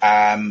 Yeah.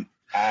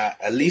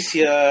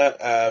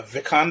 Alicia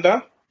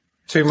Vikander.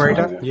 Tomb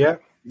Raider. Yeah.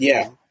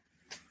 Yeah.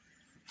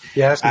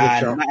 Yeah, that's a good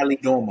shout. Natalie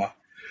Dormer.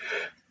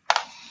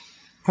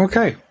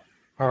 Okay.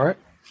 All right.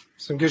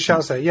 Some good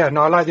shouts there. Yeah,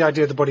 no, I like the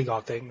idea of the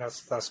bodyguard thing.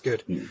 That's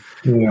good.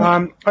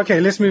 Yeah. Okay,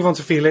 let's move on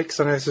to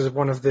Felix. I know this is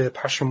one of the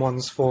passion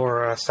ones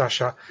for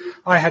Sasha.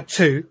 I had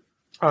two.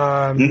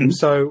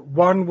 So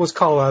one was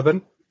Carl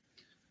Urban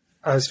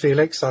as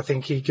Felix. I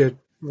think he could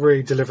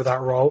really deliver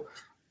that role.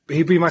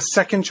 He'd be my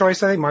second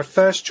choice, I think. My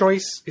first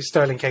choice is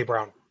Sterling K.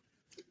 Brown.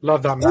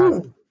 Love that man.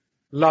 Ooh.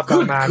 Love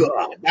that man.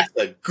 God, that's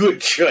a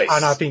good choice.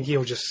 And I think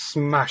he'll just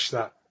smash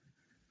that.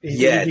 He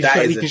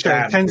can show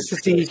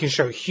intensity, he can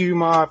show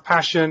humor,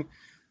 passion.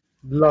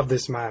 Love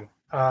this man.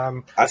 I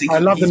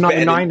love the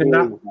 99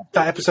 and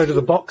that episode of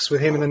The Box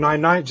with him in the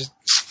 99. Just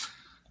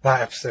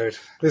that episode.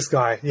 This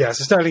guy. Yeah,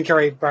 so Sterling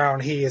K.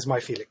 Brown, he is my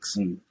Felix.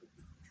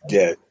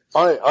 Yeah.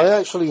 I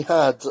actually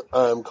had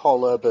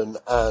Carl Urban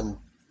and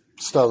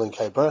Sterling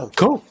K. Brown.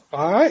 Cool.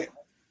 All right.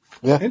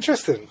 Yeah.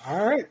 Interesting.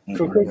 All right.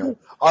 Cool.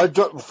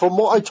 From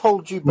what I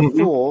told you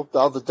before the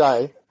other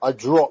day, I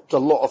dropped a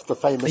lot of the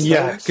famous names.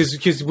 Yeah, because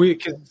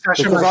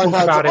Sasha and I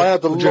talked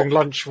about it during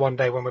lunch one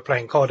day when we're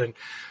playing COD, and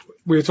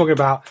we were talking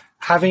about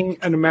having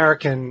an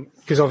American,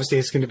 because obviously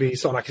it's going to be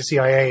sort of like a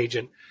CIA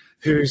agent,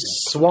 who's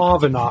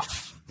suave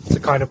enough to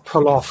kind of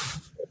pull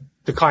off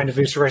the kind of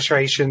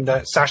illustration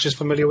that Sasha's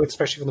familiar with,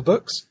 especially from the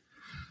books.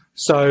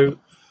 So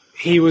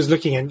he was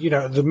looking at,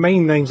 the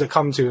main names that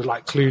come to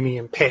like Clooney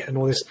and Pitt and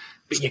all this,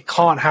 but you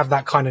can't have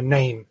that kind of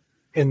name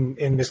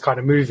in this kind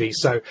of movie.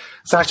 So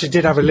Sasha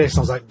did have a list. I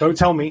was like, don't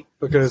tell me,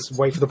 because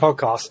wait for the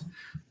podcast.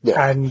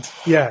 Yeah.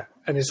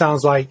 And it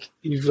sounds like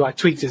you've like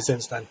tweaked it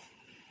since then.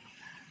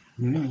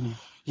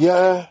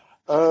 Yeah.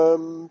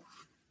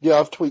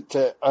 I've tweaked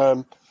it.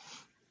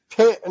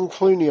 Pitt and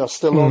Clooney are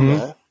still on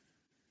there,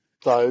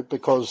 though,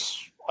 because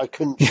I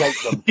couldn't shake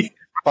them.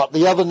 But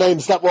the other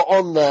names that were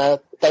on there,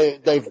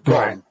 they've gone.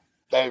 Right.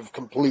 They've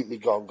completely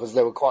gone, because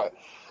there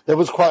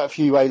was quite a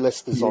few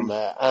A-listers on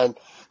there. And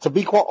to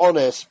be quite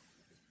honest,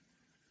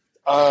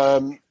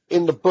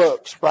 in the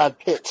books, Brad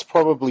Pitt's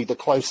probably the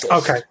closest.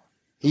 Okay.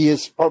 He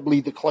is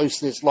probably the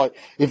closest. Like,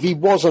 if he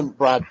wasn't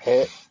Brad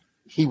Pitt,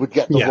 he would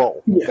get the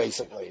role,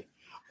 basically.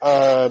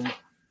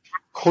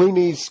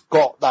 Clooney's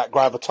got that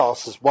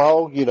gravitas as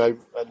well,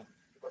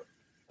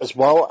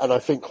 and I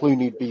think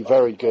Clooney'd be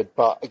very good.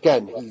 But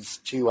again, he's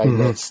too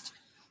A-list,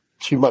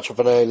 too much of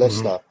an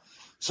A-lister.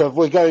 So if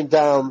we're going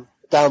down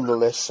the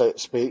list, so to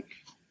speak,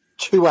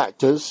 2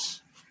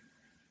 actors,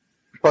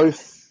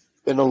 both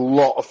in a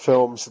lot of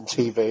films and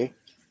TV.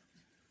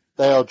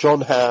 They are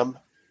John Hamm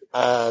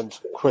and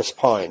Chris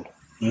Pine.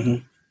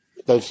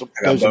 Those are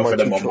my two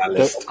on my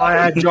list. I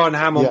had John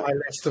Hamm on my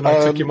list, and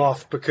I took him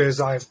off because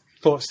I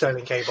thought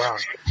Sterling K. Brown.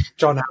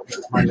 John Hamm was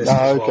on my list as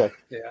well. Okay.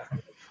 Yeah.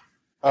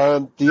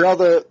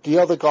 The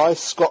other guy,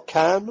 Scott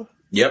Caan.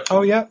 Yep.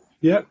 Oh, yeah.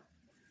 Yep.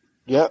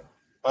 Yep.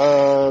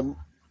 And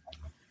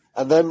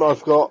then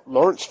I've got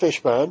Lawrence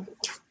Fishburne,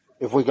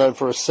 if we're going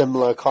for a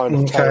similar kind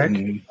of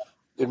take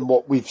in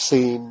what we've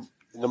seen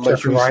in the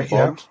most recent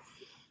Bond.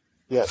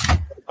 Yeah.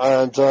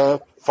 And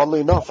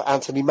funnily enough,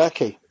 Anthony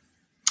Mackie.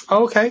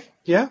 Oh, okay.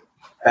 Yeah.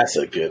 That's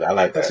a good. I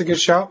like that. That's a good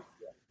shout.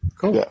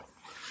 Cool. Yeah.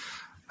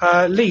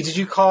 Lee, did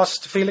you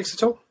cast Felix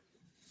at all?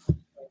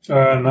 No,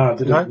 I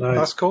didn't. No.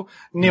 That's cool.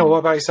 Neil, what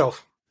about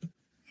yourself?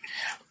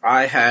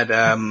 I had.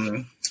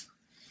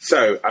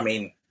 So, I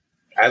mean,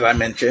 as I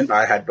mentioned,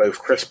 I had both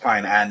Chris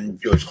Pine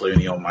and George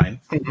Clooney on mine.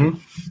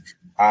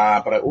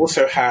 But I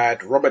also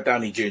had Robert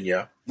Downey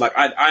Jr. Like,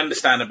 I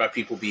understand about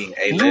people being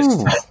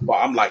A-list, but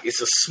I'm like,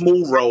 it's a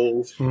small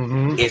role.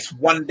 It's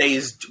one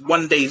day's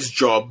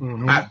job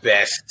at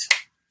best.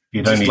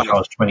 You'd only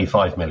charge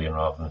 25 million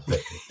rather than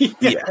 50.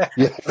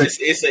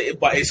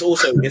 But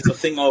it's a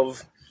thing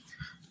of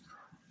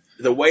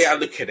the way I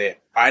look at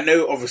it. I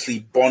know, obviously,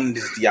 Bond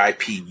is the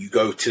IP. You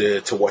go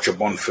to watch a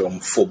Bond film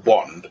for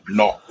Bond,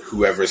 not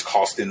whoever is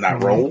cast in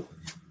that role.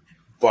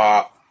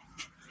 But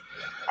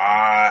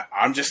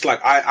I'm just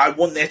like, I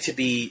want there to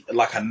be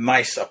like a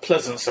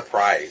pleasant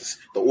surprise.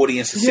 The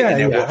audience is sitting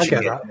there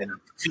watching it, and then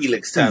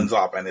Felix turns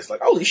up, and it's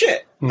like, holy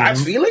shit,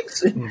 that's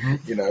Felix?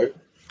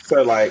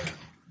 So like,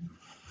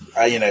 so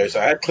I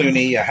had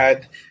Clooney, I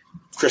had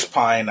Chris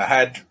Pine, I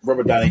had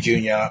Robert Downey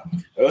Jr., I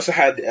also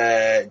had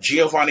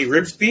Giovanni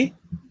Ribisi.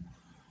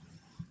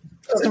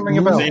 Doesn't ring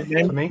a bell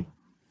for me.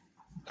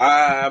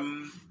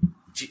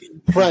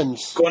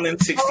 Friends. Gone in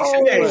 60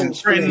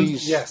 Days.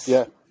 Friends. Yes.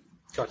 Yeah.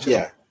 Gotcha.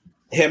 Yeah.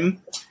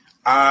 Him.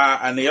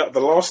 And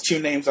the last 2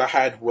 names I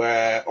had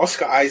were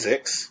Oscar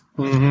Isaacs.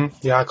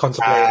 Yeah, I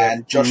contemplated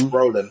and Josh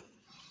Brolin.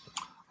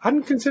 I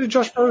hadn't considered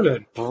Josh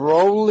Brolin.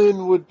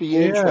 Brolin would be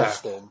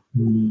interesting.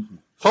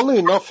 Funnily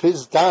enough,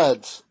 his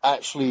dad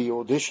actually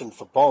auditioned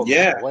for Bond.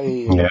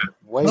 Way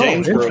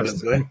James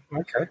Brolin.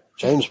 Okay.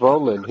 James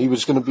Brolin. He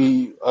was going to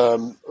be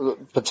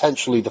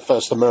potentially the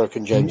first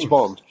American James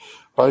Bond.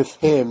 Both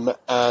him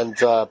and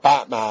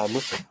Batman,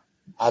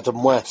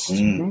 Adam West.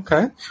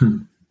 Okay.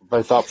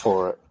 Both up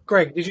for it.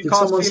 Greg, did you Did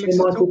cast someone Felix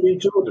say at Michael all? B.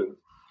 Jordan?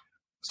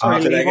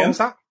 Sorry, Lee, what was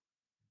that?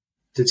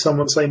 Did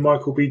someone say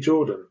Michael B.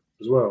 Jordan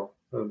as well?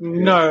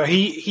 No,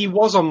 he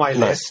was on my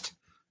list,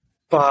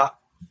 but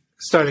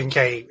Sterling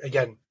K,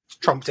 again,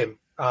 trumped him.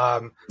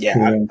 I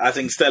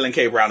think Sterling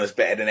K. Brown is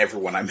better than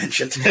everyone I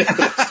mentioned. He's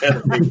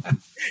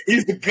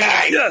the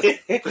guy.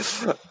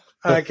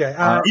 Okay.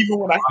 Even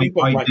when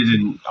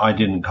I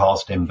didn't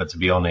cast him, but to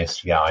be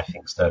honest, I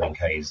think Sterling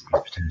K is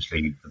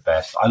potentially the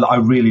best. I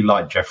really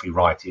like Jeffrey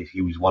Wright.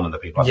 He was one of the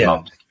people I'd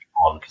love to keep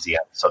on because he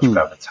had such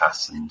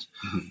gravitas and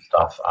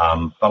stuff.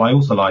 But I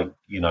also like,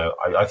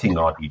 I think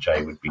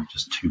RDJ would be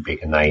just too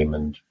big a name,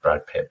 and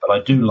Brad Pitt. But I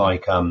do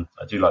like the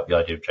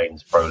idea of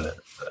James Brolin.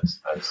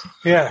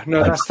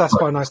 That's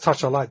quite a nice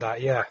touch. I like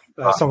that. Yeah,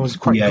 someone's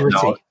quite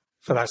gritty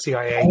for that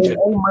CIA agent.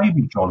 Or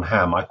maybe John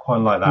Hamm. I quite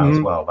like that as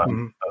well.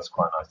 That's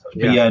quite nice. But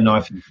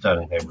I think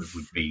Sterling K would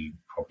be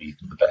probably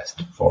the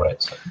best for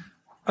it. So.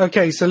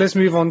 Okay, so let's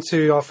move on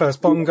to our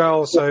first Bond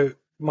girl. So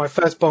my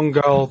first Bond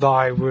girl that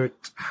I would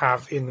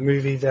have in the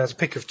movie, there's a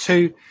pick of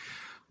 2.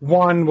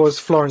 One was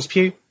Florence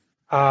Pugh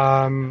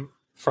from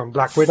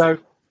Black Widow.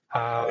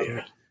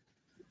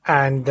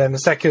 And then the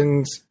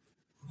second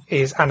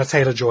is Anna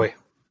Taylor-Joy.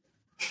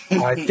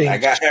 I think I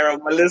got her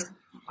on my list.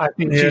 I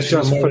think she's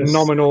just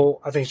phenomenal.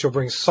 I think she'll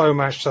bring so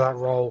much to that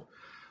role.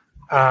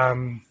 So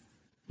I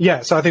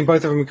think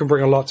both of them can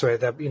bring a lot to it.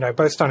 They're,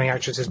 both stunning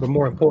actresses, but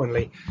more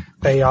importantly,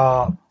 they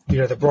are,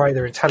 they're bright,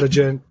 they're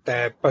intelligent,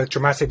 they're both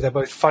dramatic, they're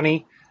both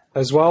funny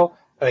as well.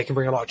 They can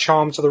bring a lot of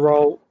charm to the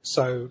role.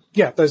 So,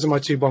 those are my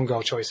 2 Bond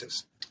girl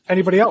choices.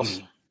 Anybody else?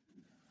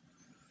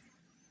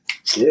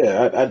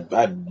 Yeah,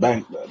 I'd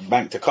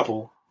banked a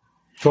couple.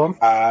 Go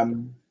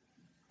on.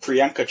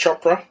 Priyanka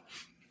Chopra.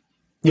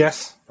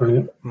 Yes.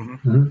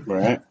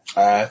 Right.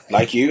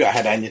 Like you, I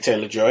had Anya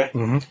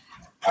Taylor-Joy.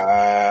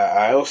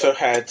 I also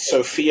had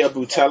Sophia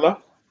Boutella.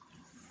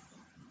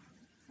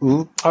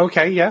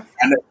 Okay, yeah.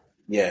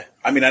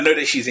 I mean, I know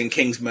that she's in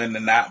Kingsman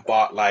and that,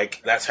 but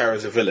like, that's her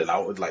as a villain. I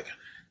would like,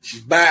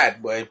 she's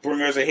bad, but bring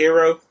her as a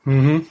hero.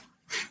 You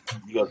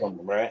got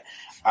something, right?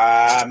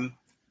 I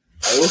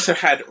also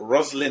had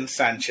Rosalind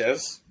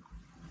Sanchez.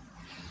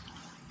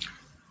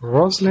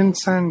 Rosalind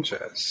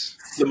Sanchez.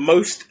 The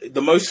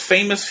most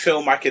famous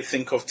film I could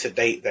think of to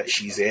date that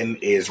she's in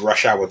is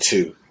Rush Hour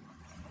 2.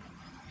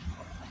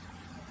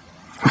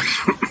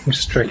 I'm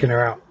just checking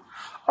her out.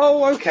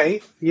 Oh,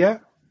 okay. Yeah.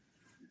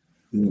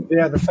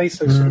 Yeah, the face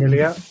looks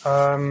familiar.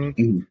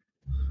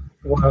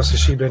 What else has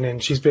she been in?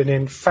 She's been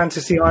in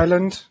Fantasy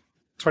Island,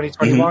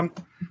 2021,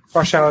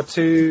 Rush Hour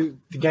 2,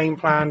 The Game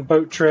Plan,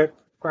 Boat Trip,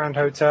 Grand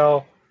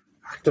Hotel,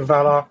 Act of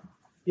Valor.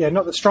 Yeah,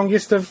 not the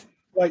strongest of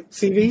like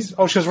CVs.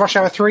 Oh, she was Rush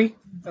Hour 3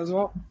 as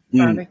well,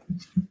 apparently.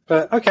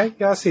 But okay,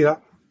 yeah, I see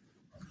that.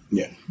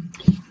 Yeah.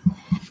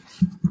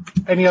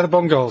 Any other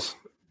Bond girls?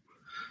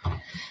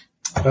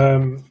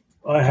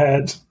 I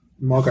had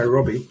Margot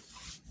Robbie.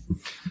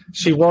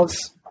 She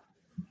was,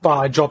 but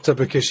I dropped her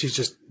because she's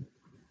just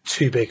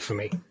too big for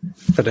me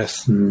for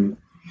this. And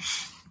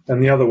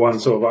the other one,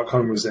 sort of like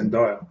home, was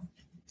Zendaya.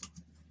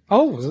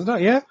 Oh, was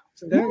that? Yeah.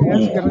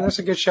 Yeah, that's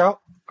a good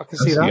shout. I can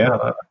see that.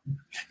 Yeah.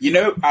 You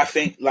know, I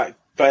think, like,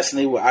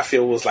 personally, what I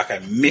feel was like a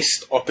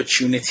missed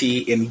opportunity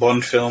in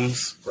Bond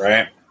films,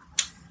 right?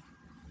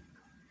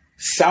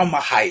 Salma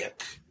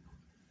Hayek.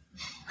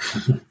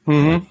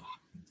 Mm-hmm.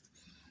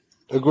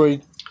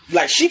 Agreed.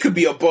 Like, she could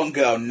be a Bond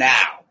girl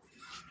now.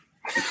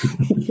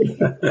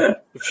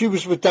 If she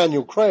was with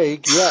Daniel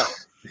Craig, yeah.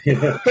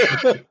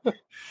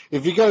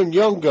 If you're going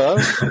younger,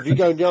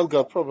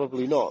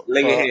 probably not.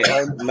 Look at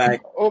here.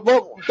 Like,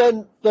 well,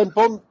 then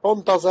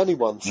Bond does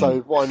anyone,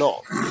 so why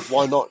not?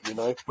 Why not, you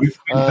know?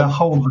 The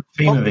whole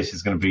theme of this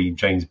is going to be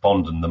James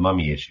Bond and the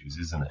mummy issues,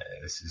 isn't it?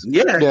 This is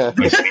yeah.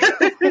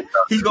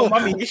 He's got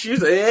mummy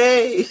issues.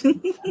 Hey.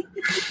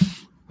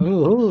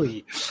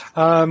 Ooh.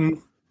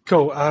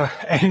 Cool.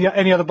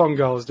 Any other Bond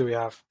girls do we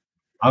have?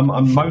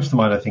 Most of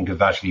mine, I think,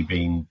 have actually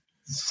been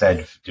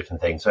said for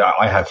different things. So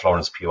I had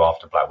Florence Pugh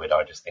after Black Widow.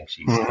 I just think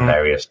she's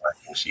hilarious. I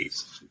think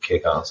she's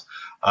kick-ass.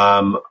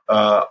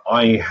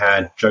 I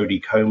had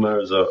Jodie Comer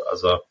as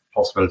a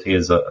possibility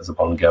as a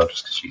Bond girl,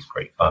 just because she's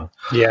pretty fun.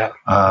 Yeah.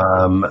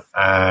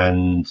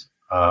 And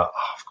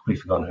I've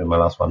completely forgotten who my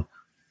last one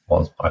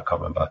was. I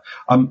can't remember.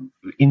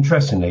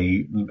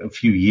 Interestingly, a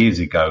few years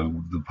ago,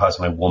 the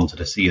person I wanted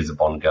to see as a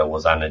Bond girl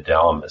was Ana de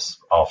Armas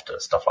after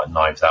stuff like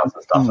Knives Out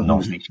and stuff, and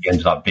obviously she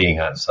ended up being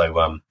her.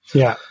 So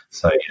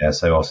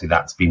So obviously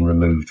that's been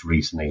removed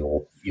recently,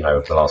 or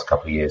over the last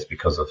couple of years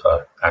because of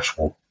her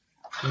actual.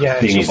 Yeah,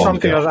 she's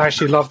something I'd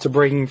actually love to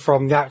bring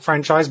from that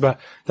franchise, but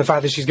the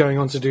fact that she's going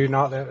on to do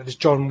now this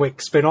John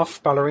Wick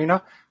spin-off,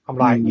 Ballerina, I'm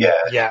like,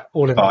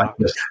 all in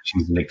that.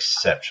 She's an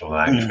exceptional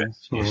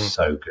actress. She's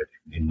so good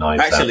in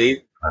Knives Out.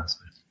 Actually,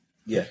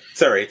 yeah.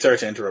 Sorry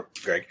to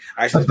interrupt, Greg.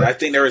 Actually, I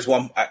think there is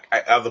one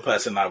other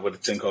person I would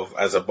think of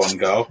as a Bond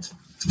girl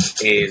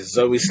is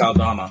Zoe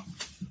Saldana.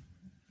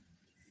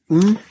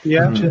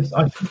 Yeah,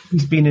 I think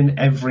he's been in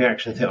every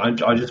action thing.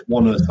 I just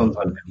want to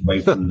sometimes get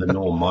away from the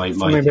norm. My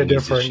thing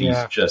is that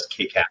she's just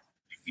kick out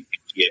everything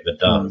she ever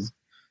does.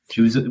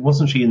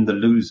 Wasn't she in The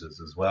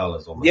Losers as well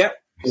as almost? Yep.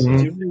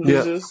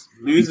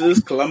 Losers,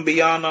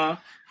 Colombiana.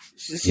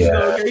 She's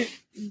got a great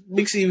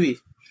big CV.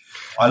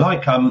 I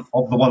like of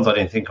the ones I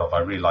didn't think of. I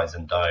realised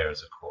Zendaya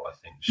as a core. I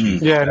think she's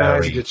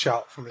that's a good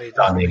shout from Lee.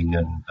 Stunning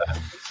and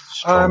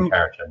strong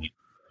character.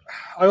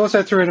 I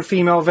also threw in a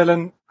female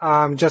villain,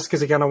 just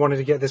because again I wanted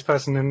to get this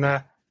person in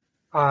there.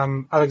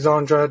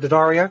 Alexandra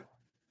Daddario.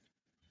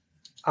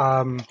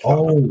 Oh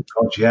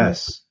God,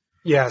 yes.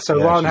 Yeah, so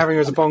rather than having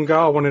her as a Bond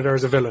girl, I wanted her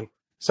as a villain,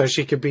 so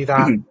she could be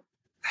that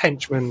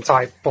henchman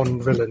type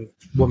Bond villain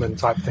woman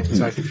type thing.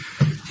 So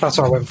that's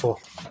what I went for.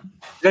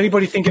 Did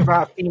anybody think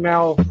about a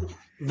female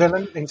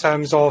villain in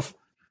terms of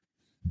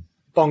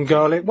Bond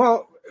girl?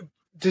 Well,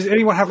 does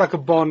anyone have like a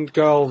Bond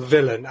girl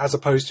villain as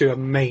opposed to a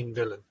main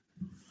villain?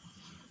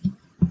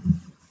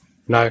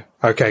 No?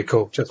 Okay,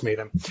 cool. Just me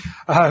then.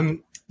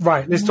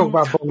 Right, let's talk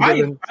about Bond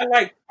villain.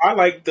 I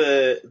like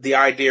the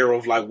idea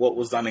of like what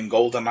was done in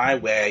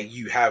GoldenEye, where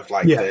you have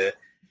like you've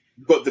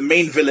got the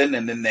main villain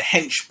and then the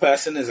hench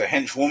person is a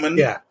hench woman.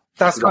 Yeah,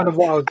 that's kind of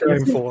what I was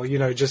going for,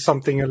 just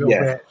something a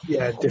little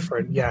bit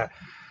different. Yeah.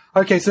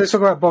 Okay, so let's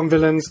talk about Bond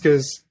villains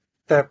because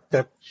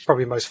they're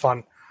probably most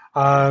fun.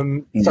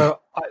 So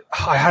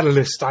I had a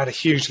list. I had a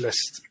huge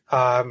list.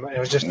 It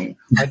was just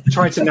I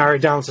tried to narrow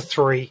it down to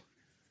 3.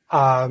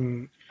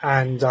 And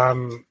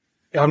I'm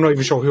not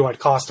even sure who I'd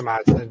cast them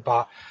as,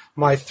 but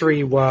my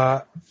 3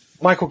 were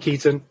Michael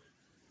Keaton,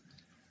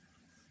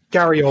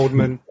 Gary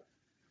Oldman,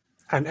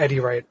 and Eddie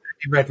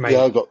Redmayne.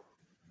 I got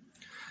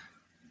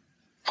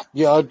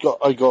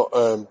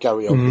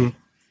Gary Oldman.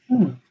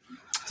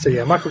 So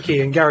yeah, Michael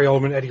Keaton, Gary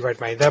Oldman, Eddie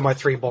Redmayne. They're my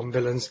 3 Bond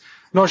villains.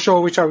 Not sure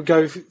which I would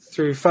go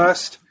through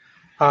first,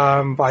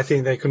 but I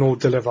think they can all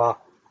deliver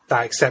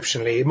that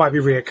exceptionally. It might be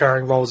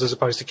reoccurring roles as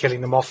opposed to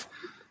killing them off.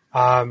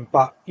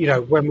 But when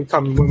we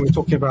were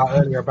talking about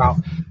earlier about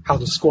how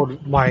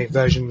my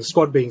version of the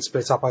squad being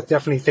split up, I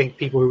definitely think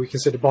people who we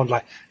consider Bond,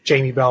 like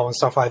Jamie Bell and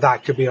stuff like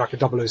that, could be like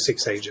a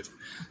 006 agent.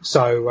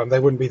 So they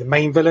wouldn't be the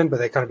main villain, but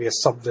they kind of be a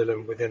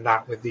sub-villain within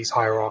that with these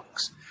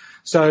hierarchs.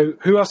 So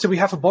who else do we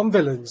have for Bond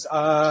villains?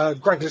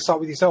 Greg, let's start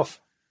with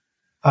yourself.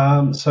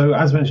 So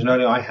as mentioned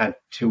earlier, I had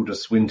Tilda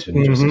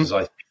Swinton, just as I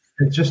think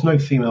there's just no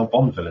female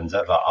Bond villains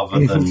ever,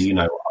 other than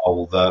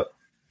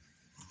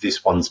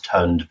this one's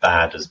turned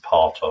bad as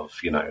part of,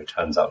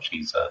 turns out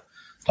she's a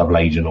double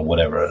agent or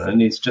whatever.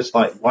 And it's just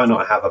like, why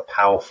not have a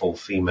powerful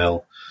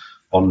female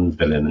Bond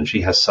villain? And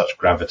she has such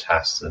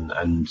gravitas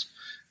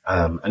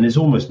and is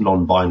almost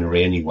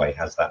non-binary anyway,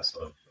 has that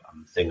sort of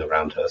thing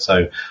around her.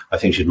 So I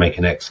think she'd make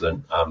an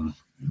excellent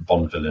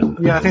Bond villain.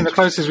 Yeah, I think the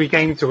closest we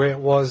came to it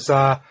was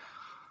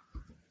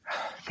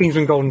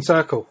Kingsman Golden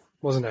Circle,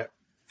 wasn't it?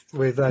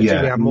 With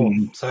Julianne Moore.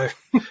 So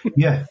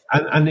yeah,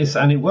 and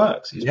it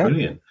works. It's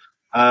brilliant.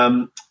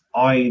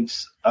 I'd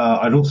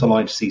also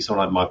like to see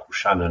someone like Michael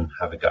Shannon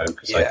have a go,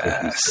 because I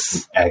think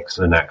he's an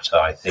excellent actor.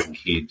 I think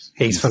he's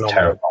phenomenal.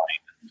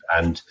 Terrifying,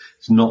 and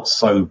it's not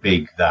so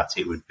big that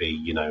it would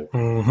be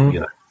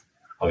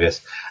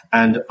obvious.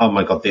 And oh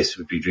my god, this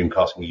would be dream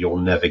casting. You'll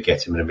never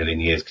get him in a million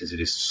years because it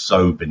is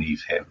so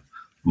beneath him.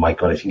 My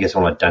god, if you can get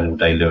someone like Daniel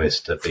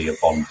Day-Lewis to be a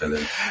Bond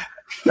villain,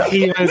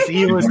 he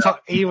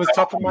was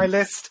top of my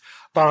list,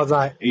 but I was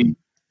like, it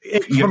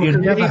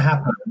never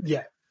happened.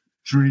 Yeah,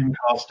 dream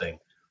casting.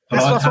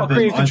 That's what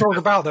creative control is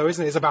about, though,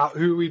 isn't it? It's about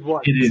who we'd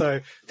want.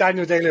 So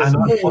Daniel Day-Lewis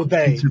all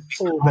day.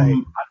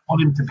 I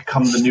want him to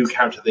become the new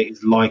character that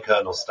is like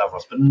Colonel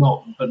Stavros, but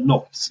not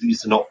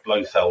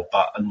Blofeld,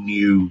 but a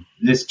new.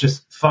 Let's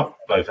just fuck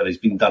Blofeld. He's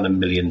been done a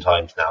million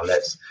times now.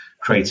 Let's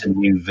create a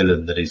new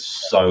villain that is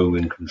so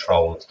in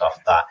control and stuff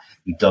that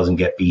he doesn't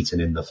get beaten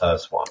in the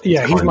first one.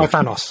 Yeah, he's my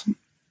Thanos.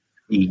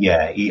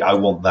 I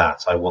want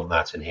that. I want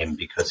that in him,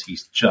 because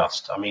he's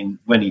just. I mean,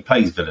 when he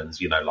plays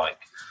villains,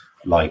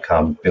 like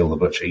Bill the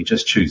Butcher, he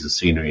just chews the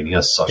scenery and he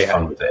has such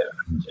fun with it,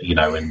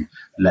 and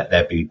let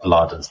there be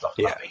blood and stuff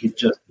like that. He'd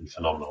just be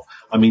phenomenal.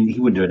 I mean, he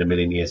wouldn't do it in a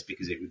million years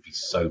because it would be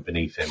so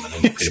beneath him.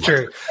 And it's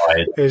true.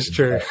 It's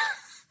true.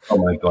 Oh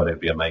my god, it'd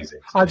be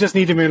amazing. I just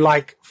need him in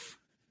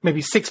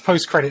maybe 6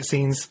 post-credit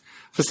scenes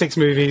for 6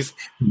 movies,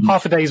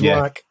 half a day's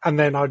work, and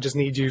then I'll just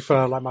need you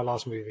for my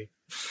last movie.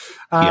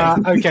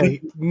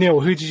 Okay, Neil,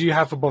 who did you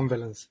have for Bond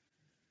villains?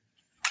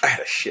 I had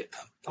a shit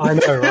ton. I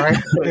know, right?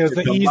 It was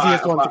the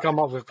easiest one to come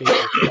up with, people.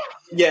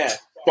 Yeah,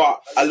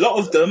 but a lot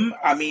of them,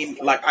 I mean,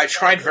 I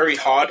tried very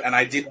hard and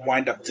I did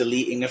wind up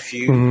deleting a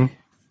few. Mm-hmm.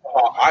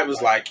 I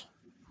was like,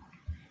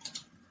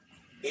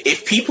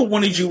 if people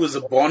wanted you as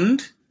a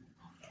Bond,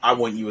 I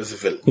want you as a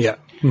villain. Yeah.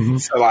 Mm-hmm.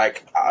 So,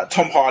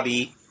 Tom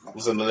Hardy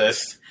was on the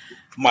list.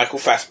 Michael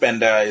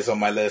Fassbender is on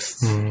my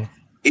list. Mm-hmm.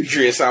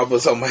 Idris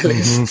Elba's on my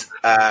list.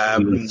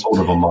 Sort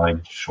of on my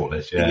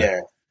shortlist, yeah. Yeah.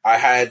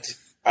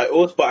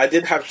 But I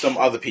did have some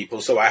other people.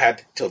 So I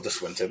had Tilda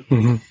Swinton.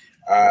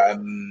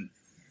 Mm-hmm.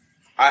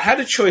 I had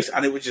a choice,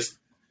 and it was just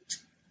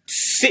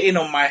sitting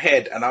on my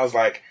head, and I was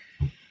like,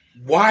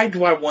 why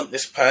do I want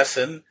this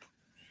person?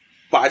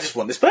 But I just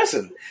want this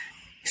person.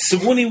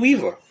 Sigourney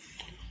Weaver.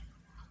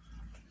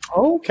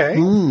 Okay.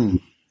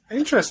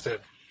 Interested.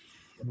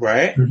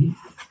 Right? Mm-hmm.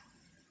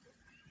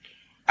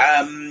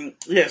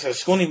 So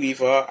Sigourney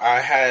Weaver, I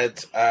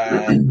had,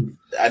 and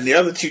the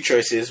other 2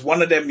 choices,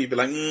 one of them you'd be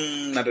like,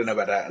 I don't know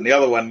about that. And the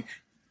other one,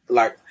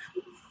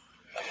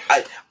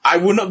 I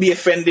will not be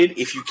offended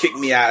if you kick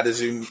me out of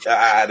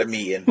the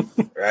meeting,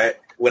 right?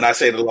 When I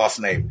say the last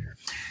name.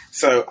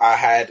 So I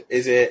had,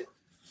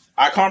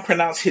 I can't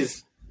pronounce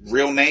his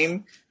real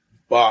name,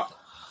 but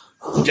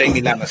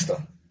Jamie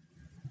Lannister.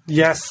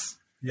 Yes.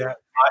 Yeah.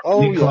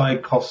 Nikolai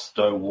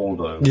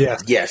Coster-Waldau.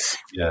 Yes. Yes.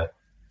 Yeah.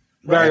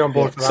 Very on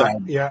board for that.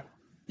 Yeah.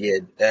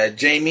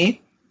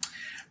 Jamie.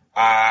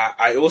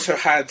 I also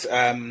had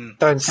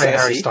don't say Cersei.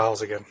 Harry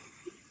Styles again.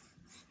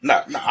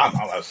 No,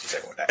 I'm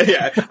saying with that.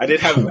 Yeah, I did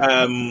have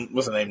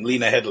what's her name,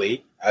 Lena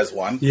Headey as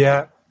one.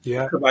 Yeah.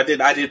 I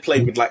did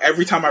play with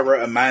every time I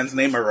wrote a man's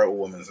name, I wrote a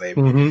woman's name.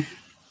 Mm-hmm.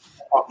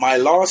 But my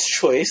last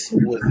choice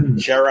was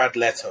Jared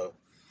Leto.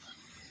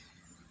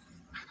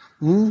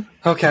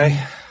 Okay.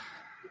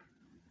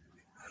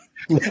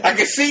 I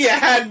can see your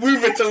hand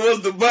moving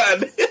towards the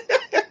button.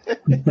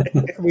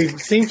 We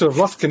seem to have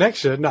lost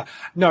connection.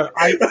 No,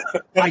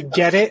 I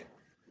get it.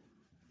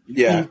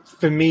 Yeah.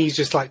 For me, he's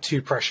just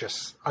too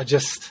precious. I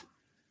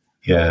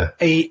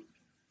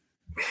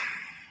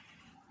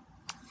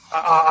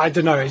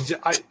don't know.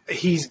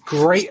 He's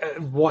great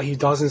at what he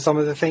does in some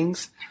of the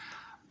things.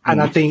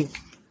 And I think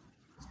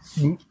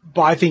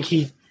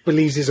he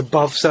believes he's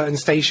above certain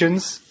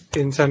stations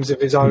in terms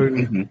of his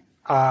own,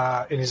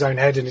 in his own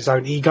head and his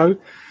own ego.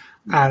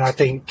 And I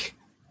think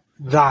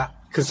that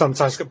can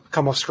sometimes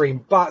come off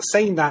screen. But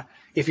saying that,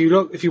 if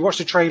you watch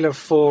the trailer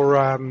for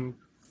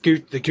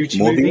the Gucci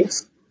movie,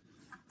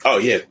 oh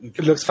yeah, it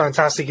looks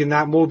fantastic in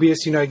that.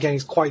 Morbius, again,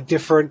 he's quite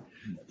different.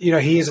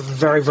 He is a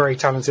very, very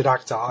talented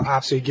actor. I'll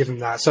absolutely give him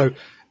that. So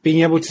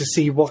being able to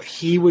see what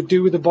he would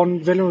do with the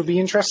Bond villain would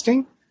be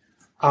interesting.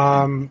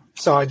 So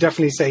I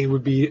definitely say it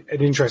would be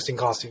an interesting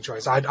casting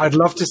choice. I'd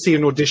love to see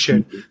an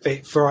audition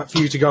for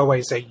you to go away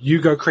and say,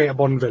 you go create a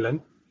Bond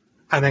villain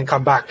and then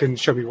come back and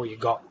show me what you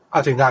got.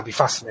 I think that'd be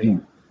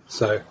fascinating.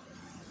 So,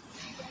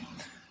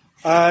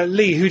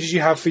 Lee, who did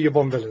you have for your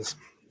Bond villains?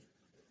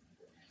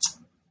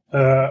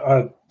 I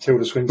had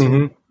Tilda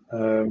Swinton,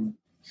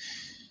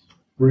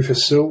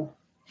 Rufus Sewell,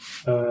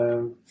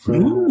 from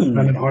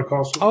Men in High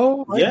Castle.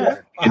 Oh, Yeah.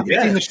 I haven't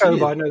Yeah. seen the show,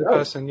 but I know the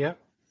person. Yeah.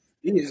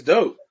 He is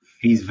dope.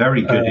 He's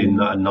very good in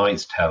A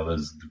Knight's Tale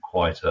as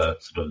quite a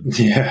sort of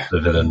Yeah. the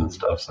villain and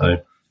stuff. So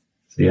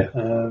yeah.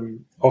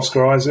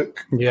 Oscar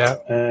Isaac Yeah.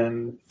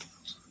 and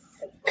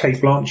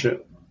Kate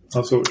Blanchett.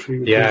 I thought she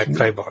was Yeah, decent.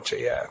 Clay Barcher.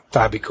 Yeah,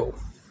 that'd be cool.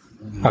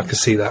 I could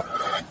see that.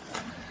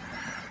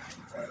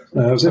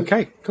 That was it.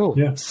 Okay, cool.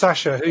 Yeah.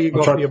 Sasha, who you I'll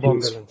got try for your to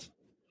Bond use- villains?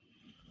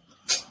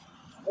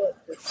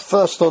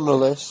 First on the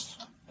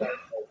list,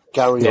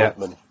 Gary Yeah.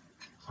 Oldman.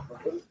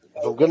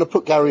 If I'm going to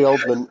put Gary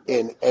Oldman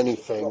in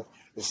anything,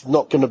 it's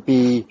not going to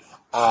be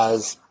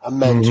as a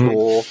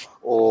mentor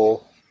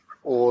or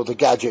the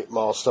gadget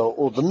master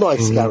or the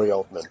nice Gary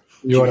Oldman.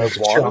 You Do want know to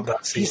why? shut up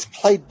that scene. He's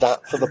played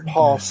that for the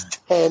past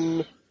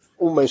 10,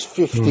 almost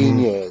 15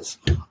 years.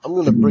 I'm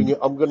going to bring it.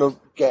 I'm going to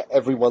get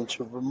everyone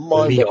to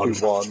remind Leon.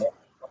 everyone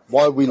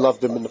why we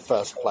loved him in the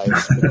first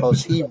place,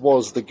 because he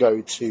was the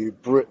go-to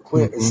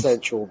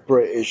quintessential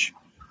British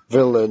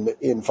villain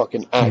in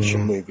fucking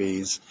action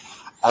movies,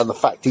 and the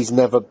fact he's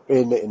never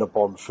been in a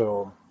Bond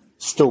film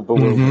still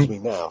bewilders me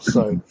now.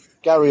 So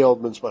Gary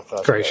Oldman's my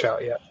first. Great pick.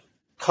 shout, yeah.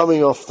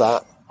 Coming off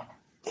that,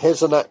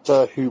 here's an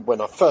actor who, when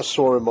I first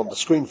saw him on the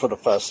screen for the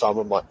first time,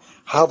 I'm like,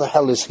 how the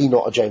hell is he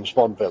not a James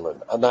Bond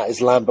villain? And that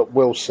is Lambert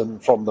Wilson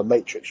from The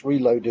Matrix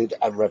Reloaded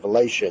and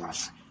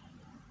Revelations.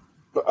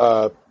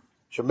 Shamira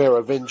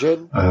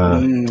Vingin.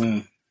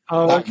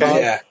 Oh, That okay. guy.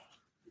 Yeah.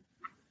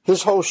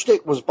 His whole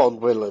shtick was Bond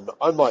villain.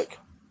 I'm like,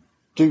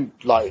 dude,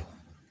 like,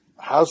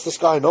 how's this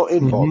guy not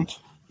in Bond?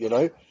 You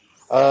know?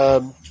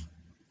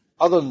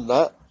 Other than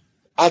that,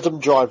 Adam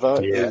Driver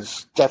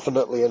is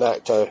definitely an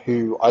actor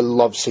who I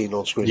love seeing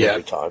on screen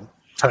every time.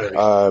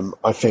 Totally.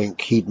 I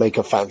think he'd make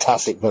a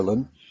fantastic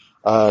villain.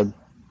 And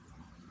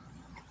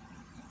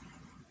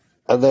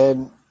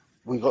then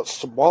we got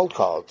some wild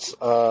cards.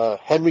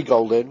 Henry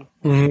Golding,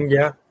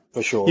 Yeah.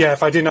 for sure. Yeah,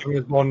 if I didn't have him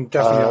as Bond,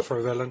 definitely up for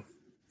a villain.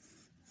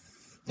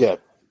 Yeah,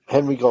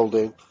 Henry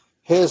Golding.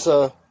 Here's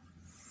a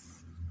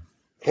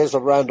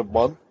random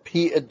one.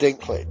 Peter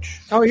Dinklage.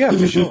 Oh, yeah,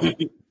 for sure.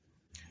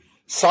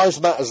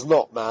 Size matters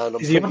not, man.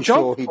 I'm Is he on pretty job,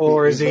 sure he'd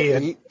or be- is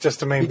he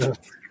just a main villain?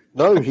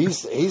 No,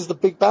 he's the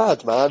big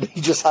bad, man.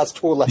 He just has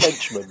taller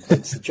henchmen.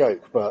 Hence the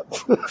joke,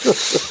 but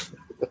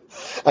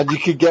and you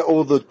could get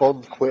all the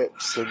Bond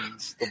quips and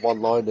the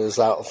one-liners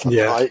out of the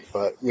night.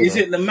 But Is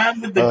it the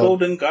man with the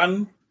golden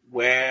gun?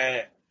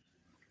 Where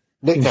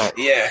Knick-knack?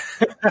 Yeah.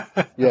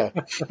 Yeah.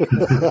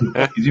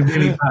 Is it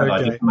really bad? I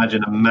Okay. just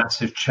imagine a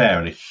massive chair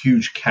and a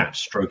huge cat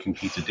stroking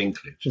Peter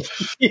Dinklage.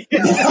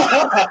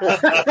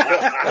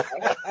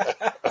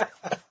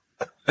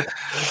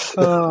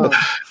 Oh,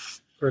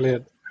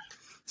 brilliant.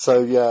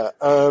 So yeah,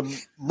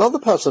 another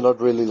person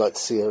I'd really like to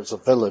see as a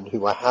villain,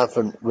 who I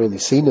haven't really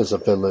seen as a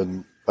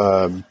villain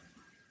in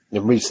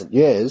recent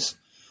years,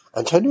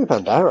 Antonio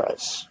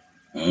Banderas.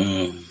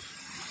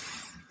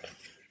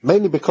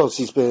 Mainly because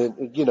he's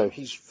been,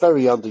 he's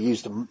very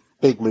underused in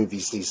big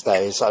movies these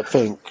days. I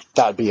think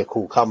that'd be a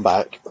cool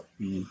comeback.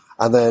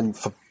 And then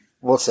for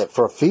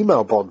a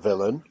female Bond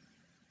villain,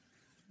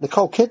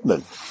 Nicole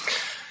Kidman.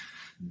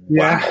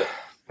 Yeah,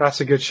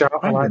 that's a good shout.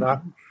 I like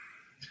that.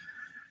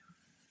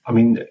 I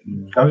mean,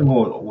 going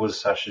on what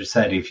Sasha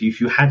said, if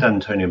you had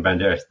Antonio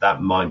Banderas, that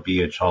might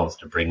be a chance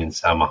to bring in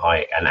Salma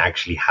Hayek and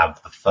actually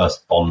have the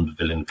first Bond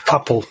villain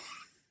couple.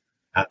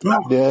 That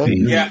would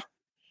be real.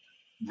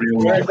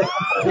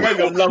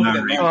 I'm loving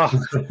it now.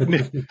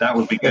 That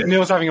would be good.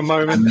 Neil's having a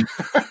moment.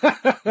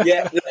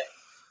 Yeah.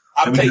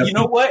 I'll tell you, you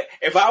know what?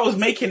 If I was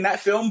making that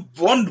film,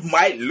 Bond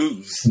might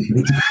lose.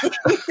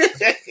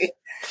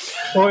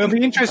 Well, it'll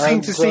be interesting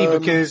And, to see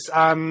because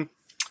Antonio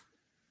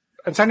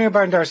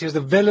Banderas, he was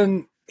the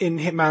villain in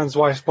Hitman's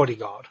Wife's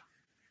Bodyguard.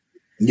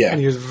 Yeah. And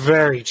he was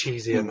very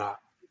cheesy in that.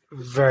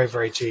 Very,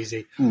 very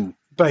cheesy.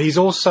 But he's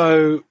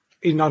also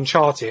in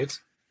Uncharted,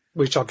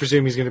 which I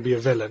presume he's going to be a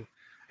villain.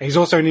 And he's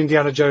also in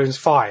Indiana Jones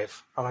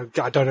 5. And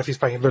I don't know if he's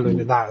playing a villain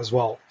in that as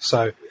well.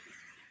 So,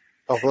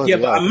 Yeah,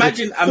 but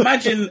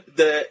imagine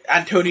the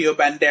Antonio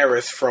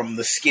Banderas from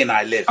The Skin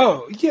I Live In.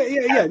 oh,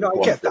 yeah. No,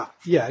 I get that.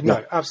 Yeah,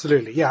 no,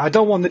 absolutely. Yeah, I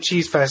don't want the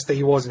cheese fest that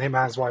he was in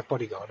Hitman's Wife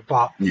Bodyguard.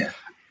 But Yeah.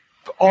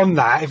 on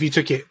that, if you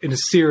took it in a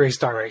serious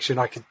direction,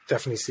 I could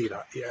definitely see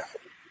that. Yeah.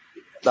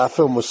 That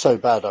film was so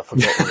bad, I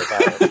forgot all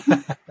about it.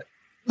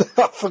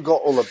 I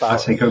forgot all I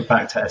about say it. go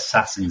back to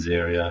Assassin's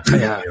era.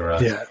 Yeah.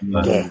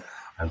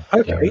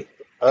 Okay.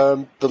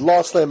 The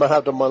last name I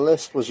had on my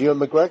list was Ewan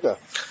McGregor.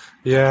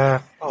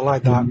 Yeah, I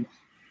like that.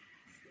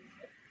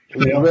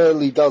 He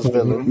rarely does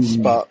villains,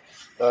 but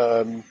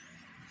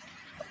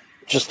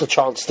just a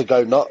chance to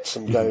go nuts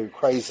and go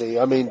crazy.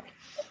 I mean,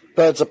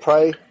 Birds of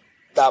Prey,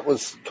 that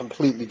was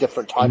completely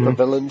different type of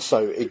villain,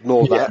 so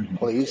ignore that,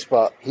 please.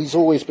 But he's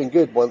always been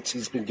good once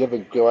he's been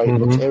given great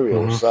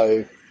material.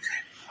 So,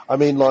 I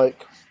mean,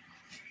 like,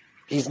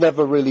 he's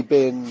never really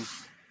been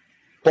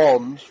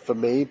Bond for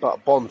me, but a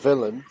Bond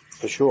villain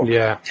for sure.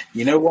 Yeah.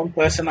 You know one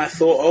person I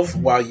thought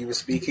of while you were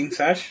speaking,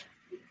 Sash?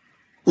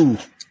 Liam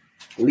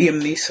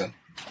Neeson.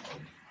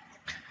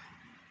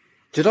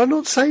 Did I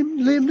not say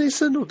Liam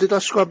Neeson, or did I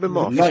scrub him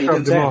off? No, you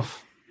didn't Scrubbed him say.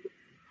 off.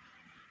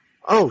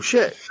 Oh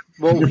shit!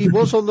 Well, he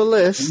was on the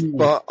list,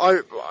 but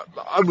I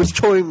was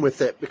toying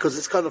with it because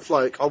it's kind of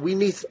like, are we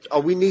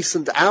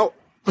Neesoned out?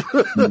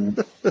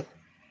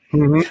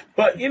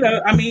 But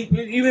I mean,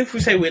 even if we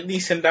say we're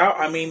Neesoned out,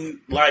 I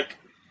mean, like,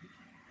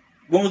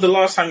 when was the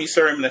last time you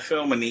saw him in a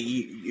film and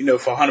he,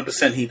 for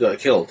 100% he got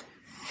killed?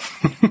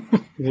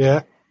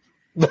 Yeah.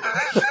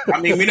 I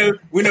mean,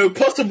 we know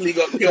possibly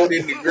got killed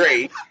in the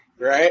grave,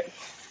 right?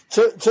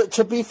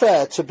 To be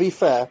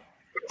fair,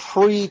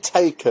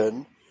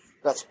 pre-Taken,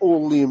 that's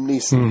all Liam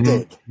Neeson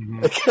did.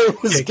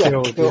 It was get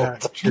killed. Yeah,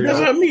 That's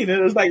what I mean.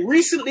 It was like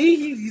recently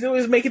he's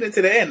always making it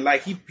to the end.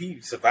 Like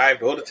he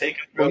survived all the Taken.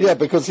 Well, yeah,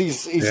 because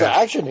he's an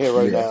action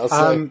hero now.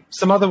 So.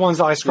 Some other ones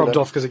that I scrubbed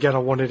off because again I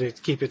wanted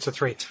to keep it to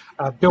 3.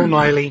 Bill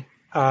Nighy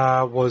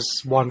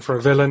was one for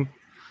a villain.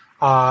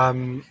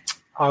 I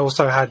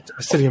also had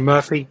Cillian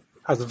Murphy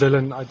as a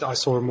villain. I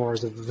saw him more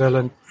as a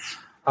villain.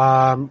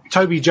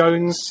 Toby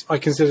Jones I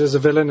consider as a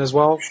villain as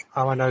well.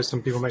 I know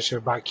some people mention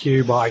about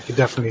Q, but I could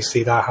definitely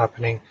see that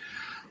happening.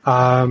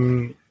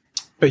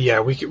 But yeah,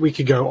 we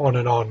could go on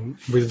and on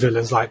with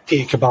villains like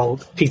Peter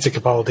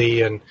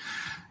Capaldi and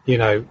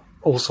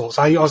all sorts.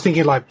 I was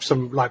thinking like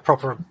some like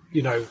proper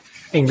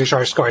English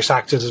or Scottish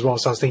actors as well.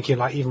 So I was thinking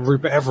like even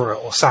Rupert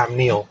Everett or Sam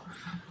Neill.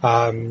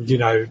 To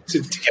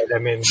get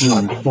them in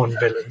like Bond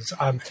villains.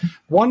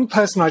 One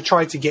person I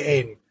tried to get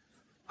in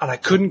and I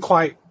couldn't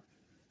quite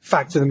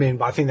factor them in,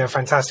 but I think they're a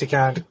fantastic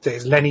actor,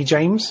 is Lenny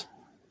James.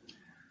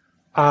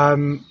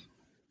 And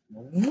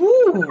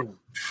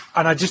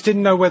I just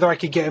didn't know whether I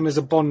could get him as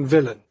a Bond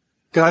villain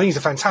because I think he's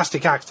a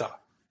fantastic actor.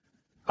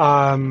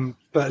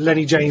 But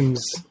Lenny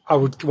James, I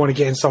would want to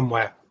get in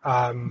somewhere.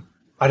 I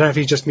don't know if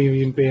he's just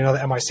maybe be another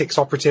MI6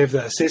 operative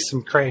that assists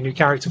and create a new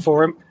character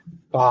for him.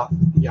 But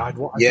yeah, I'd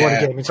want to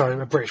get him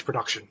into a British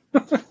production.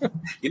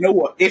 You know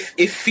what? If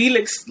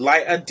Felix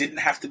Leiter didn't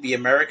have to be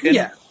American,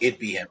 it'd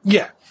be him.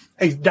 Yeah,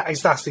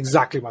 that's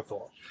exactly my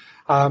thought.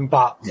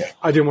 But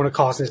I didn't want to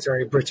cast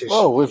necessarily British.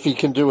 Oh, if he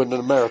can do an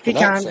American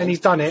accent. And he's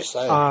done it.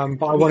 But I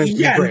want him to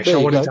be British. I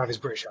want him to have his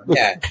British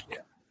accent.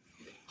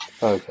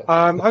 Okay.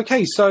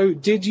 Okay, so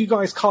did you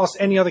guys cast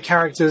any other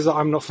characters that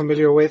I'm not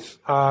familiar with?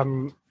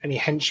 Any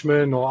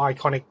henchmen or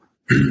iconic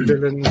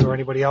villains or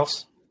anybody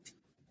else?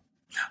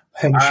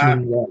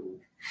 Henchman one.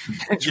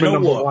 Henchman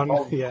number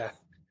one, yeah.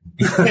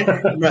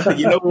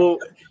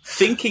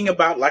 Thinking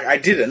about, like, I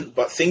didn't,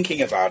 but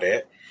thinking about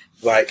it,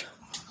 like,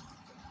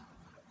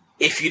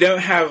 if you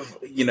don't have,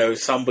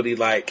 somebody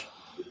like,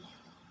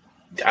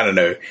 I don't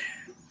know,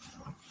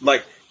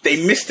 like,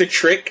 they missed the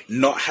trick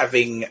not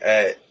having,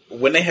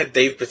 when they had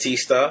Dave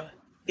Bautista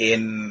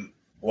in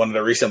one of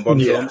the recent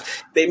Bond films,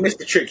 they missed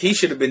the trick. He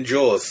should have been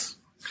Jaws.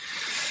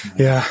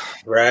 Yeah.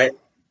 Right?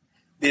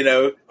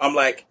 I'm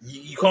like,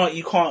 you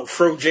can't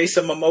throw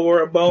Jason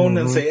Momoa a bone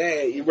and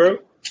say, hey, bro,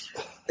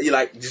 you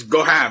like, just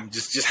go ham,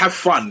 just have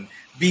fun,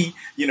 be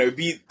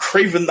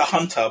Craven the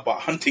Hunter, but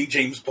hunting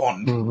James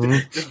Bond,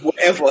 just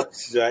whatever,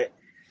 right?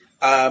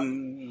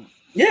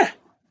 Yeah.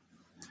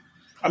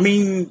 I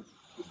mean,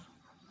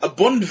 a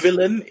Bond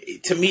villain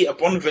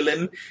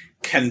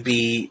can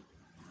be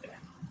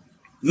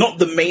not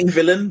the main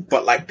villain,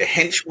 but like the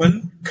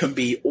henchman can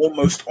be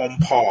almost on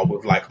par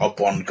with like a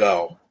Bond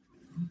girl.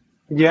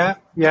 Yeah.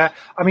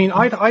 I mean,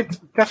 I'd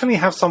definitely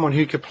have someone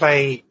who could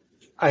play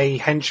a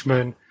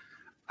henchman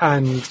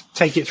and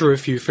take it through a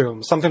few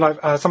films. Somebody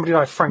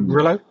like Frank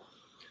Grillo.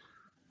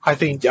 I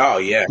think. Oh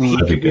yeah, he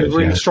could be a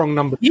really strong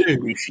number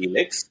 2.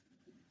 Felix.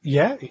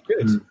 Yeah, he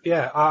could.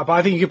 Yeah, but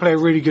I think he could play a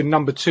really good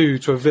number 2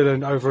 to a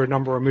villain over a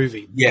number of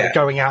movies. Yeah, like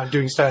going out and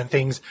doing certain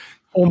things,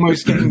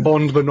 almost getting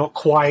Bond, but not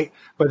quite.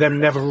 But them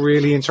never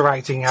really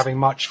interacting, having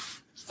much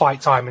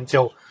fight time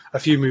until a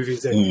few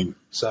movies in.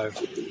 So.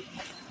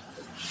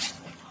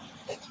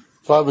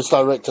 If I was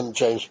directing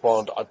James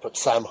Bond, I'd put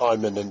Sam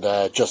Hyman in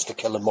there just to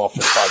kill him off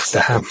in 5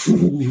 seconds.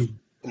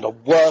 In the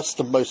worst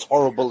and most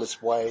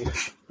horriblest way,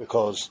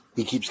 because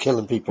he keeps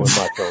killing people in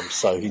my films,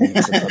 so he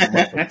needs some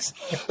weapons.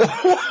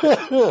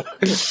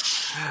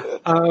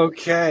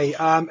 Okay.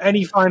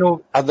 Any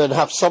final... And then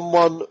have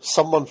someone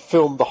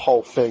film the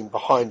whole thing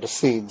behind the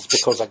scenes,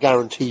 because I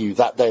guarantee you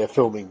that day of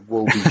filming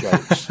will be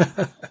James.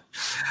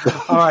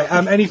 All right.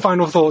 Any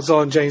final thoughts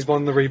on James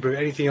Bond, the reboot?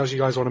 Anything else you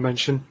guys want to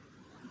mention?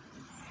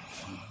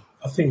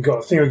 I think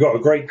we've got a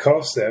great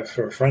cast there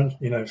for a friend,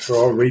 for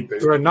our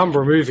reboot. For a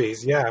number of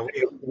movies, yeah.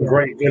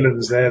 Great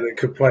villains there that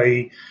could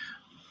play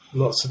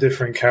lots of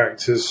different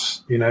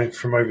characters,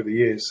 from over the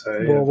years.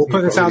 So, we'll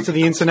put this out to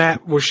the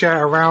internet. We'll share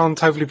it around.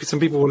 Hopefully some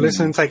people will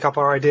listen, take up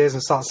our ideas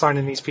and start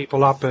signing these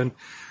people up and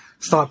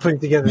start putting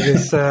together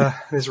this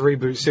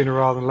reboot sooner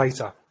rather than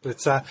later. But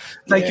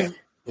thank you.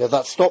 Yeah,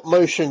 that stop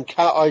motion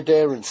cat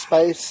idea in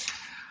space.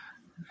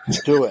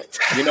 Do it.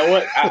 You know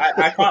what?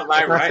 I can't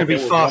lie, right?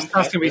 That's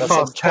going to be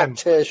fast 10.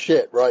 Top-tier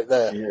shit right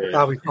there. Yeah.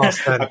 That'll be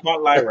fast 10. I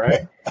can't lie,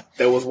 right?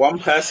 There was one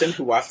person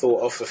who I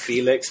thought of for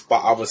Felix,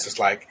 but I was just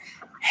like,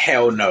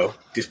 hell no.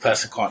 This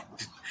person can't.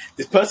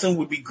 This person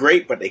would be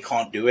great, but they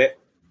can't do it.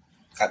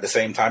 at the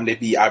same time. They'd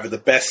be either the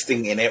best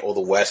thing in it or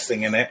the worst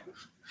thing in it.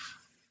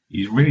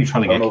 You're really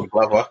trying to Donald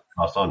Glover.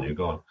 aren't you?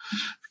 Go on.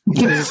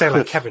 He doesn't say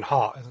like Kevin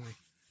Hart, isn't he?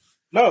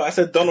 No, I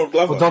said Donald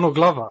Glover. Well, Donald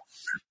Glover.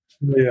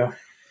 Yeah.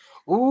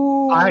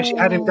 Ooh. I actually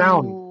had him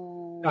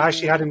down. For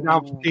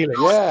Felix.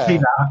 Yeah. I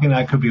think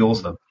that could be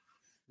awesome.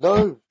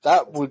 No,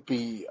 that would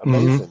be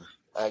amazing,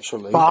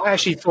 actually. But I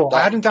actually thought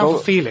I had him down for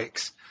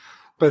Felix,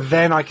 but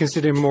then I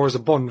considered him more as a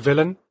Bond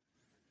villain.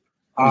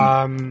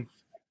 And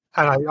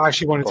I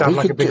actually wanted to have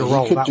like a bigger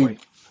role that way.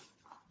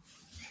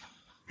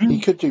 He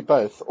could do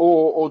both,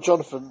 or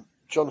Jonathan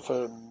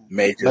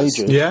Majors.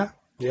 Yeah.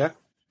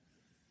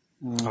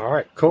 All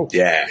right, cool.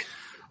 Yeah.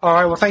 All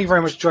right. Well, thank you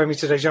very much for joining me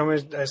today,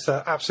 gentlemen. It's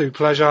an absolute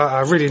pleasure.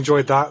 I really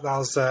enjoyed that. That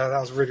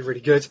was really,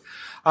 really good.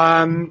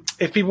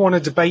 If people want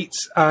to debate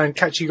and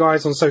catch you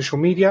guys on social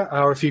media,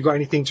 or if you've got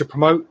anything to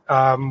promote,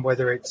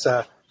 whether it's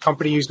a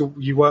company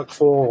you work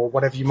for or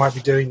whatever you might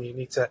be doing, you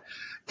need to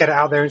get it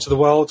out there into the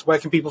world. Where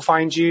can people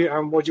find you,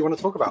 and what do you want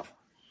to talk about?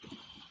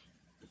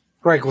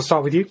 Greg, we'll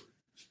start with you.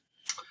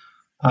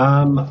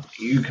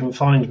 You can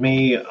find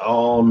me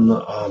on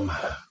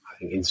I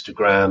think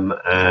Instagram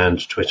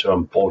and Twitter.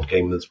 I'm Board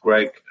Gamers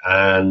Greg,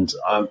 and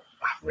I haven't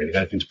really got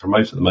anything to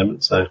promote at the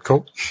moment, so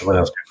cool. Everyone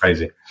else go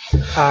crazy.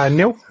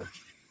 Neil?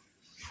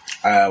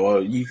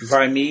 Well, you can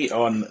find me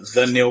on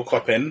The Neil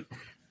Coppin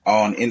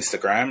on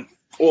Instagram,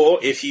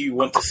 or if you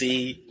want to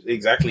see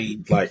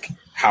exactly like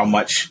how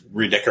much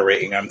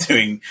redecorating I'm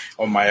doing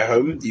on my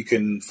home, you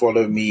can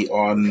follow me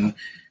on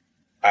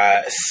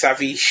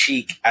Savvy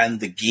Chic and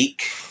the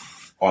Geek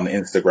on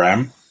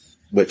Instagram,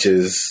 which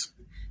is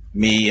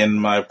me and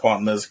my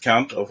partner's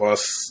account of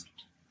us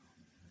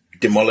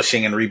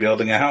demolishing and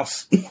rebuilding a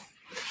house.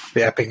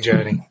 The epic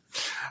journey.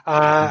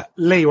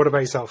 Lee, what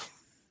about yourself?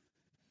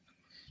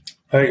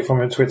 You can find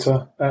me on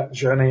Twitter at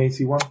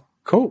Journey81.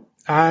 Cool.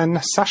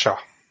 And Sasha?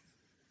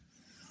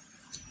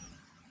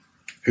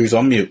 Who's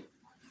on mute?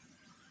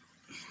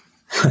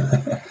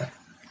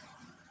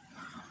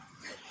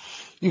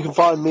 You can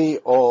find me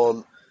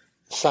on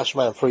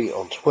SashaMan3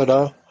 on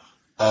Twitter.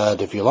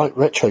 And if you like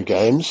retro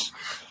games,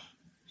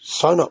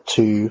 sign up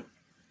to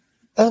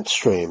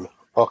Antstream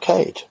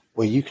Arcade,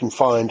 where you can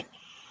find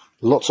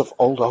lots of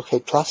old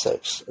arcade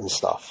classics and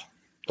stuff.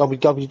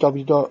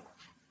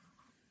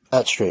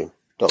 www.antstream.com.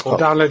 Or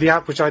download the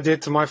app, which I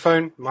did to my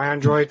phone, my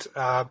Android.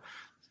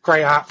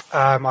 Great app.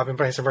 I've been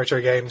playing some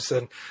retro games,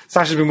 and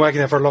Sasha's been working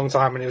there for a long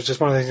time, and it was just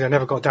one of the things I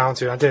never got down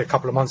to. I did it a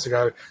couple of months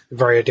ago.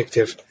 Very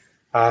addictive,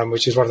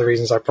 which is one of the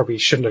reasons I probably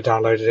shouldn't have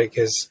downloaded it,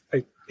 because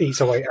it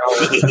eats away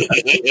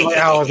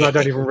hours and I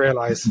don't even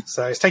realize.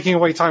 So it's taking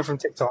away time from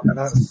TikTok, and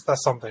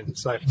that's something.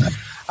 So,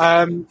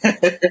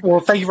 well,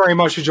 thank you very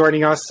much for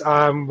joining us.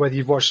 Whether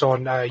you've watched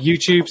on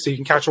YouTube, so you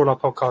can catch all our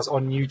podcasts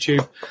on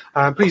YouTube.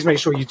 Please make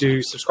sure you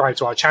do subscribe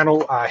to our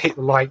channel, hit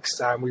the likes.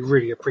 We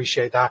really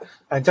appreciate that,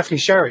 and definitely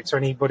share it to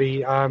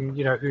anybody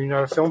who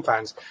know film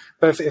fans.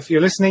 But if you're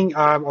listening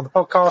on the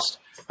podcast,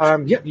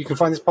 you can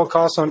find this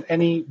podcast on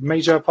any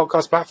major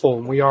podcast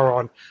platform. We are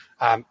on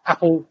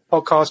Apple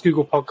Podcasts,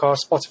 Google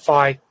Podcasts,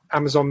 Spotify,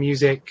 Amazon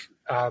Music,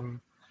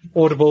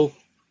 Audible,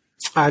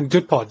 and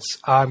Good Pods.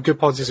 Good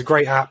Pods is a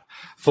great app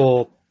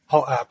for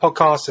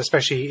podcasts,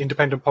 especially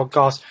independent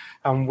podcasts,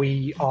 and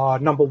we are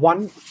number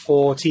one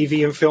for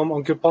TV and film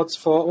on Good Pods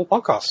for all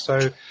podcasts.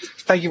 So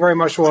thank you very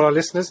much to all our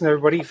listeners and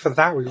everybody for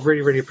that. We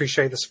really, really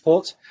appreciate the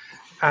support.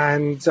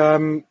 And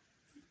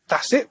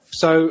that's it.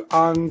 So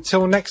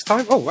until next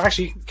time. Oh,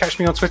 actually, catch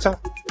me on Twitter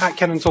at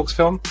Kenan Talks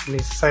Film. I need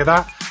to say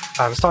that.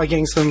 Started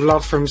getting some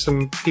love from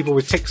some people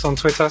with ticks on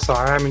Twitter, so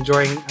I am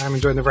enjoying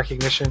the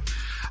recognition.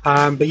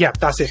 But yeah,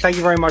 that's it. Thank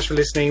you very much for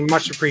listening.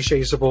 Much appreciate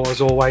your support as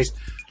always.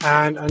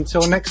 And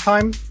until next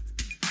time,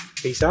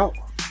 peace out.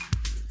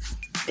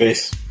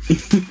 Peace.